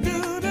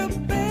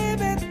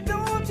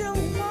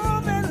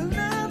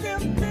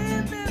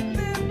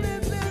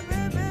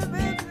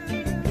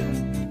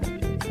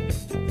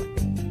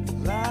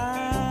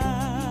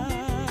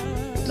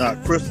 Nah,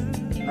 Chris,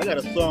 I got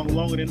a song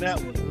longer than that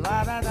one.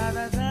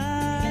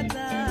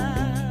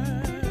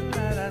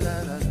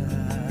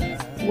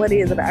 What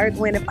is it? The Earth,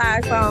 Wind, and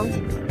Fire song?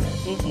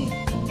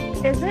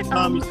 Is it?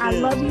 I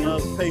Love You.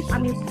 I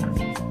mean,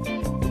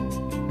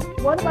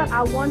 what about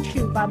I Want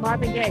You by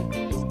Marvin Gaye?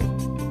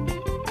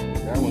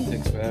 That one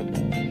takes forever.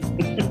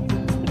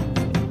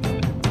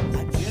 I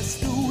guess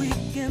the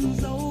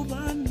weekend's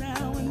over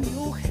now and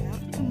you'll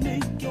have to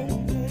make your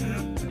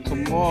way.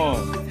 Come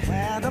on.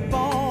 Had a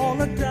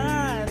ball of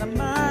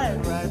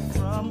dynamite right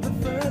from the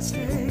first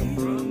day.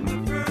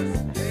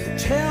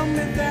 Tell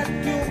me that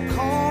you'll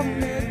call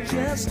me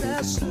just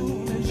as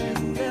soon as you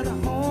get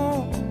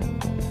home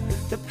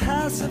to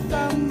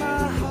pacify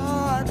my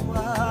heart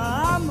while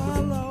I'm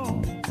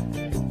alone.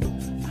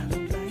 I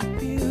don't like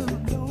being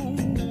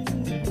alone.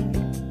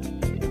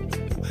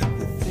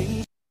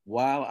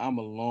 While I'm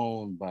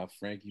Alone by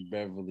Frankie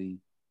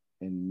Beverly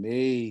and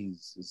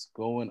Maze is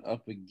going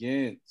up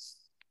against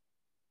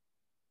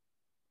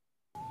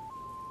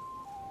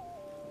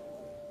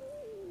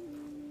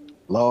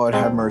Lord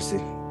have mercy.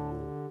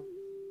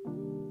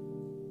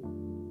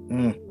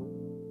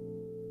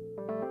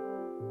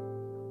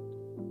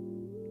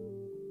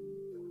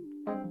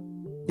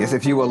 Guess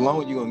if you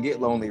alone, you're gonna get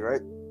lonely,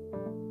 right?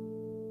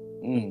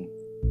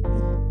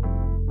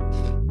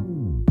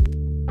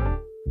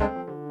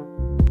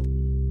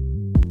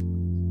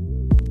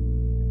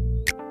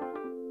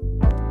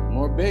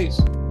 more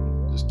bass.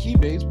 Just key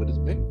bass, but it's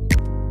big.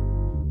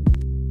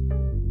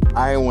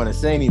 I didn't want to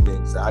say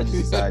anything, so I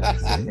just decided to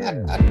say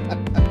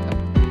it.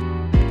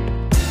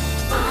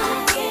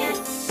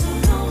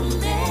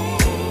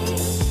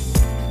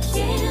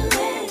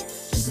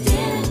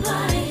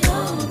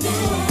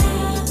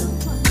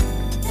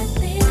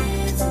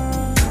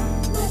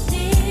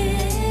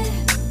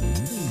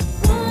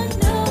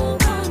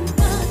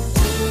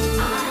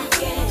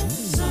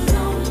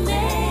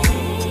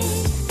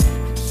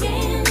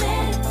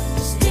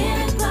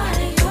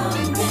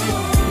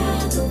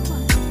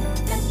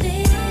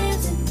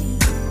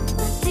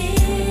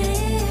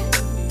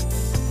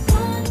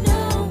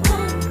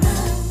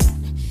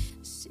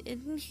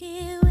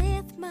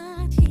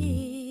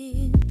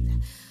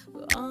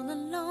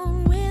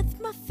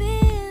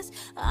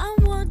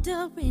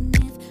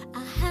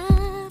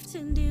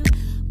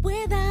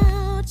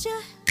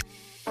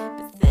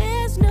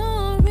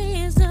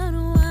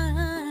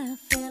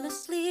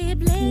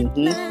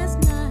 Last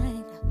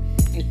night,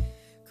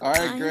 all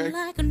right, Greg.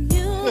 Like a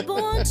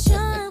newborn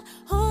child,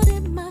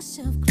 holding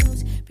myself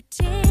close,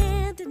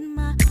 pretending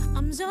my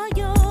arms are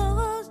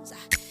yours.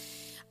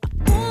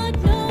 I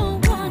want no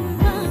one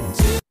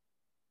but you.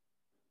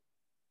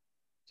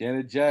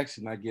 Janet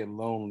Jackson, I Get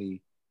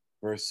Lonely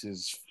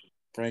versus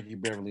Frankie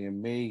Beverly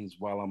and Maze,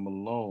 While I'm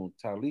Alone.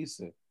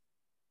 Talisa.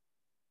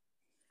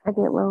 I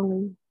Get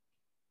Lonely.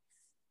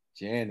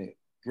 Janet.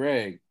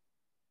 Greg.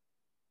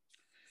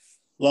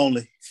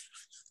 Lonely.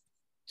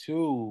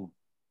 2.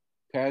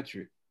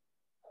 Patrick.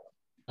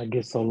 I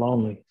get so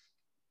lonely.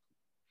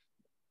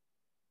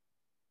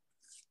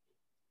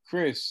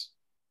 Chris.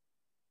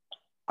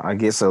 I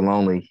get so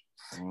lonely.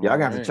 All Y'all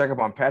gonna have to right. check up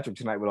on Patrick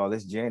tonight with all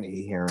this Janet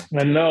he hearing.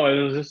 I know it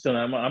was just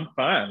I'm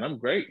fine. I'm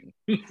great.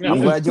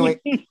 I'm glad you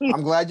ain't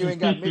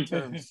got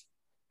midterms.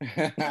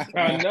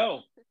 I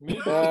know. Me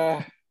too.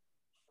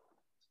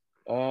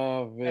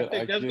 Oh man, I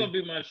think that's gonna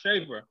be my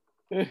shaver.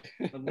 And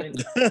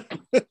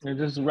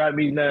just write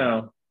me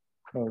down.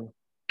 Oh.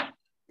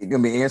 You're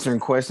gonna be answering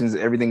questions.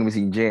 Everything we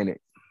see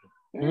Janet.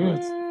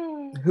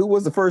 Who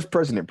was the first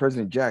president?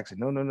 President Jackson.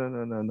 No.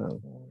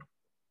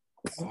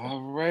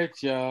 All right,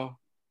 y'all.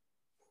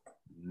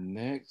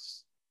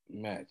 Next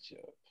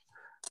matchup.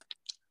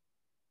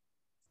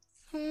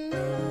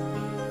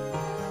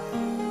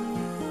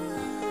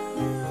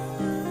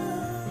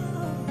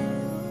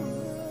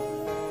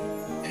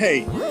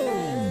 Hey.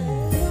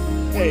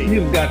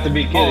 You've got to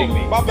be kidding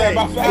me. My bad.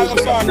 I'm sorry.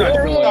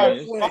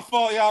 My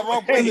fault, y'all.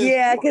 Wrong playlist.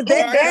 Yeah, because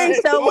that game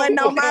show wasn't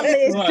on my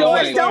list.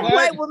 George, don't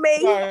play with me.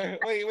 Sorry.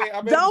 Wait.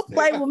 Don't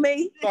play with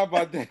me. Sorry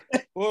about that.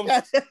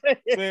 Whoops.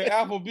 Man,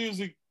 Apple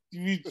Music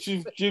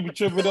should be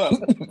tripping up.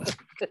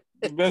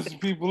 Messing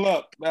people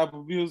up.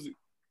 Apple Music.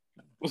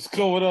 What's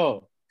going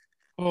on?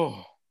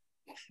 Oh.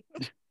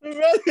 You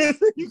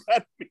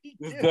gotta be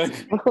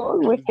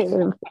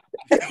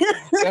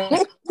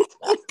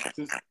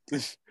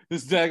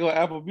This daggone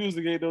Apple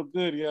Music ain't no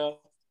good,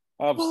 y'all.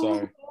 I'm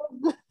sorry.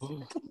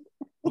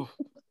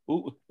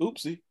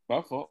 Oopsie,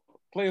 my fault.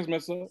 Players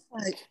mess up.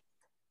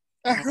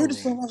 I heard it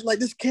so much like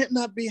this can't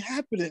not be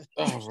happening.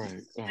 All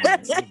right.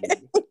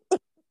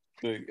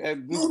 Hey,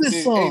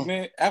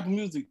 man, Apple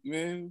Music,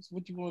 man. It's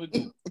what you want to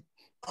do.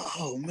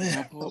 Oh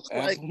man.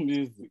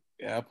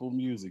 Apple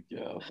Music,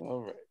 y'all.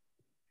 All right.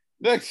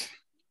 Next.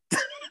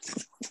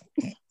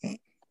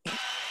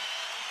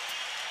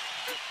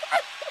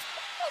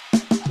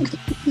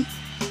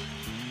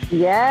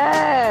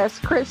 Yes,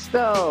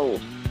 Crystal.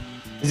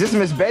 Is this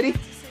Miss Betty?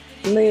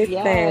 Listen.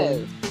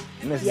 Yes.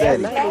 Miss Yeah,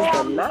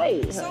 Betty.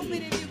 nice. So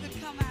many of you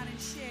could come out and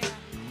share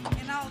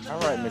in all the All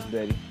right, love Miss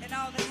Betty. and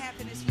all the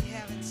happiness we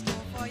have in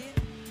store for you.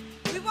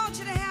 We want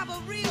you to have a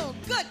real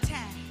good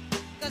time,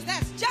 because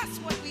that's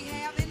just what we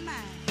have in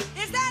mind.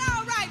 Is that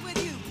all right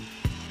with you?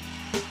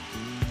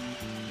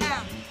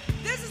 Now,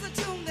 this is a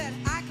tune that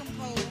I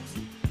composed,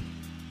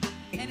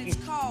 and it's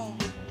called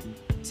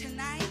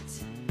Tonight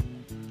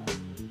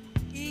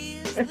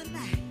is the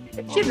Night.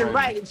 She didn't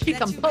write it. She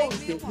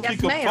composed it. Yes,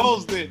 She ma'am.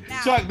 composed it.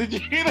 Now, Chuck, did you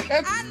hear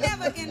that? I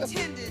never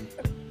intended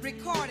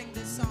recording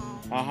this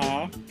song.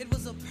 Uh-huh. It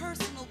was a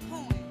personal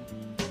poem.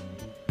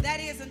 That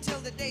is until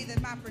the day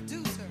that my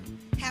producer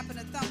happened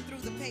to thumb through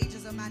the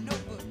pages of my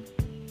notebook.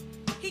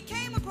 He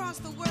came across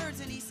the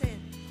words and he said,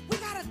 we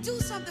gotta do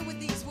something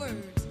with these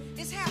words.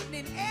 It's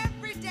happening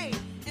every day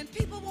and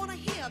people wanna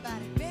hear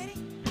about it,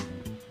 Betty.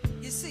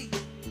 You see,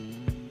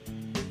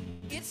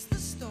 it's the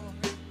story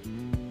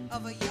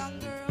of a young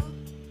girl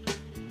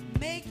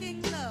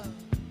making love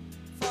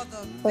for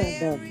the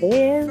very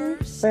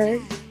first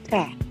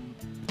time.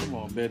 Come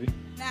on, Betty.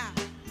 Now,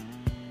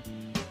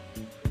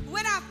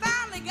 when I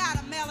finally got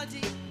a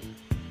melody,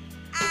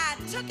 I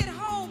took it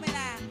home and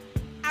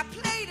I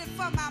played it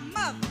for my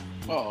mother.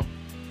 Oh.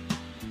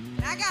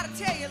 I gotta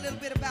tell you a little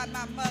bit about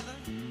my mother.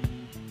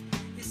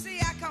 You see,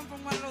 I come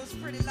from one of those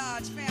pretty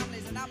large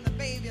families and I'm the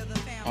baby of the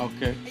family.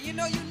 Okay. And you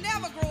know, you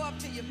never grow up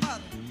to your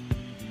mother.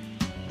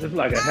 It's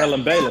like a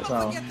Helen Baylor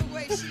song. Forget the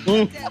way she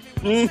looked at me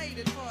when I played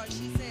it for her.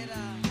 She said,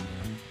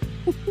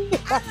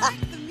 I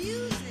like the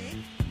music.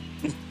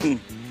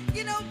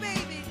 You know,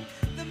 baby,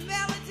 the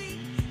melody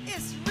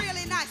is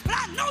really nice. But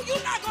I know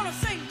you're not going to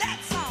sing that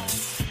song.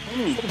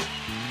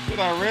 Then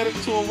I read it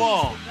to a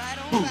wall. Right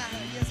on by her.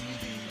 Yes, we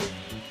did.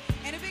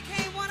 And it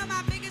became one of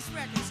my biggest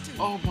records, too.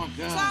 Oh, my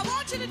God. So I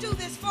want you to do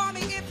this for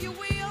me, if you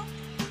will.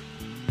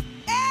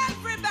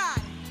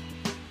 Everybody,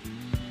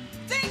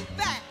 think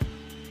back.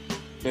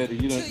 Betty,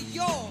 you to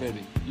yours. don't.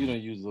 Betty, you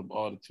don't use up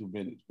all the 2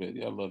 minutes,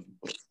 Betty. I love you,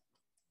 but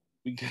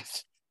we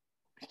got.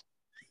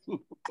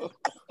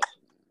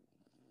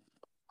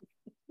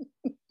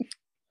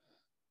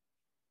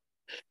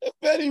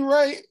 Betty,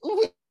 right?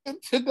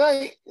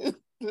 Tonight.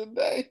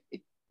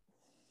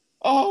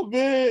 Oh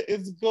man,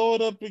 it's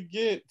going up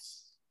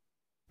against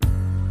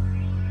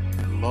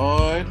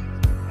Lord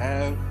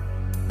have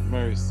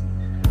mercy.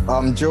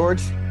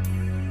 George,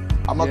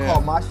 I'm gonna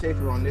call my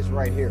Schaefer on this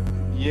right here.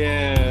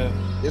 Yeah.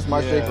 This is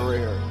my Schaefer right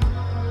here.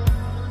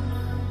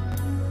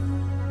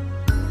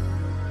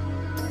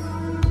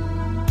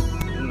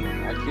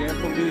 I can't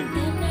believe it.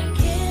 And I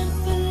can't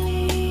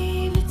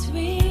believe it's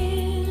real.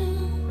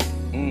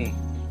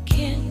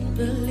 Can't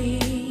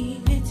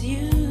believe it's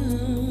you.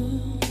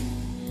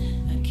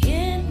 I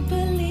can't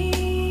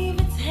believe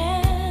it's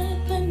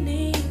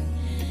happening.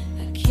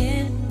 I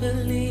can't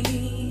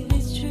believe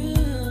it's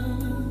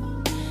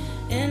true.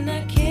 And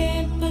I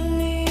can't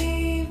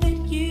believe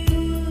that you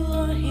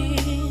are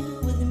here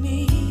with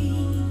me.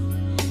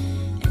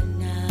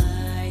 And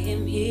I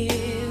am here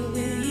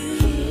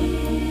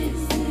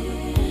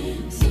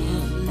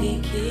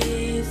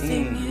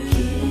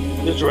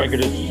This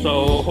record is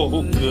so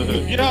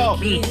good. Yo.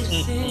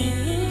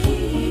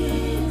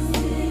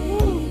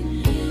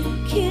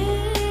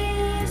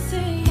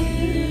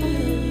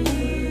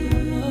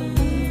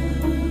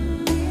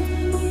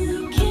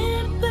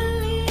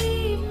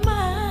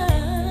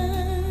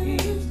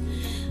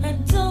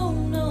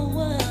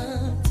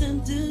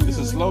 This is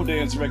a slow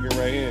dance record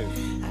right here.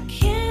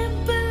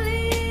 Can't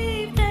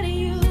believe that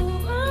you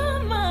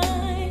are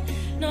mine.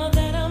 Know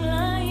that I'm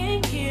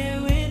lying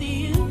here with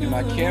you. And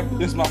I can't,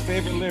 this is my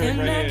favorite lyric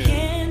And I right here.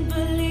 can't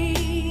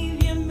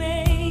believe you're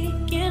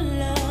making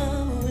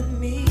love with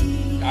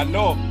me. I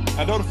know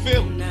the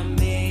feeling. I'm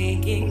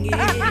making it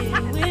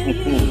with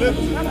you.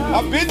 Listen,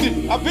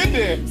 I've been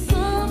there.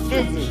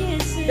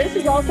 Listen. This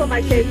is also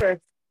my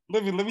favorite.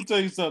 Let me tell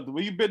you something.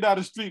 When you've been down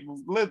the street,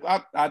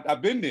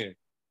 I've been there.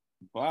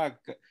 Boy,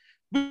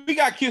 we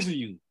got kissing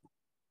you.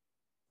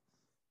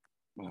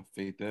 My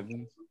Faith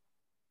Evans.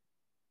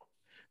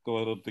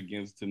 Going up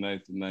against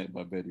Tonight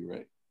by Betty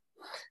Wright.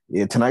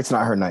 Yeah, tonight's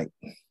not her night.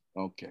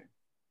 Okay.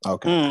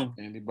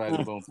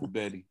 Anybody vote for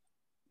Betty?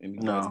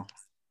 Anybody? No.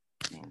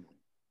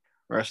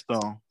 Rest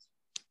on.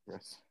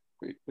 Rest.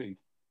 Wait.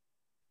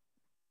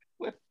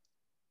 What?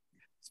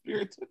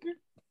 Spirit took her?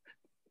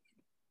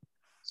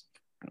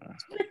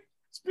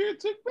 Spirit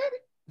took Betty?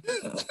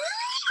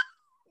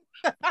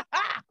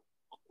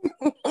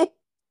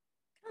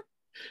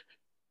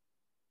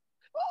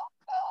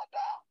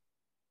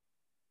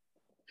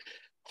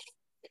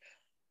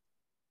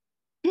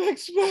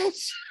 Next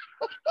match.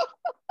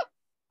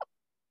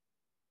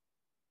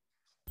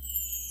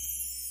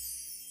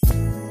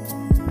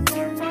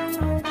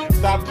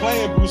 Stop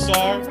playing,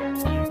 Broussard.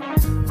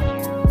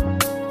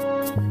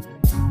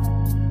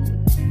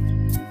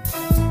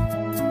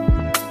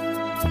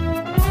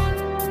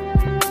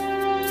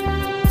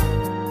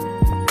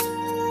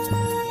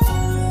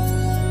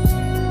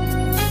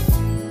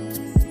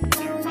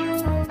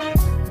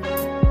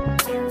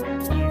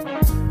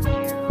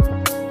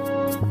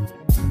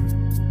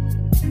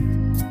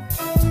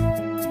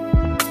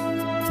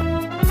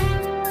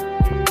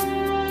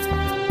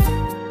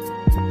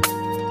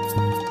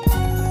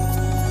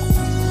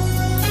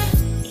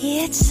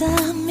 It's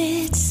a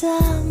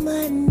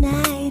midsummer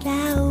night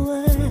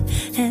hour,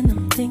 and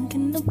I'm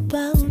thinking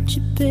about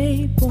you,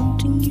 babe,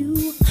 wanting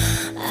you.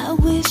 I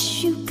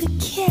wish you could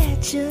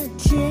catch a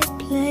jet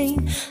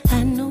plane.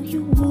 I know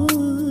you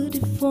would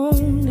if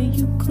only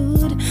you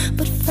could,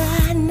 but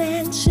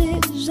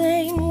finances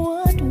ain't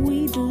what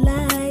we'd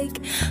like,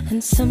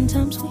 and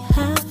sometimes we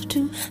have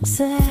to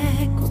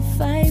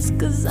sacrifice,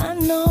 'cause I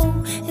know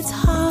it's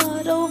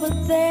hard over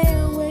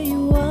there where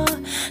you are,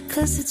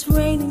 'cause it's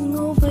raining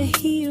over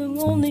here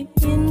on the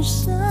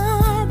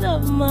inside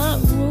of my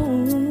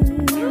room.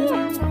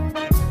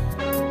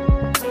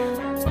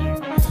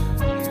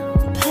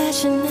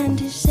 Passion and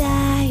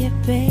desire,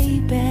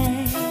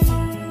 baby.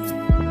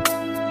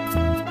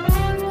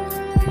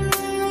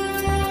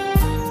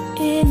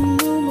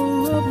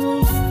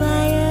 Innumerable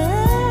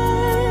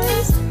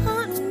fires,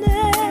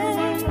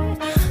 honey.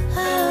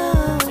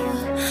 Oh,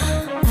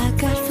 I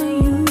got for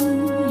you,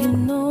 you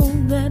know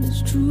that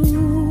it's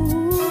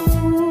true.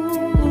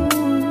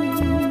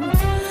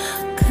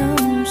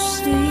 Come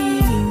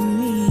see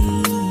me.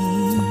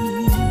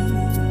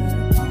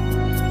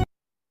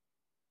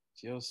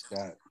 Jill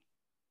Scott,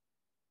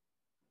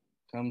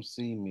 come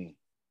see me.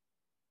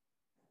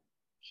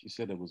 She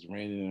said it was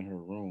raining in her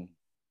room.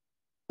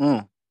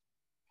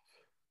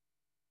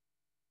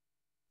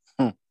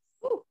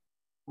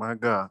 My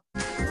God.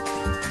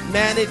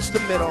 Manage the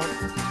middle,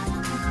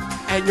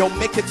 and you'll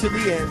make it to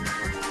the end.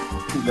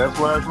 That's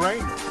why it's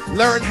raining.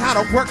 Learn how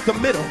to work the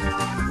middle,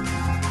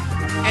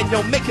 and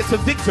you'll make it to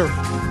victory.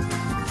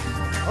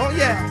 Oh,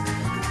 yeah.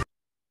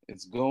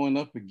 It's going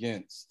up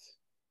against.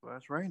 Well,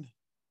 it's raining.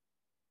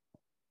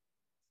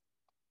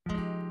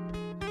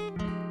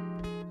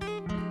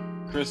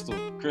 Crystal,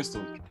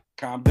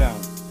 calm down.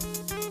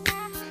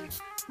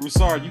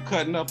 Broussard, you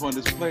cutting up on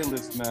this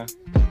playlist now.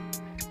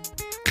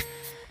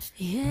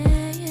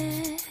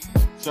 Yeah.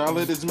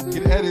 Charlotte is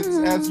making edits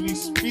as we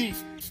speak.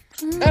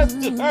 That's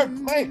to her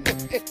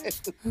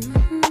playlist.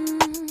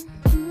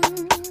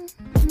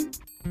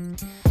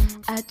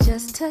 I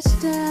just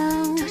touched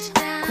down,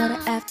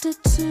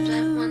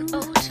 2:15.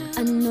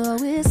 I know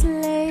it's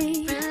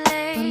late,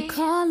 but I'm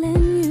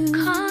calling you,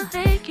 trying to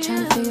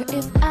figure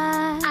if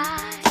I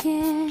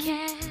can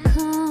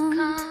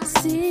come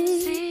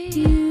see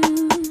you.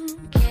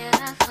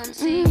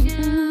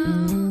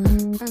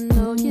 I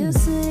know you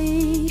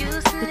say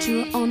that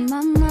you're on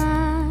my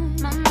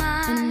mind, and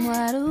I'm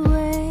wide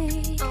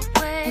awake,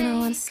 and I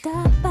wanna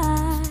stop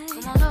by.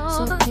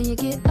 So can you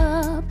get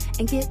up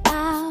and get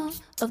out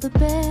of the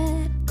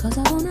bed? 'Cause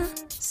I wanna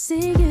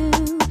see you,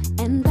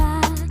 and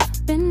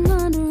I've been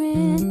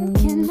wondering,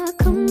 can I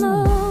come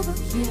over?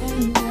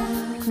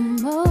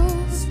 Come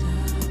over,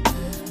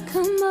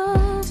 come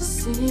over,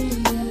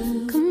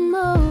 come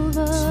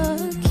over.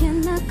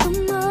 Can I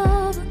come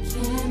over?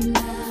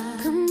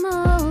 Come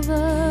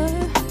over,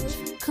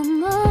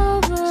 come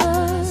over,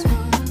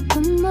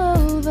 come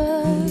over.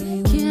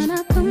 Can I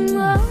come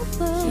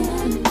over?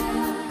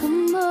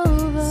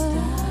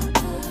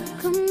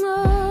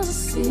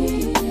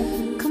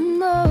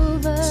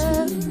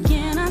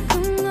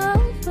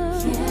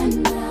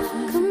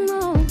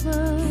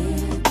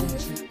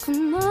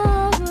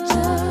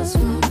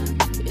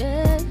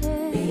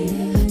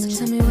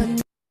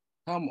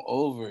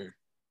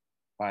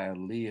 by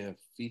Aaliyah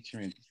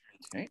featuring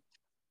Tank.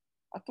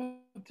 I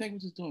thought Tank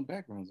was just doing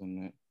backgrounds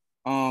on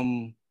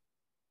that.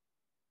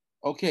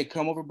 Okay,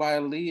 Come Over by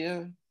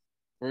Aaliyah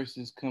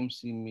versus Come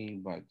See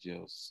Me by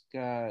Jill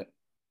Scott.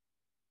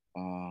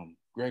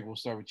 Greg, we'll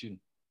start with you.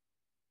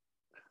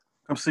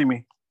 Come See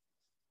Me.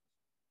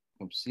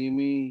 Come See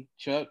Me.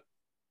 Chuck.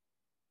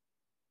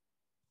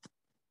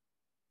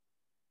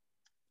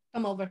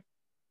 Come Over.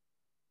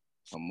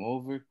 Come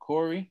Over.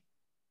 Corey.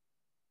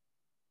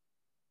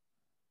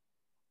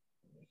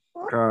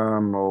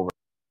 Come Over.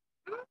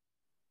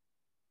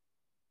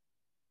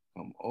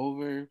 Come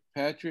Over.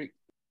 Patrick.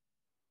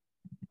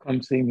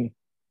 Come See Me.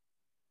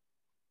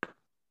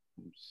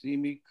 Come See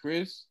Me.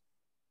 Chris.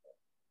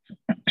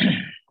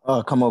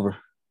 Come Over.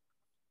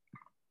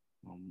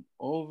 Come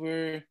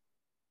Over.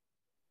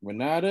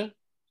 Renata.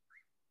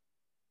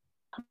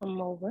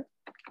 Come Over.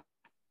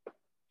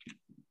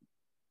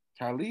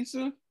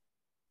 Talisa.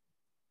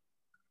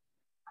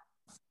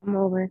 Come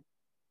Over.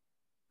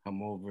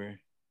 Come Over.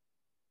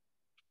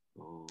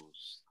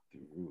 Goes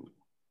through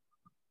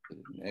to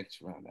the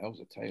next round. That was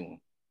a tight one.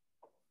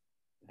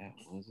 That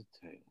was a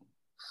tight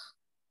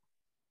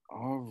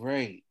one. All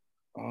right.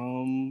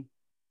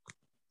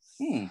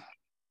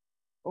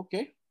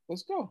 Okay,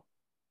 let's go.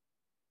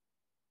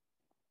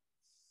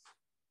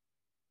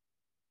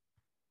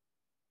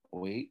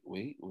 Wait.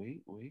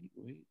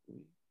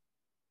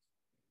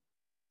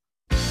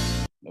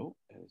 Nope,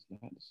 that is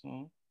not the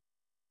song.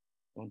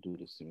 Don't do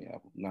this to me,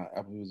 Apple. Nah,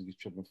 Apple Music is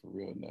tripping for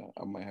real now.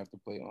 I might have to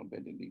play on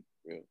Bended Knee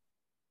for real.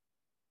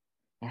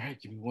 All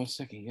right, give me 1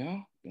 second,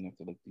 y'all. Gonna have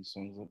to look these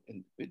songs up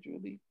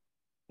individually.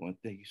 I want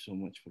to thank you so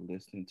much for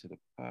listening to the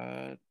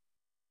pod.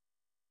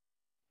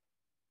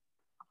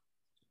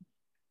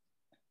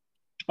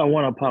 I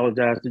want to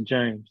apologize to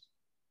James.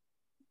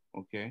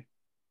 Okay.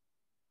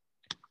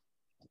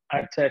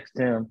 I texted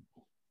him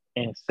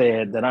and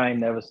said that I ain't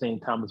never seen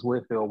Thomas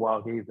Whitfield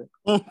walk either.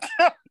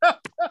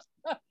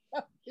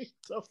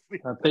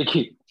 I think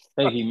he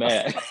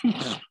mad.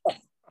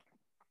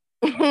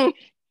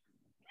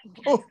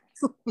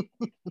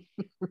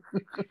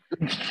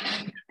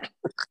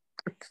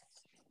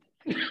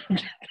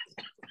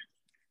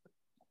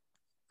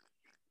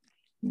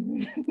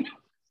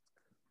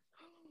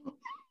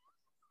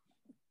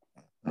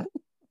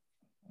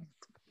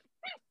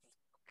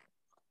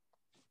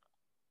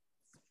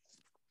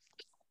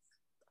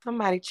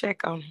 Somebody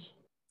check on him.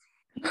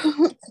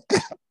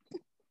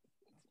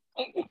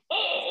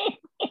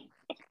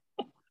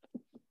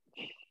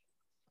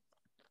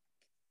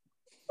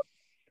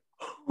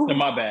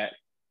 My bad.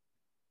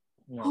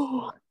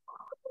 No.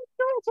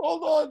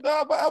 Hold on,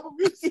 now my Apple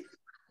Music.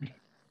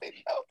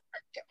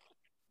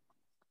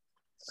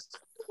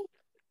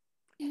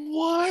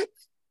 What?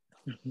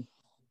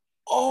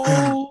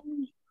 Oh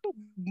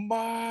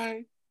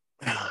my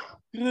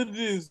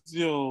goodness,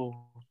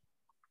 yo.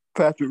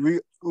 Patrick, we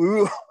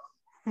were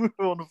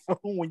on the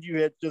phone when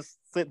you had just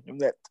sent him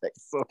that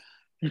text. So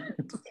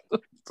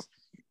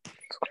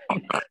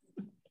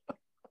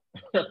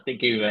I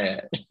think he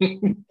mad.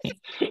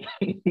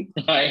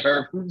 I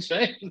heard from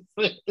James.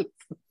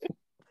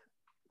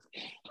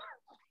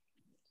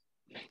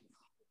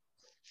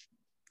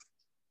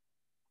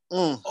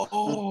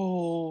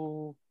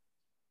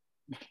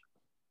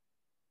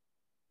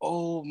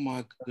 Oh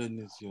my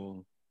goodness,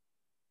 yo.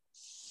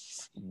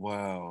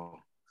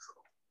 Wow.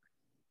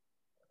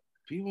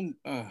 People,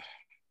 I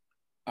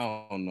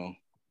don't know.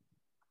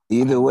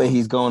 Either way,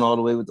 he's going all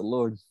the way with the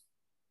Lord.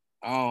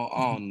 I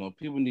don't know.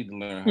 People need to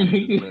learn how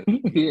to just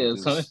let yeah,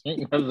 just...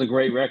 that's a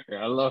great record.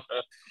 I love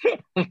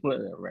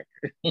that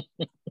record.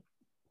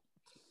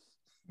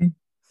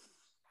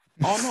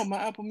 Oh no, my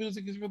Apple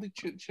Music is really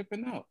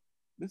chipping out.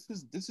 This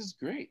is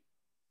great.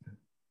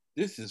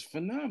 This is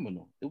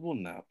phenomenal. It will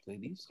not play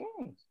these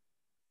songs.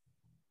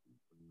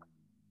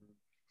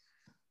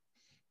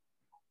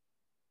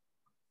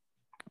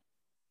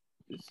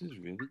 This is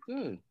really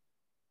good.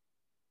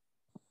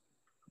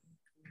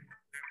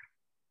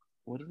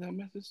 What did that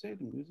message say?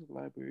 The music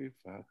library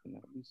file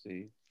cannot be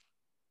saved.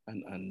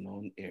 An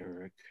unknown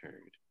error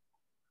occurred.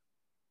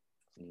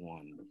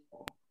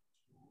 Wonderful.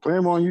 Play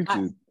them on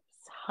YouTube.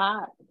 It's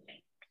hot.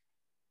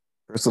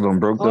 Crystal done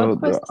broke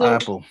the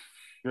Apple.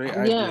 Great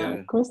idea.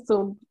 Yeah,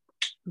 Crystal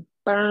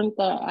burned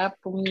the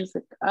Apple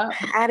Music up.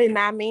 I did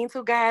not mean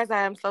to, guys.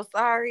 I am so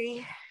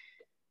sorry.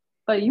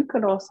 But you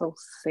could also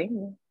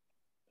sing.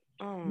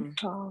 You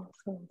could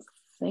also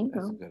sing.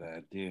 That's a good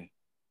idea.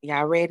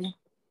 Y'all ready?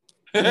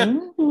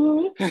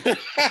 Mm-hmm.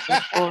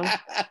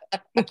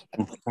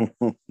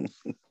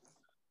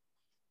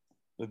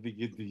 Let me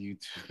get the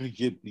YouTube. Let me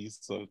get these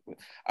songs.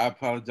 I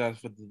apologize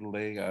for the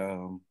delay.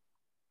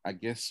 I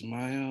guess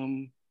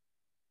my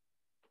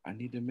I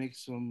need to make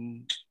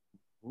some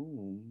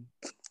room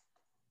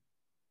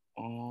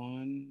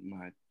on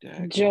my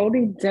deck.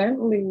 Jody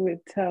Dentley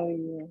would tell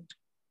you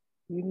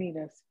need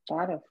a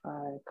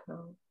Spotify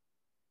account.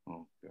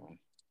 Oh God.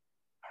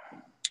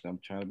 I'm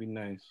trying to be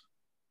nice.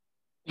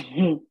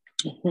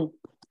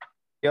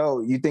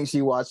 Yo, you think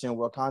she watching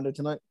Wakanda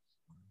tonight?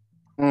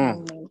 Oh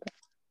my God.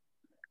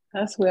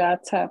 That's where I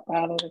tap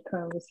out of the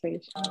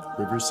conversation.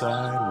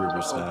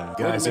 Riverside.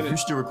 Guys, if you're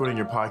still recording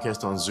your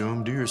podcast on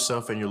Zoom, do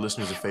yourself and your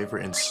listeners a favor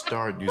and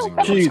start using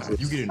Jesus.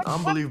 Riverside. You get an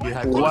unbelievably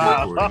high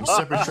quality recording,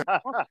 separate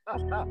track.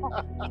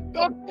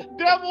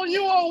 Devil,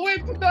 you all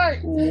win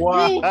tonight.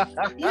 Wow.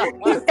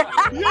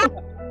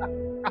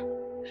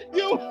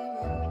 You.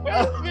 Wait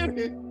a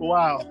minute.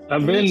 Wow.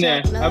 I've been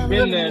there.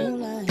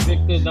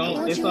 Victor,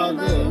 don't. It's all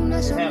good.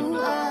 It happens.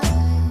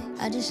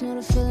 I just know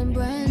the feeling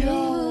brand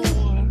new.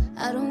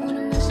 I don't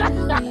wanna miss you.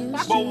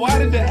 But why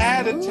did the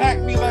ad attack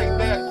me like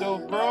that, though,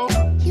 bro?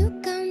 You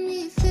got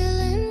me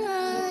feeling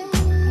right.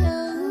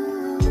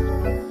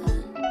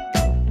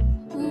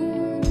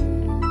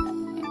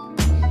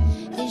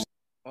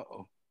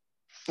 Uh-oh.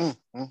 Hold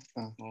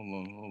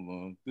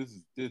on.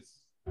 This.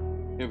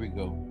 Here we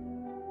go.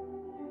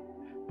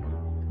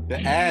 The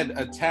ad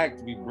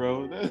attacked me,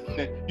 bro.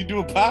 You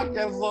do a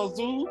podcast on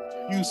Zoom?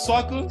 You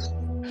sucker?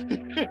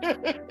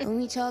 When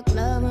we talk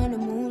love under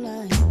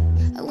moonlight,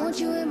 I want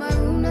you in my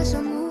room, that's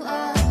a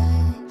moonlight.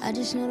 I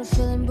just know the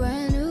feeling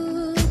brand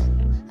new.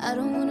 I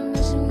don't wanna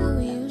miss what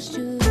we used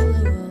to.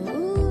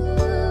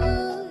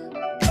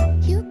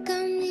 You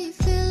got me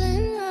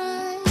feeling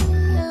right.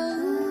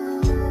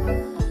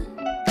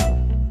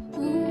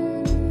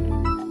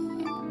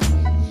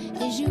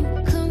 Is you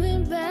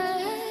coming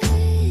back?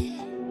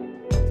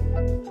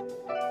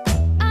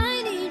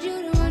 I need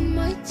you to run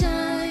my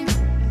time.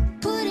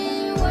 Put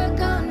in work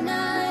all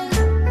night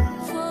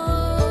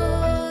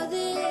for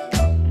this.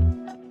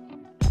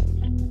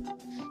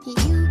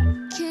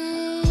 You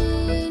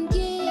can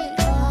get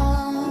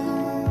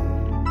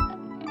on.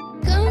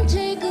 Come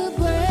take a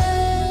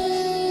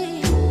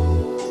break.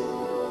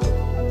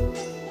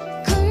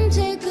 Come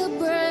take a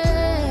break.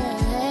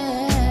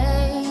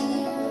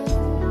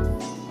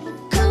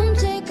 Come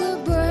take a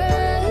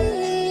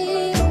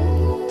break.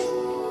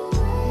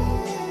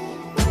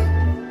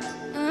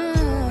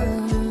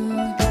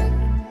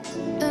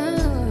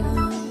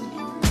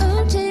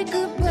 Come take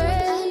a break.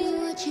 I knew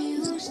what you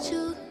used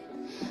to,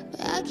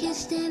 but I can't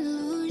stand to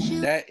lose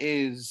you. That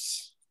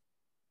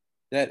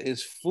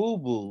is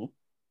Fubu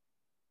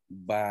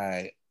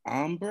by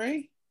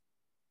Ombre.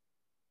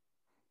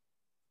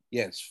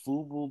 Yes,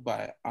 Fubu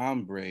by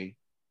Ombre.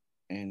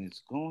 And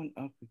it's going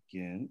up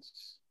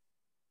against.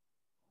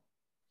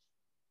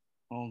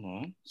 Hold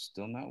on,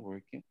 still not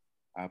working.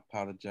 I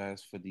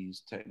apologize for these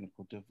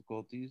technical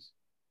difficulties.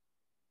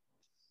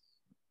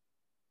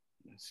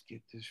 Let's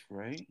get this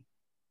right.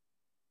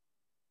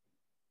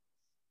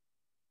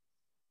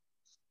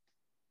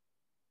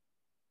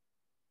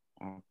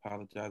 I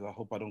apologize. I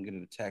hope I don't get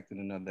it attacked in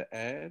another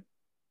ad.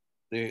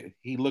 There,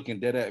 he looking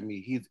dead at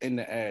me. He's in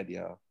the ad,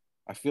 y'all.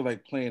 I feel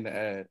like playing the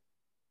ad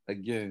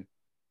again.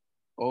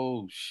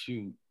 Oh,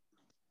 shoot.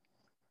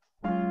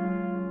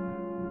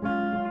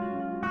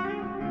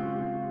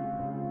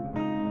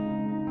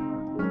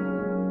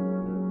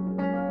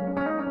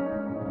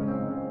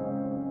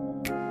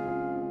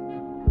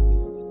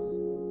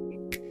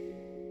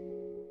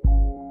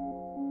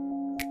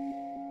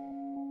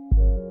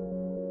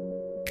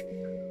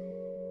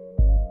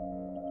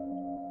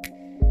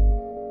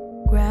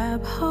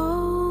 Grab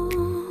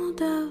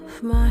hold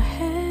of my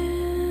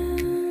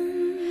hand.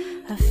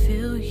 I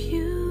feel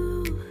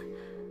you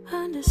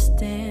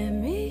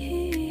understand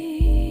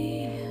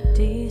me.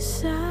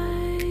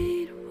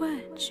 Decide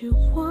what you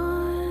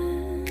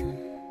want,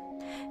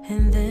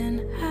 and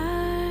then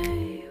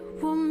I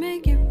will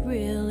make it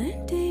real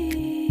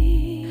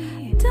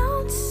indeed.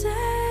 Don't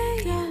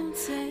say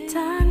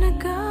time to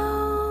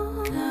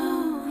go.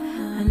 No,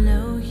 I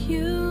know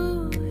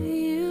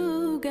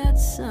you got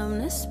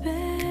something to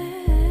spare.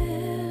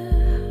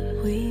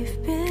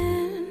 We've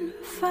been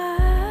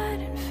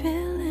fighting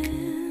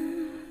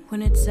feeling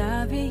when it's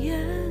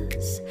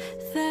obvious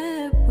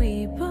that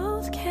we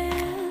both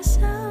care. So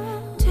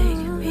take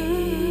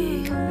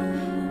me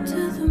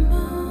to the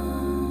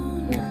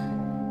moon.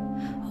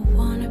 I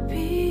wanna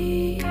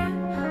be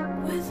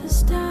with the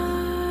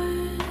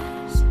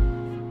stars.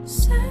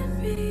 Send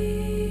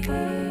me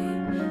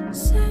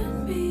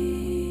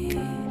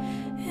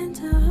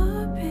into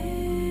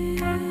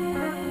orbit.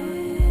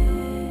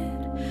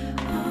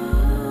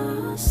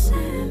 Oh,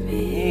 send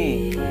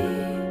me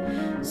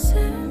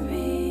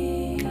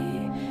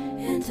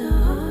into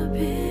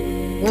orbit.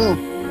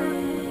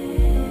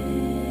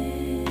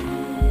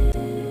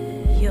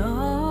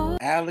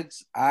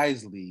 Alex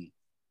Isley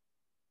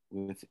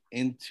with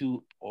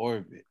Into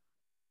Orbit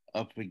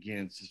up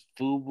against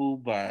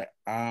Fubu by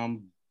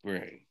Ombre.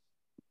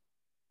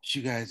 What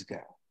you guys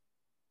got?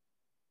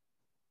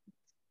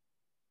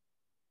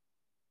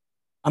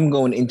 I'm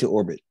going Into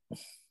Orbit.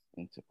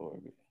 Into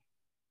Orbit.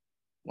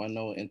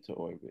 1-0 Into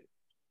Orbit.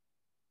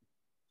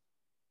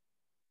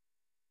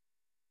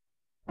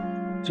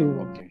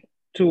 2-0. Okay.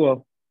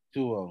 2-0.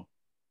 2-0.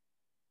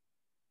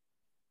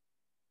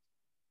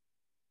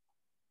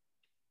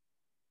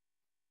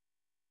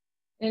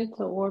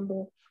 Into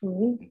orbit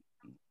for me.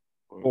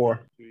 4.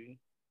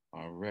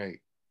 All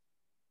right.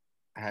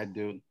 I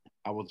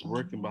was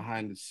working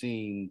behind the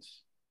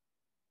scenes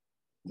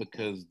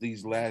because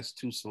these last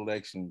two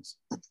selections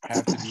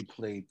have to be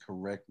played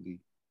correctly.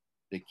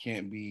 They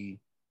can't be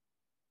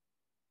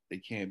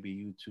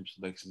YouTube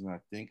selections. And I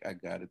think I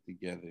got it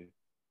together.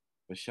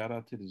 But shout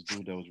out to this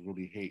dude that was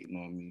really hating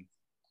on me,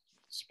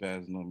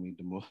 spazzing on me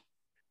the most.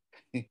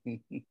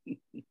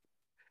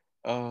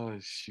 Oh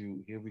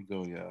shoot, here we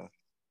go, y'all.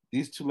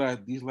 These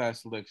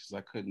last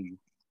selections,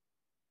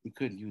 we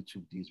couldn't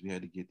YouTube these. We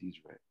had to get these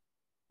right.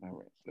 All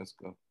right, let's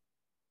go.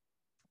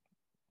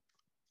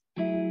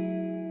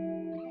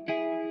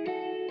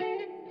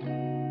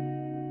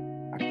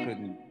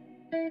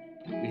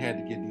 We had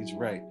to get these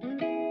right.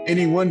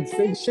 Anyone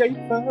say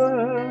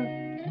Schaefer?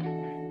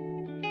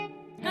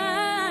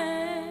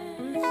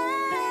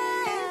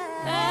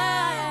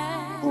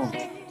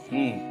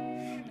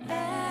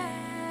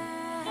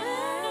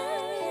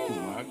 Oh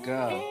my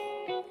God.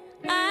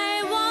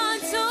 I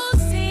want to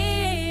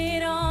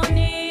sit on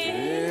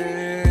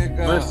it.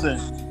 Yeah, Listen.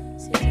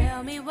 So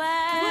tell me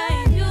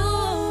why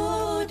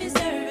you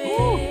deserve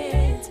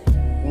it.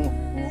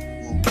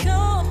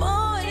 Come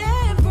on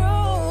and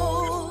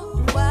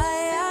prove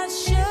why I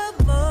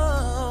should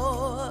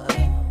more.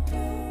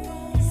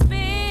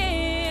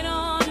 Spit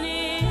on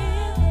it.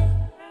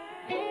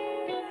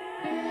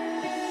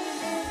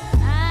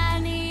 I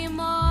need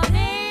more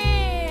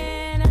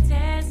than a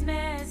text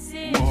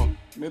message. Come on,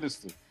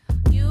 minister.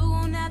 You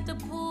won't have to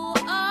pull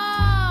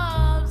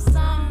up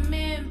something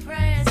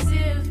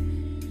impressive.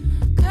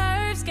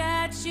 Curves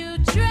got you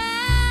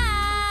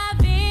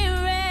driving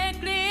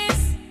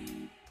reckless.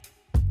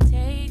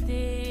 Take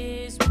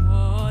this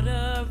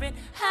water and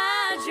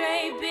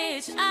hydrate,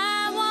 bitch.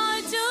 I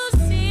want to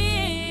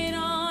sit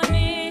on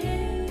it.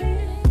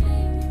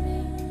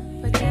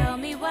 But tell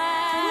me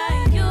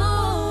why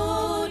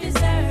you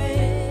deserve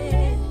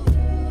it.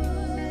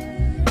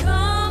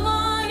 Come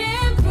on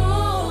and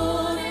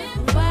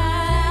prove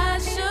why I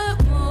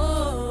should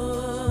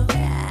move.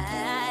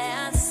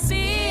 I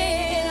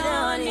sit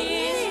on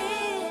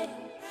it.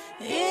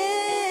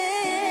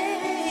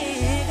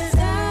 Yeah, 'cause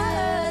I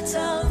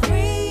don't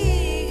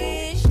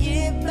really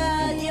shit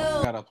about you.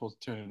 God, I'm supposed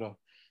to turn it off.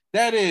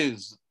 That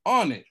is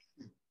On It.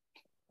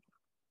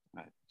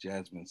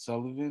 Jasmine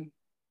Sullivan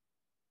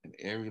and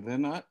Ari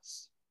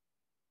Lennox.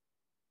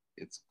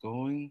 It's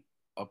going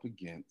up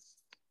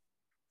against.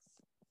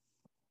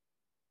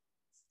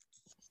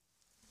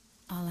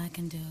 All I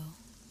can do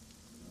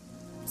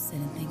is sit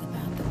and think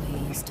about the way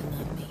you used to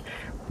love me.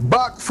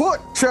 Back foot,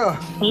 cha.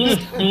 And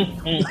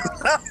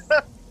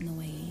the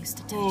way you used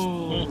to touch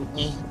me.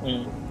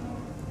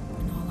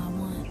 And all I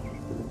want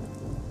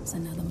is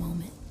another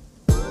moment.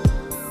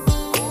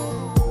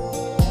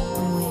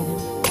 I'm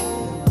waiting.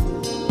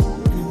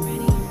 And I'm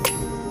ready.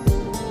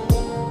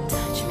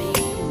 Touch me.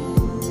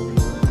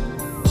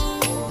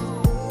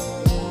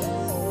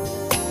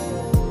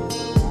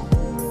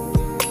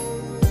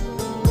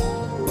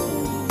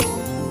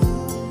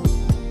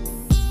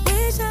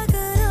 Wish I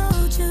could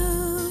hold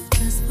you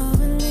just for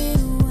a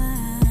little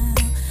while.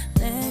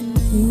 Let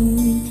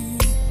me.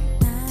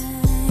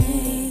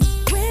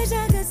 Wish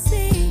I could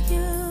see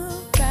you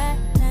right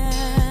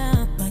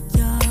now, but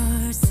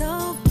you're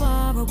so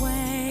far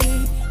away.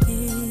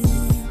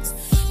 It's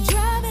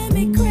driving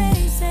me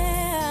crazy.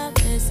 I'm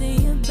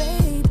missing you,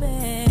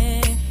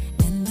 baby,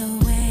 and the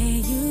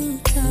way you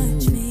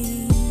touch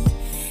me.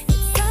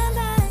 It's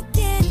unlike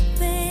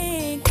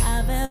anything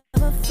I've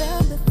ever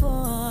felt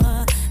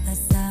before.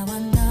 That's how I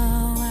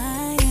know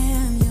I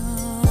am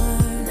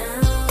yours.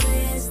 Now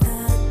is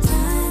the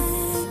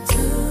time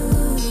to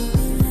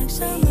relax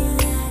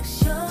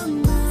your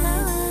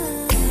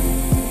mind.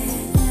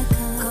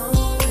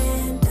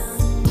 Going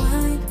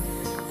unwind.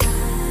 I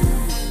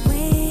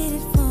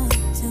waited for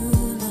too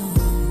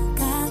long.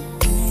 Got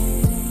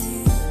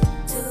ready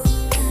to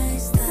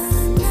taste the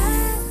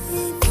night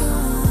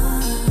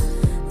before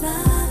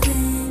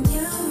loving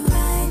you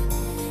right.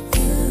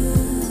 You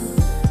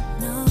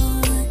know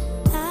what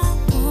I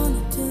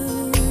wanna do.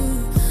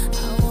 I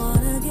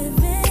wanna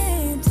give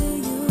in to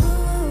you.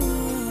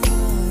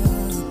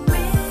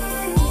 Really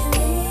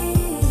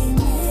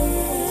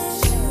miss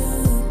you,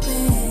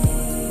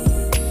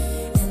 babe,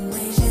 and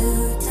ways you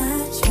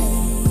touch me.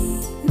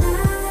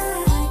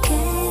 Now I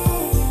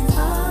can't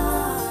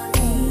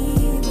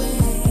hardly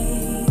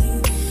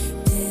wait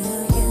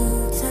till you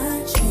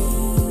touch me.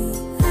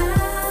 I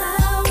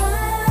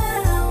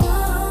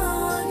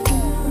want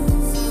you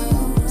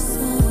so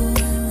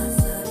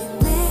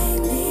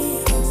make me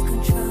lose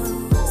control.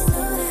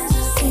 Soon as I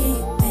see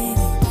you,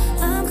 baby,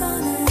 I'm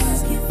gonna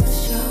ask you for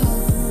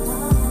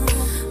sure.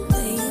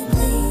 Will you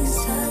please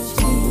touch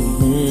me?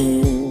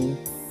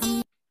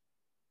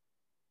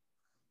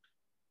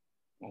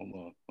 Hold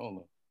on.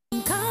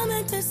 I'm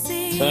coming to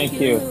see Thank you.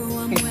 you.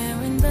 I'm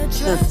wearing the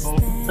dress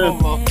Hold on. that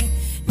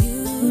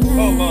you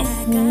like.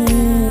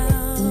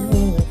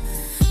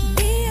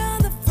 Be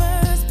on the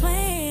first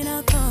plane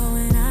I'll go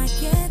when I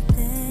get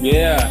there.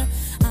 Yeah.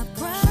 I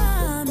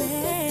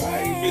promise. I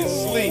ain't been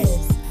asleep.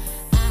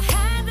 I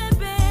haven't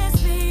been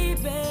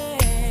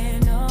sleeping,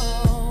 no.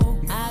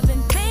 I've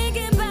been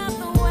thinking about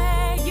the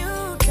way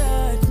you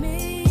touch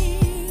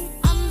me.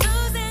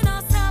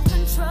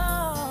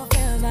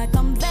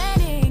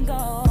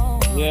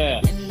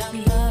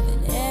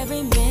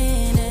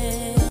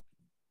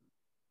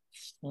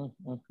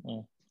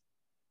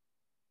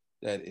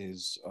 That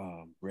is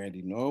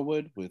Brandy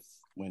Norwood with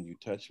When You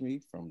Touch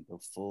Me from the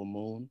Full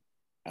Moon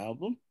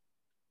album.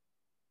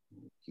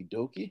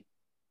 Kidoki.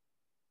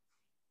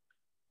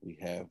 We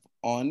have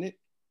On It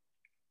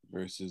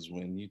versus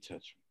When You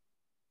Touch Me.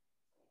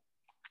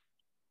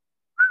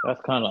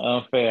 That's kind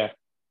of unfair.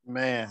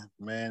 Man.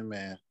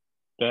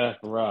 That's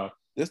rough.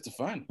 That's the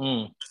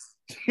final.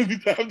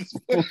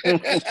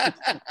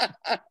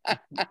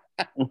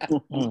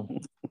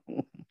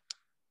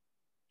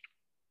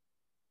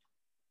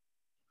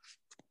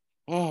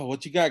 Oh,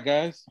 what you got,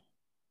 guys?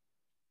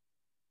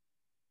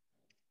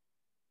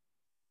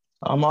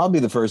 I'll be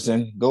the first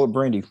in. Go with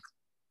Brandy.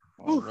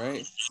 All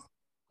right.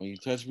 When You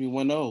Touch Me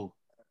 1-0.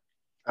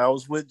 I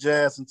was with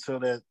Jazz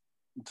until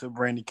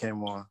Brandy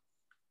came on.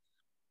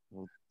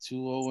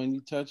 2-0 When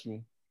You Touch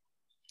Me.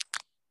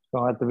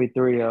 Gonna have to be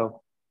 3-0.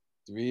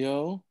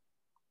 3-0.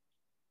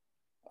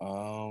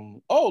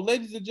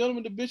 Ladies and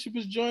gentlemen, the Bishop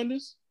has joined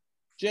us.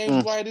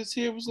 James White is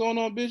here. What's going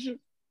on, Bishop?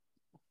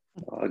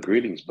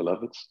 Greetings,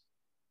 beloveds.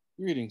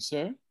 Greetings,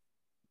 sir.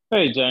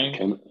 Hey, James.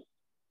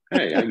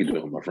 Hey, how you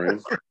doing, my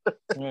friend?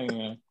 Hey,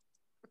 man.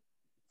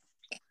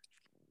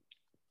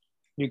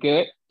 You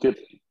good? Good.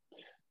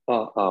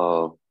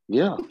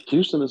 Yeah,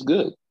 Houston is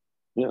good.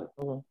 Yeah.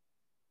 Okay.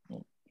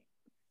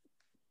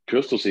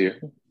 Crystal's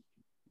here.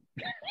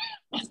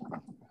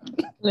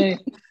 It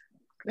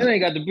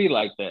ain't got to be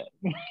like that.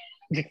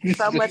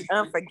 So much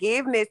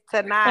unforgiveness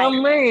tonight. I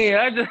mean,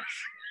 I just.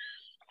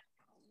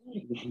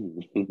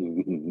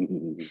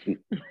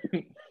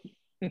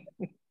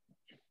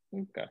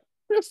 Okay.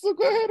 Crystal,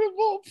 go ahead and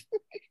vote.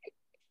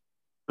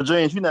 But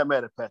James, you're not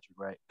mad at Patrick,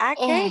 right? I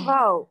can't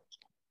vote.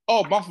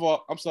 Oh, my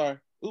fault. I'm sorry.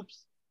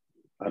 Oops.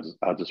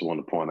 I just want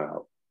to point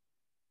out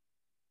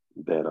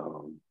that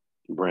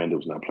Brandon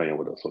was not playing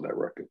with us on that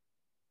record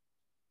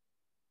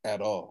At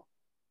all.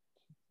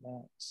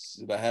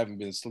 I haven't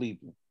been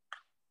sleeping.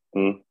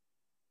 We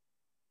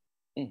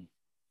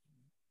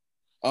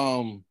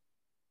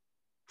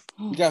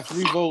got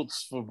 3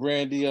 votes for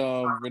Brandy.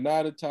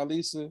 Renata,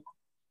 Talisa,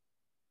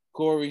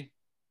 Corey.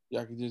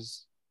 Y'all can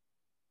just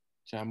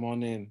chime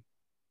on in.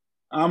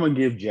 I'm gonna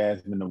give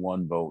Jasmine the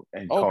 1 vote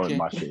and call it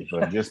my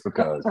shaper just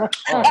because.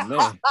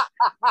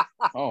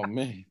 Oh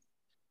man.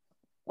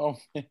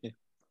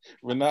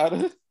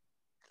 Renata.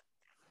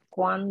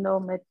 Cuando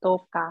me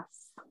tocas.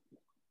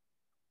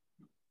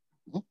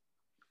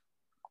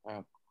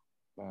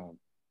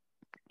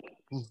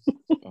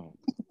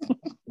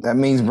 That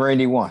means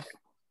Brandy won.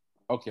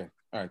 Okay.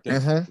 All right.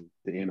 Did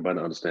anybody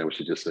understand what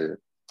she just said?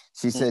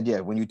 She said, yeah,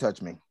 when you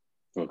touch me.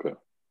 Okay.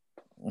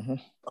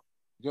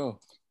 Go.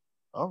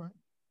 All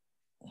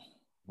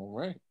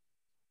right.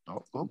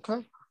 Oh,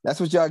 okay. That's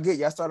what y'all get.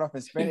 Y'all start off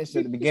in Spanish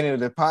at the beginning of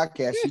the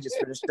podcast. She just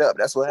finished up.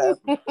 That's what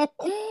happened.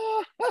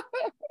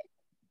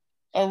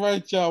 All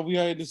right, y'all. We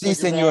are in the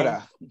second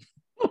round.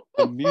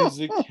 The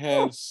music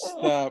has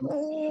stopped,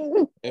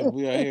 and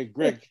we are here.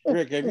 Greg,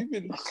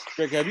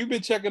 have you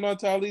been checking on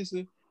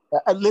Talisa?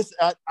 Listen,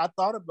 I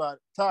thought about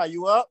it. Ty,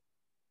 you up?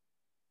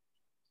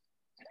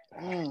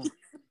 We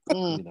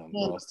done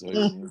lost her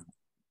again.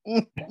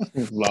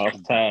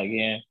 Lost Ty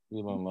again.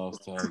 We done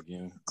lost Ty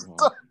again.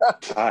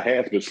 Ty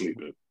has been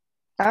sleeping.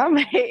 I'm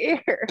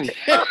here.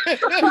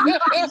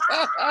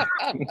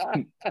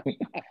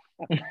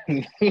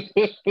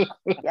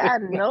 Y'all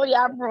know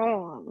y'all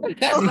wrong.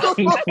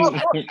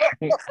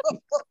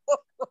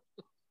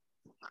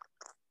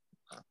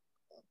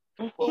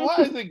 Well, why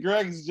is it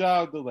Greg's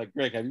job to like,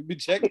 Greg, have you been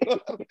checking on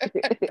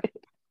that?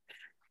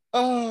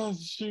 Oh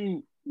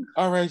shoot.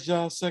 All right,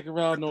 y'all. Second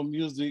round, no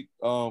music.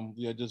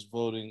 We are just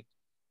voting.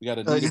 We got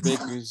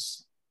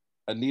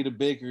Anita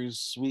Baker's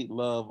Sweet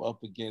Love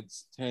up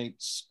against Tank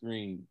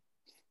Scream.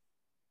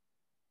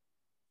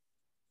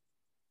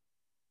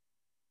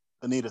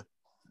 Anita.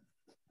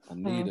 2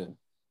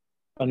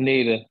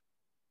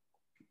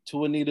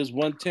 Anitas,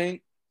 1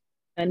 Tank.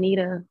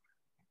 Anita.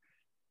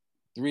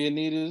 3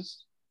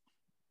 Anitas.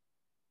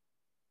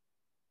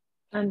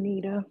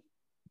 Anita.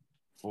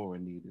 4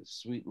 Anitas.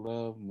 Sweet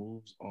Love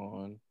moves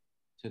on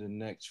to the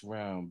next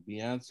round.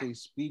 Beyonce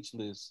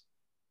Speechless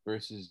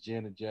versus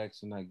Janet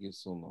Jackson, I Get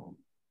So Lonely.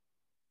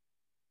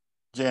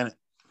 Janet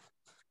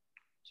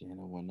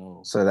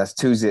 1-0. So that's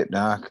 2-0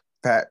 now.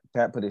 Pat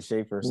put his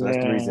shaper, so that's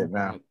 3-0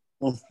 now.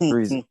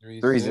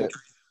 3-0.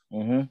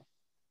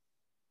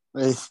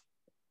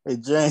 Hey,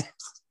 James.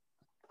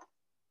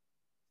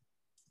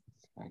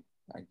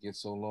 I Get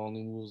So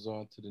Lonely moves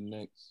on to the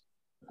next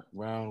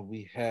round.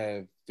 We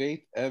have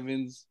Faith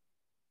Evans,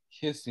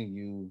 Kissing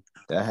You.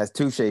 That has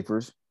 2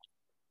 shapers.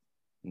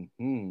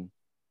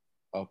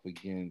 Up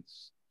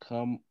against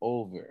Come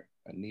Over,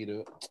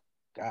 Aaliyah.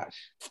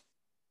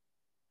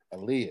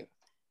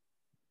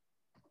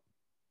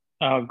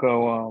 I'll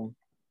go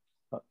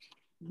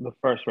the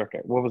first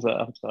record. What was that?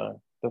 I'm sorry.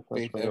 The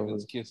first Faith record Evans,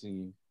 was Kissing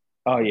You.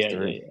 Oh yeah,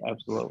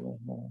 absolutely.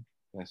 Yeah.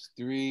 That's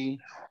 3.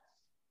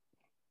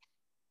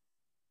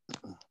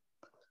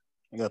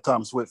 I got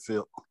Thomas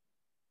Whitfield.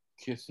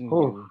 Kissing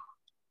You.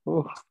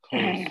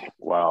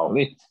 Wow.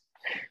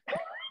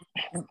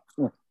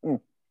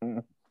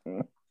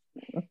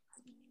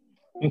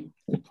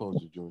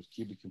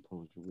 Keep the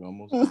composure. We're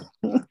almost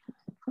done.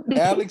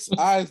 Alex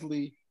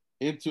Isley,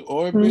 Into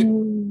Orbit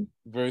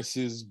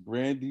versus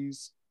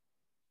Brandy's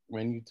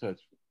When You Touch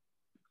Me.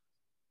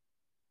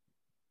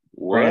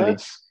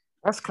 What?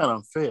 That's kind of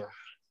unfair.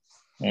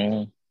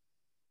 When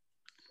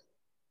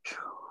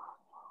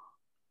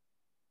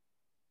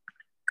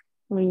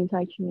You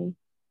Touch Me.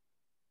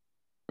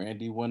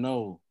 Brandy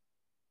 1-0.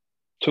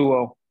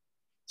 2-0.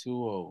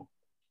 2-0.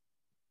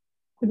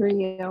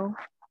 3-0.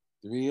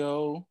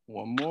 3-0.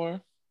 One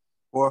more.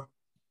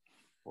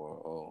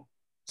 4-0.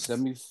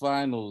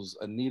 Semifinals.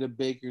 Anita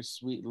Baker,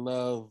 Sweet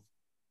Love.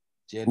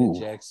 Janet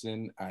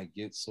Jackson, I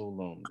Get So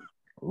Lonely.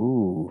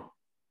 Ooh.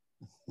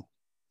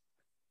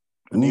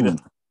 Anita.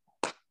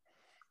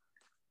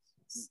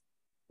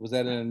 Was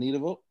that an Anita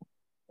vote?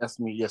 That's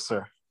me, yes,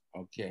 sir.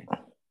 Okay.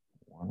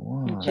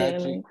 1-1.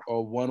 Patrick,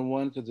 or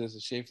 1-1 because there's a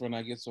Schaefer and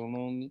I Get So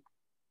Lonely.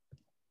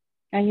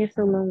 I Get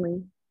So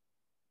Lonely.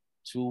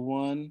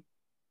 2-1.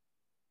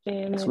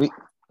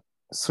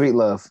 Sweet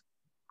Love.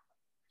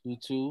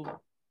 2-2.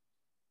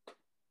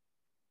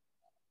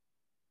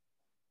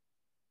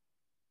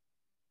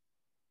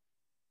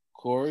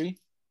 Corey.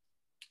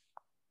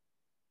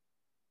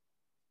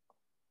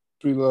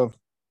 Sweet Love.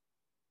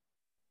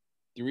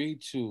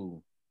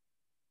 3-2.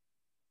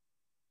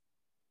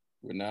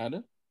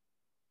 Renata.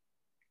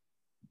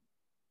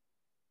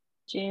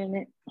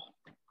 Janet.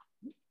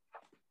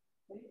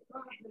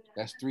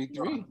 That's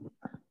 3-3.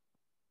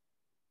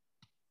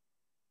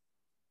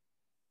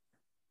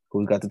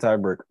 Who's got the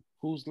tiebreaker?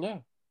 Who's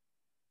left?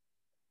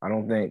 I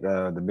don't think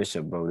the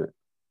bishop voted.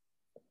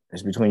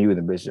 It's between you and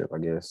the bishop, I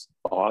guess.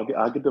 Oh,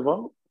 I get the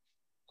vote?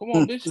 Come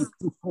on, Bishop.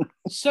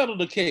 Settle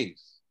the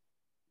case.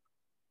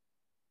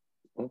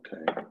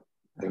 Okay.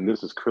 And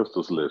this is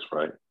Crystal's list,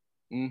 right?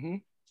 Mm-hmm.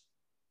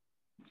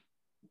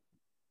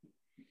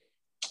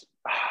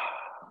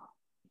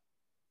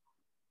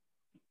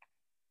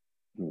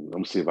 Let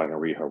me see if I can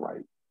read her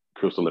right.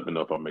 Crystal, let me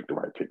know if I make the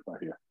right pick right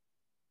here.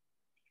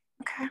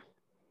 Okay.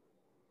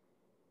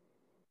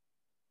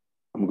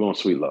 I'm going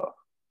Sweet Love.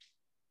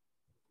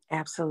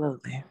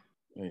 Absolutely.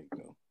 There you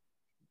go.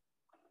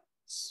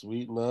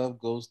 Sweet Love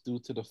goes through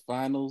to the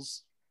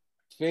finals.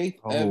 Faith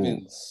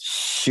Evans.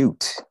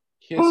 Shoot.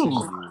 Kissing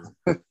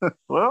You.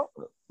 Well,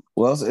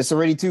 it's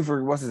already 2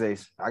 for what's his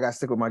ace. I got to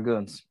stick with my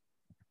guns.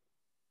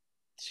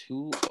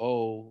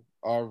 2-0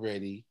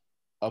 already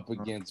up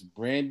against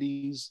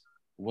Brandy's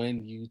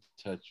When You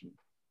Touch Me.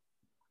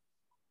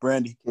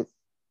 Brandy.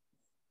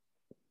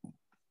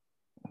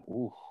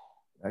 Ooh.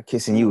 That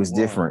Kissing You is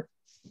different.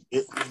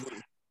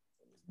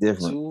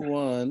 Different.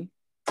 2-1.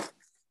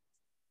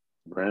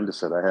 Brandy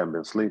said I haven't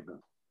been sleeping.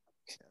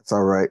 It's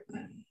all right.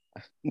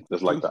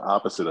 It's like the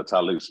opposite of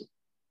Talisa.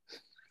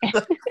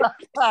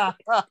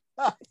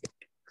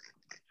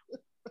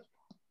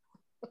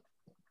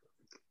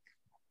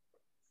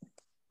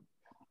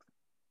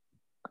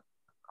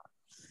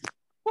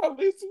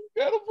 Talisa's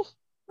incredible.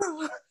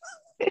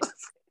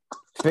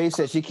 Faith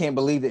said she can't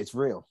believe that it's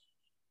real.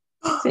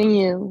 Kissing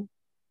You.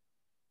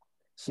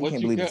 She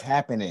can't believe it's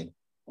happening.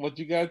 What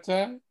you got,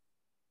 Ty?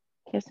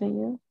 Kissing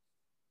You.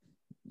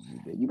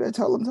 You better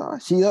tell him, Ty.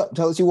 She up.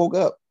 Tell her she woke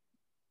up.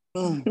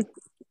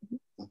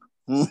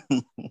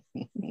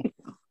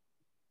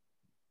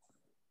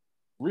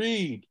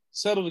 Reed,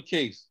 settle the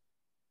case.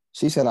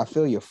 She said, I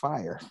feel your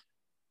fire.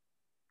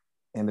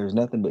 And there's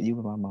nothing but you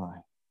in my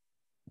mind.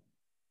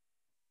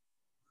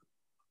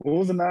 What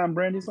was the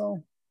non-Brandy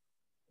song?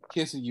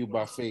 Kissing You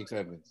by Faith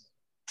Evans.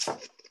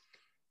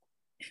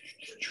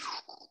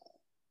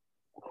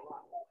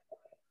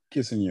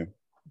 Kissing You.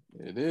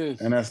 It is.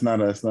 And that's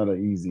not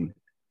an easy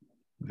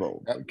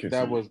vote.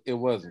 It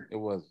wasn't.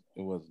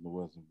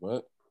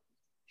 But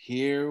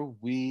here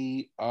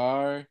we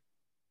are.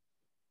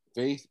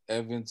 Faith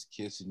Evans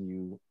Kissing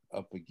You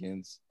up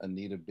against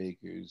Anita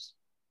Baker's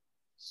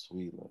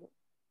Sweet Love.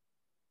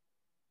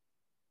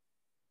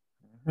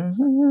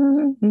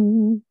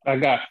 I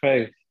got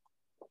Faith.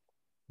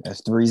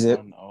 That's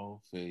 3-zip.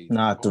 1-0 Faith.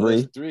 Nah, 3.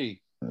 That's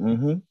 3.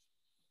 Mm-hmm.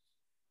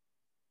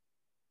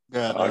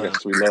 I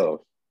got Sweet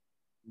Love.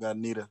 Got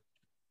Anita.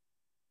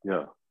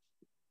 Yeah.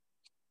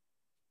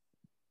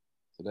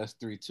 So that's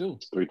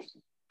 3-2. 3.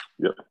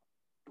 Yep.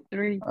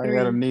 3-3. I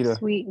got Anita.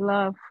 Sweet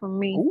Love for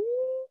me. Ooh.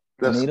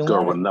 Let's Anita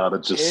go, won. Renata.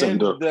 Just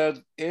send up.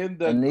 In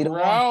the Anita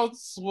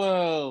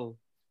groundswell.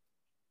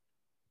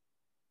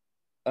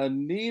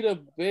 Anita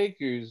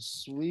Baker's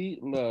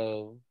Sweet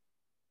Love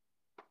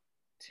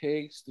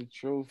takes the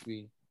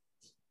trophy.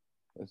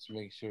 Let's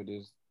make sure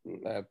this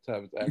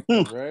laptop is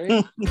acting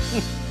right.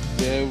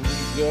 There we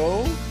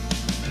go.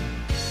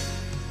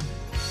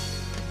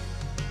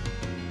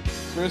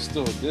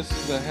 Crystal, this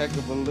is a heck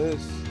of a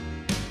list.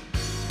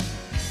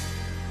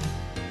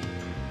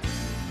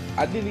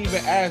 I didn't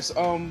even ask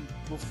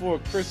before,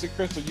 Chris and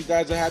Crystal, you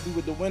guys are happy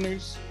with the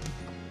winners?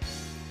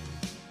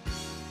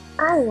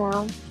 I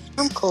am.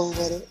 I'm cool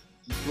with it.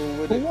 You cool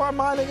with Who it? won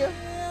mine again?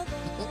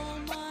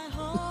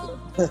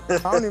 I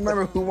don't even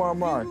remember who won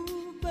mine.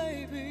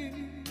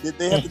 Did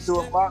they have to do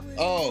a mock?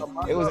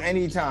 Oh, it was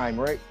Anytime,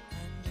 right?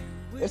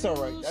 It's all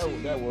right.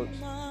 That works.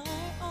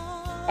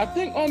 I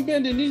think On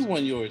Bended Knee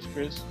won yours,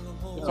 Chris.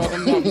 If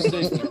I'm not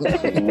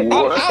mistaken.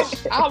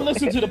 I'll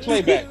listen to the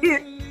playback.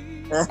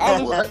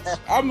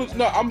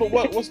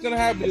 What's gonna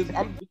happen is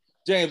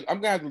James. I'm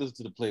gonna have to listen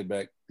to the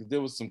playback because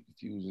there was some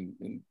confusion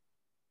and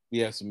we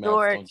had some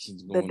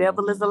malfunctions going on. The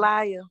devil is a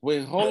liar.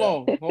 Wait, hold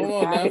on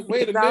now.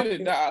 Wait a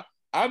minute. Now,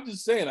 I'm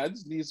just saying. I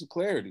just need some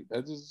clarity.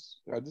 I just.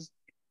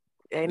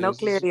 Ain't no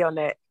clarity on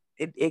that.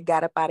 It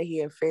got up out of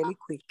here fairly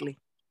quickly.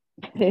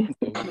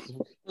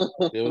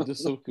 There was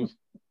just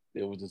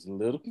a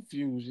little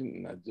confusion,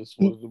 and I just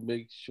wanted to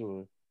make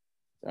sure.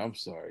 I'm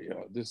sorry,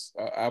 y'all.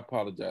 I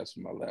apologize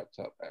for my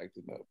laptop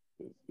acting up.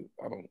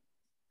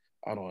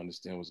 I don't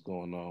understand what's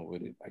going on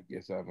with it. I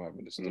guess I'm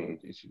having a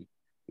storage issue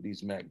with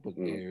these MacBook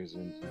Airs,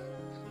 and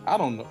I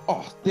don't know.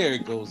 Oh, there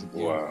it goes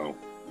again.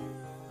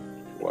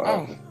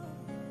 Wow.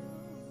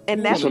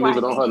 And that's why I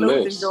keep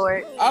losing,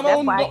 George.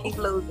 That's why I keep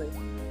losing.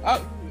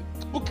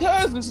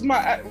 Because this is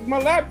my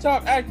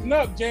laptop acting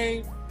up,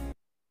 James.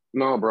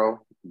 No, bro.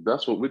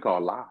 That's what we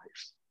call lies.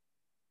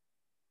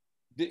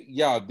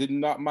 Y'all did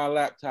not my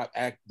laptop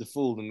act the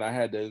fool, and I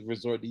had to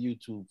resort to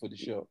YouTube for the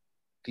show.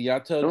 Can y'all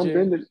tell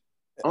James?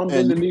 On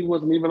Bended Knee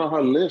wasn't even on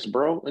her list,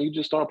 bro. And you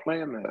just start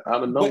playing that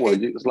out of nowhere.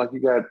 It's like you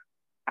got.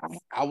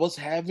 I was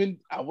having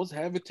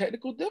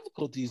technical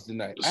difficulties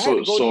tonight. I had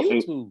to go to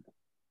YouTube.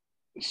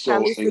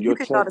 You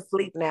can go to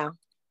sleep now.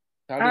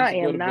 I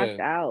am knocked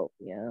out.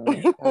 Yeah.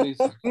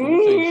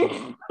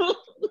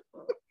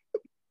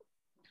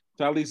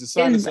 Talisa,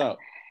 sign us out.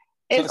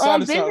 Is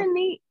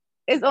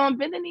On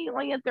Bended Knee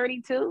on your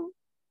 32?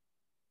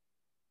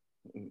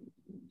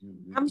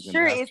 I'm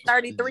sure it's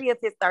 33 if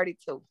it's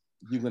 32.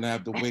 You're gonna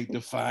have to wait to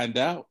find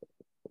out.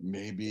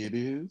 Maybe it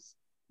is.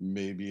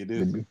 Maybe it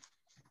isn't.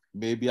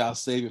 Maybe I'll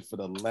save it for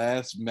the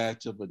last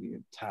matchup of the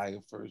entire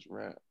first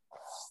round.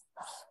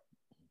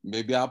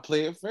 Maybe I'll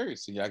play it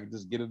first so y'all can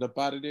just get it up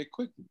out of there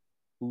quickly.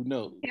 Who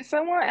knows? Can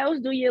someone else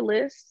do your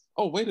list?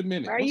 Oh, wait a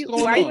minute. Why are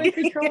you in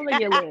control of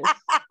your list?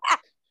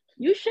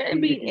 You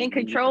shouldn't be in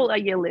control of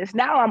your list.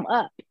 Now I'm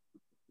up.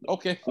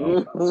 Okay.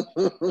 All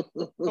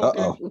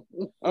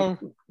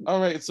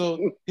right.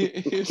 So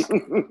I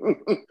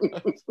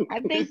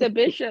think the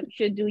bishop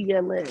should do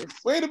your list.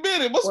 Wait a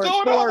minute. What's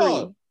going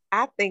on?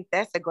 I think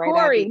that's a great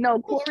idea.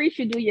 Corey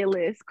should do your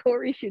list.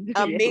 Corey should do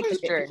a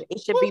mixture.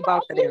 It should be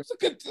both of them.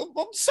 Let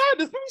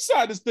me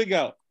sign this thing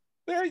out.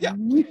 There you go.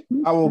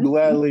 I will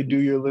gladly do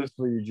your list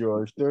for you,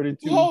 George.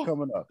 32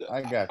 coming up.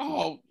 I got you.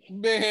 Oh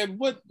man,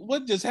 what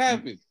just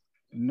happened?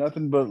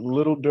 Nothing but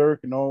Little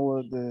Dirk and all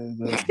of the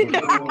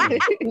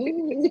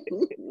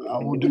I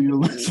will do your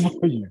list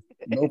for you.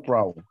 No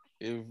problem.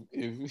 If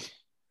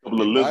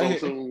couple of Lizzo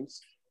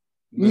tunes.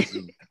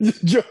 Listen.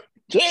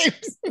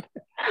 James.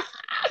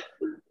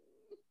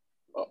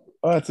 Oh,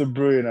 that's a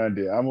brilliant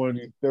idea. I'm going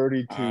to do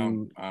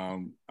 32.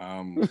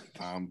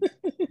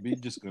 We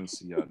just gonna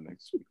see y'all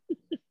next week.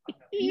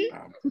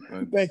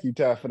 Thank you,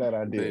 Ty, for that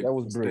idea. That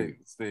was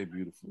brilliant. Stay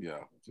beautiful,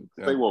 y'all.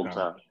 Stay woke,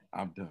 Ty.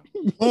 I'm done.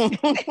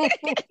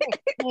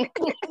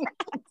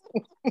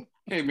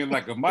 Came in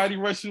like a mighty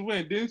Russian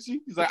wind, didn't she?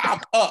 He's like, I'm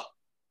up.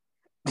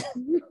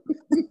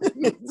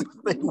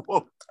 Stay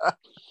woke.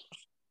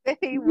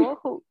 Stay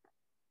woke.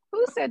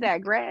 Who said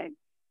that, Greg?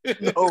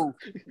 No,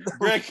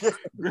 Greg.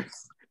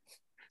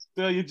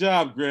 Still your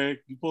job, Greg.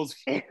 You supposed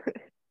to.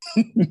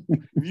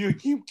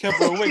 If you kept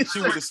her awake, she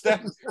would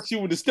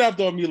have stepped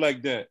on me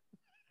like that.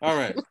 All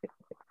right.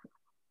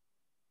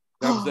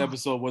 That was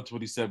episode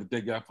 127.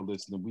 Thank y'all for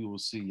listening. We will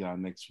see y'all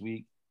next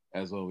week.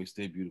 As always,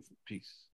 stay beautiful. Peace.